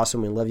really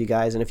awesome. We love you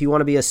guys. And if you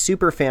want to be a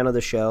super fan of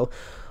the show,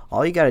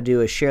 all you got to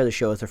do is share the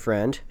show with a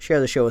friend, share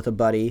the show with a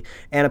buddy,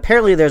 and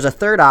apparently there's a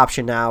third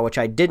option now, which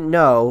I didn't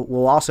know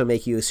will also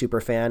make you a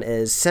super fan,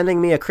 is sending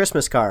me a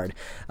Christmas card.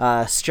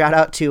 Shout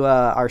out to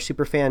our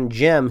super fan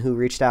Jim, who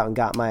reached out and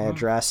got my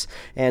address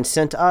and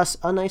sent us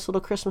a nice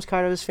little Christmas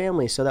card of his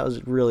family, so that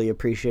was really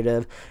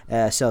appreciative.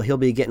 So he'll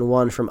be getting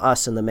one from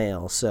us in the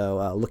mail,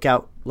 so look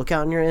out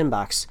in your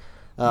inbox.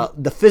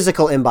 The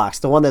physical inbox,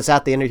 the one that's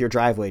at the end of your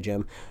driveway,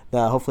 Jim.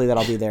 Hopefully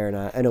that'll be there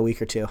in a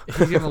week or two.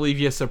 He's going to leave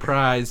you a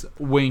surprise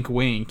wink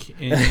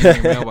in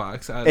your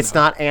mailbox. It's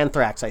not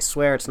anthrax. I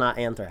swear it's not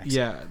anthrax.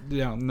 Yeah,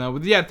 no.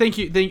 Yeah, thank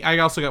you. I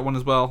also got one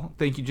as well.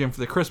 Thank you, Jim, for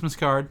the Christmas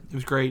card. It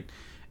was great.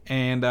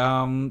 And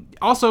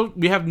also,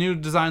 we have new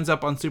designs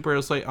up on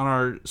Superhero Slate on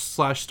our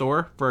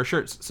 /store for our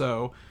shirts.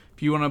 So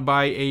if you want to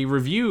buy a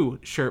review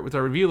shirt with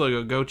our review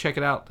logo, go check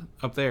it out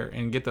up there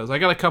and get those. I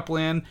got a couple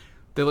in.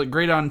 They look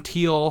great on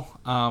teal,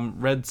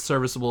 red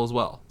serviceable as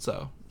well.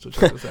 So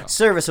check those out.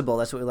 Serviceable,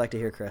 that's what we like to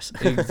hear, Chris.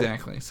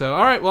 Exactly. So,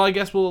 all right, well, I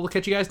guess we'll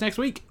catch you guys next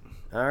week.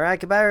 All right,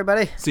 goodbye,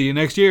 everybody. See you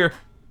next year.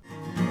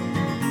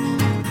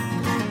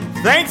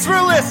 Thanks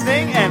for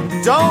listening,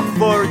 and don't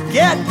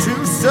forget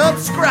to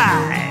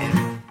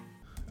subscribe.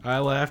 I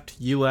laughed,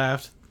 you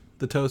laughed,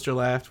 the toaster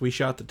laughed, we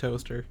shot the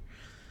toaster.